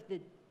parts of the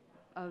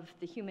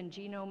human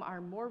genome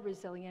are more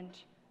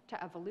resilient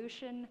to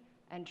evolution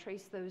and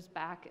trace those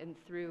back and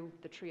through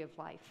the tree of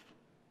life?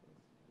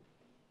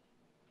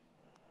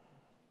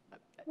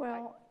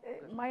 Well,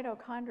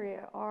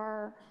 mitochondria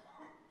are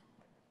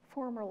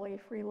formerly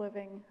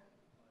free-living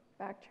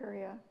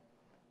bacteria,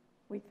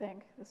 we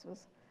think. This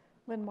was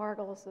Lynn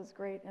Margulis's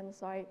great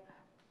insight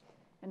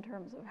in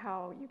terms of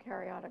how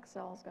eukaryotic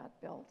cells got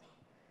built.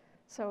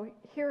 So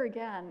here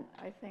again,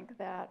 I think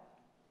that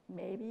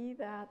maybe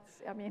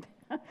that's, I mean,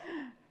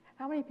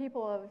 how many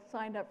people have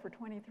signed up for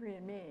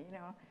 23andMe? You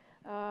know,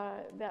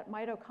 that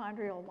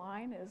mitochondrial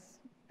line is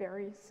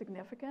very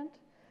significant,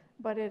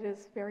 but it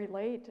is very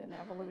late in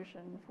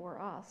evolution for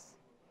us.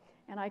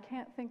 And I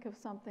can't think of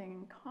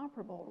something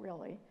comparable,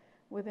 really,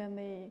 within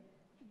the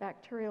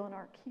bacterial and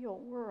archaeal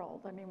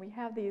world. I mean, we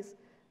have these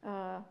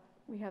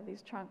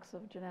chunks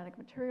of genetic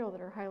material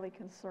that are highly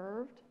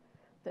conserved,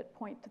 that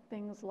point to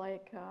things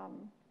like,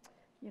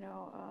 you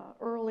know,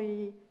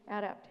 early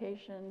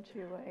adaptation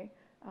to a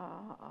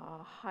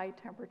a high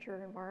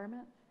temperature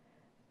environment.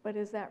 But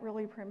is that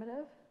really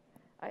primitive?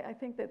 I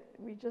think that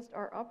we just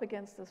are up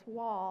against this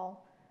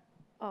wall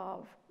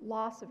of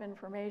loss of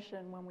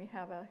information when we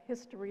have a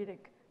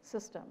hysteretic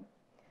system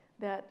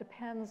that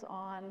depends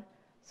on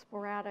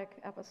sporadic,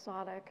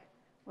 episodic,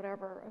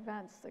 whatever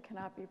events that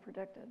cannot be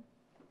predicted.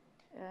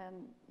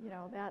 And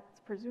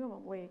that's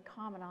presumably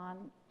common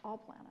on all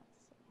planets.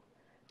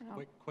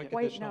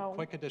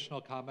 Quick additional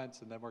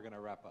comments, and then we're going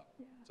to wrap up.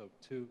 Yeah. So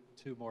two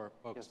more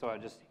folks. Yeah, so I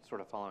just sort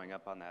of following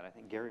up on that, I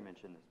think Gary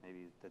mentioned this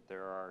maybe, that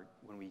there are,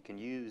 when we can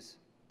use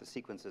the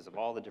sequences of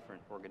all the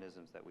different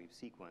organisms that we've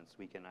sequenced,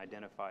 we can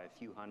identify a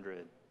few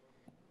hundred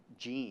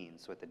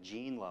genes, so at the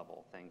gene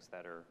level, things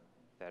that are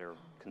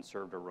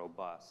conserved or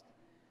robust.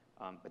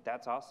 But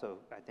that's also,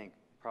 I think,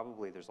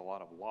 probably there's a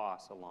lot of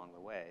loss along the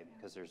way,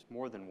 because there's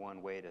more than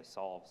one way to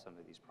solve some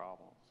of these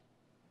problems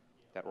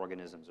that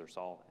organisms are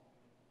solving.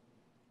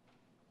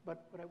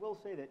 But I will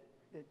say that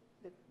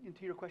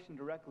to your question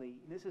directly,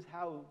 this is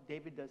how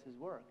David does his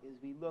work, is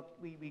we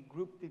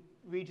group the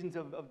regions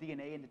of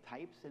DNA into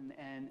types,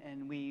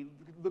 and we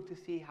look to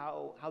see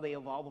how they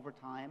evolve over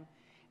time,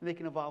 and they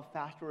can evolve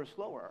faster or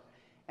slower.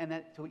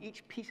 And so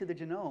each piece of the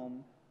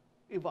genome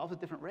evolves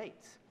at different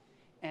rates.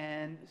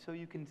 And so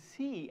you can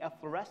see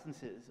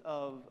efflorescences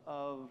of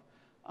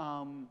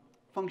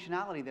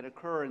functionality that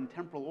occur in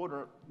temporal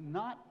order,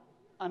 not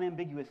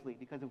unambiguously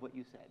because of what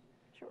you said.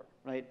 Sure.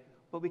 Right?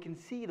 But we can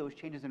see those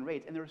changes in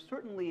rates. And there are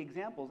certainly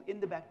examples. In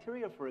the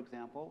bacteria, for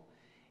example,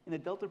 in the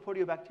delta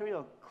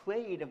proteobacterial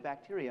clade of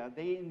bacteria,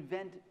 they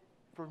invent,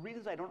 for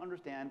reasons I don't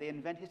understand, they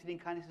invent histidine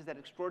kinases at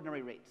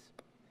extraordinary rates.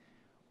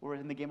 Whereas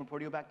in the gamma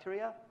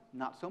proteobacteria,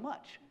 not so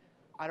much.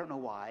 I don't know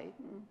why,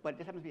 but it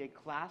just happens to be a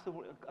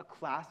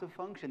class of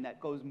function that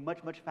goes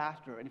much, much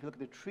faster. And if you look at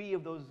the tree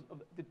of those,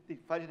 the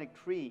phylogenetic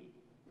tree,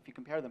 if you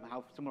compare them,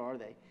 how similar are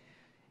they?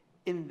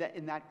 In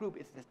that group,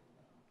 it's just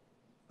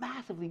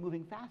massively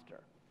moving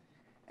faster.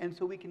 And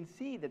so we can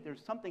see that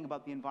there's something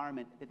about the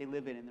environment that they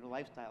live in and their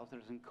lifestyles that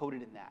is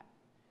encoded in that.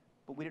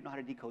 But we don't know how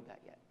to decode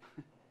that yet.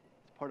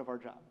 It's part of our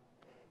job.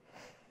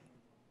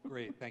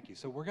 Great, thank you.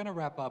 So we're going to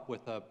wrap up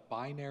with a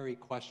binary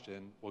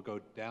question. We'll go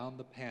down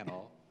the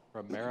panel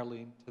from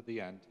Marileen to the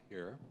end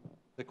here.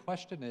 The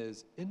question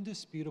is,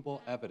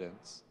 indisputable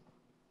evidence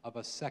of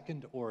a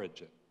second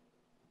origin.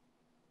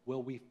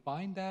 Will we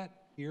find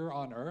that here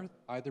on Earth,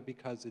 either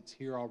because it's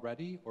here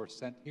already or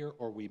sent here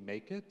or we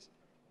make it?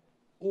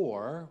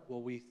 Or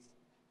will we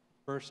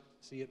first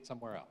see it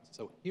somewhere else?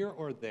 So here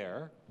or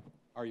there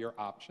are your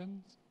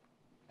options.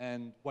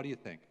 And what do you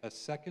think? A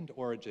second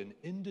origin,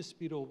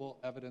 indisputable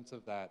evidence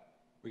of that,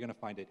 we're going to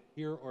find it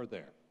here or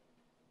there?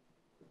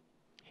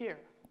 Here.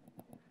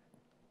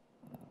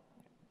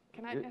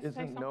 Can I just say Isn't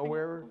something?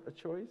 nowhere a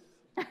choice?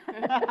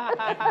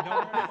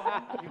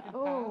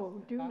 Oh,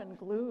 doom and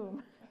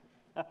gloom.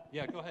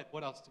 Yeah, go ahead.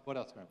 What else,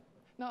 Mary?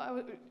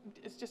 No,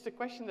 it's just a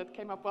question that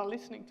came up while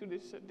listening to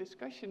this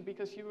discussion,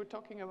 because you were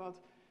talking about,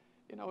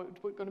 it's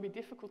going to be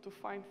difficult to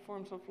find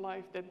forms of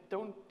life that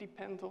don't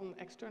depend on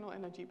external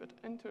energy, but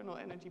internal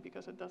energy,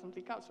 because it doesn't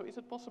leak out. So is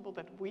it possible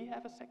that we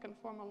have a second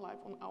form of life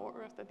on our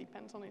Earth that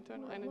depends on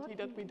internal energy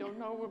that we don't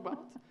know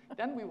about?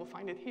 Then we will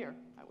find it here,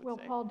 I would say. Well,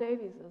 Paul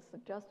Davies has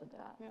suggested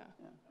that. Yeah.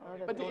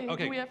 But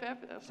Okay, do we have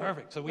evidence?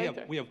 Perfect. So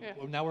Later.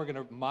 now we're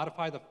going to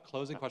modify the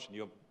closing question.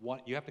 You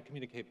have to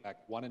communicate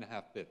back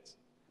 1.5 bits.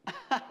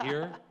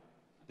 Here,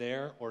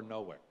 there, or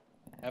nowhere.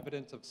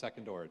 Evidence of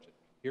second origin.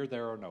 Here,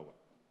 there, or nowhere.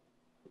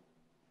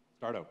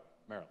 Start over.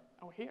 Marileen.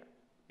 Oh, here.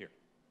 Here.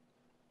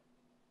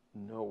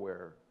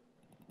 Nowhere.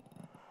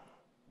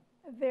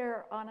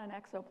 They're on an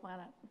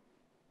exoplanet.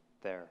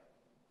 There.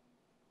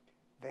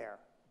 There.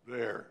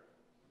 There.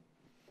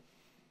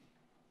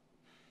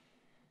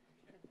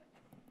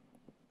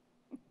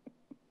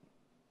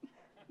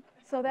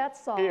 So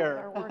that's solved. Here.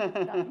 Our work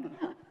is done.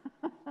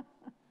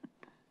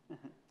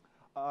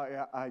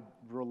 I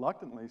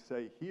reluctantly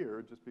say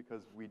here, just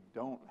because we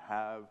don't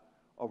have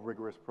a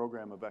rigorous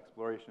program of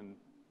exploration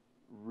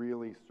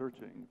really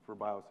searching for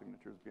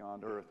biosignatures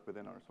beyond Earth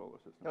within our solar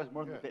system. That was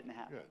more than a bit and a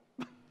half.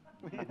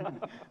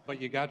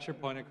 But you got your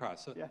point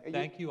across. So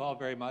thank you all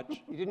very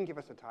much. You didn't give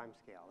us a time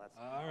scale. That's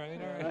all right.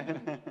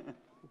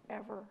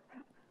 Ever.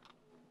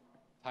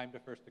 Time to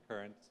first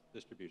occurrence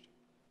distribution.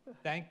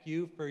 Thank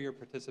you for your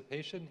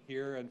participation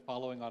here and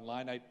following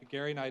online.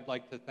 Gary and I'd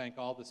like to thank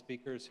all the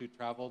speakers who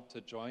traveled to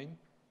join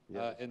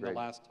in the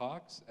last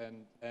talks.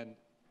 And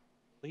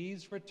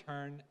please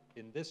return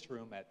in this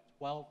room at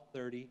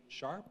 12:30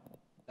 sharp.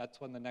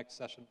 That's when the next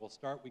session will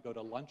start. We go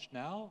to lunch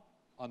now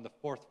on the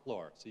 4th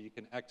floor, so you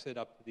can exit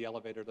up to the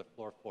elevator to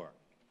floor 4.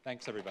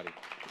 Thanks, everybody. I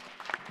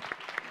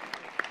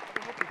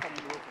hope you come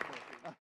to work.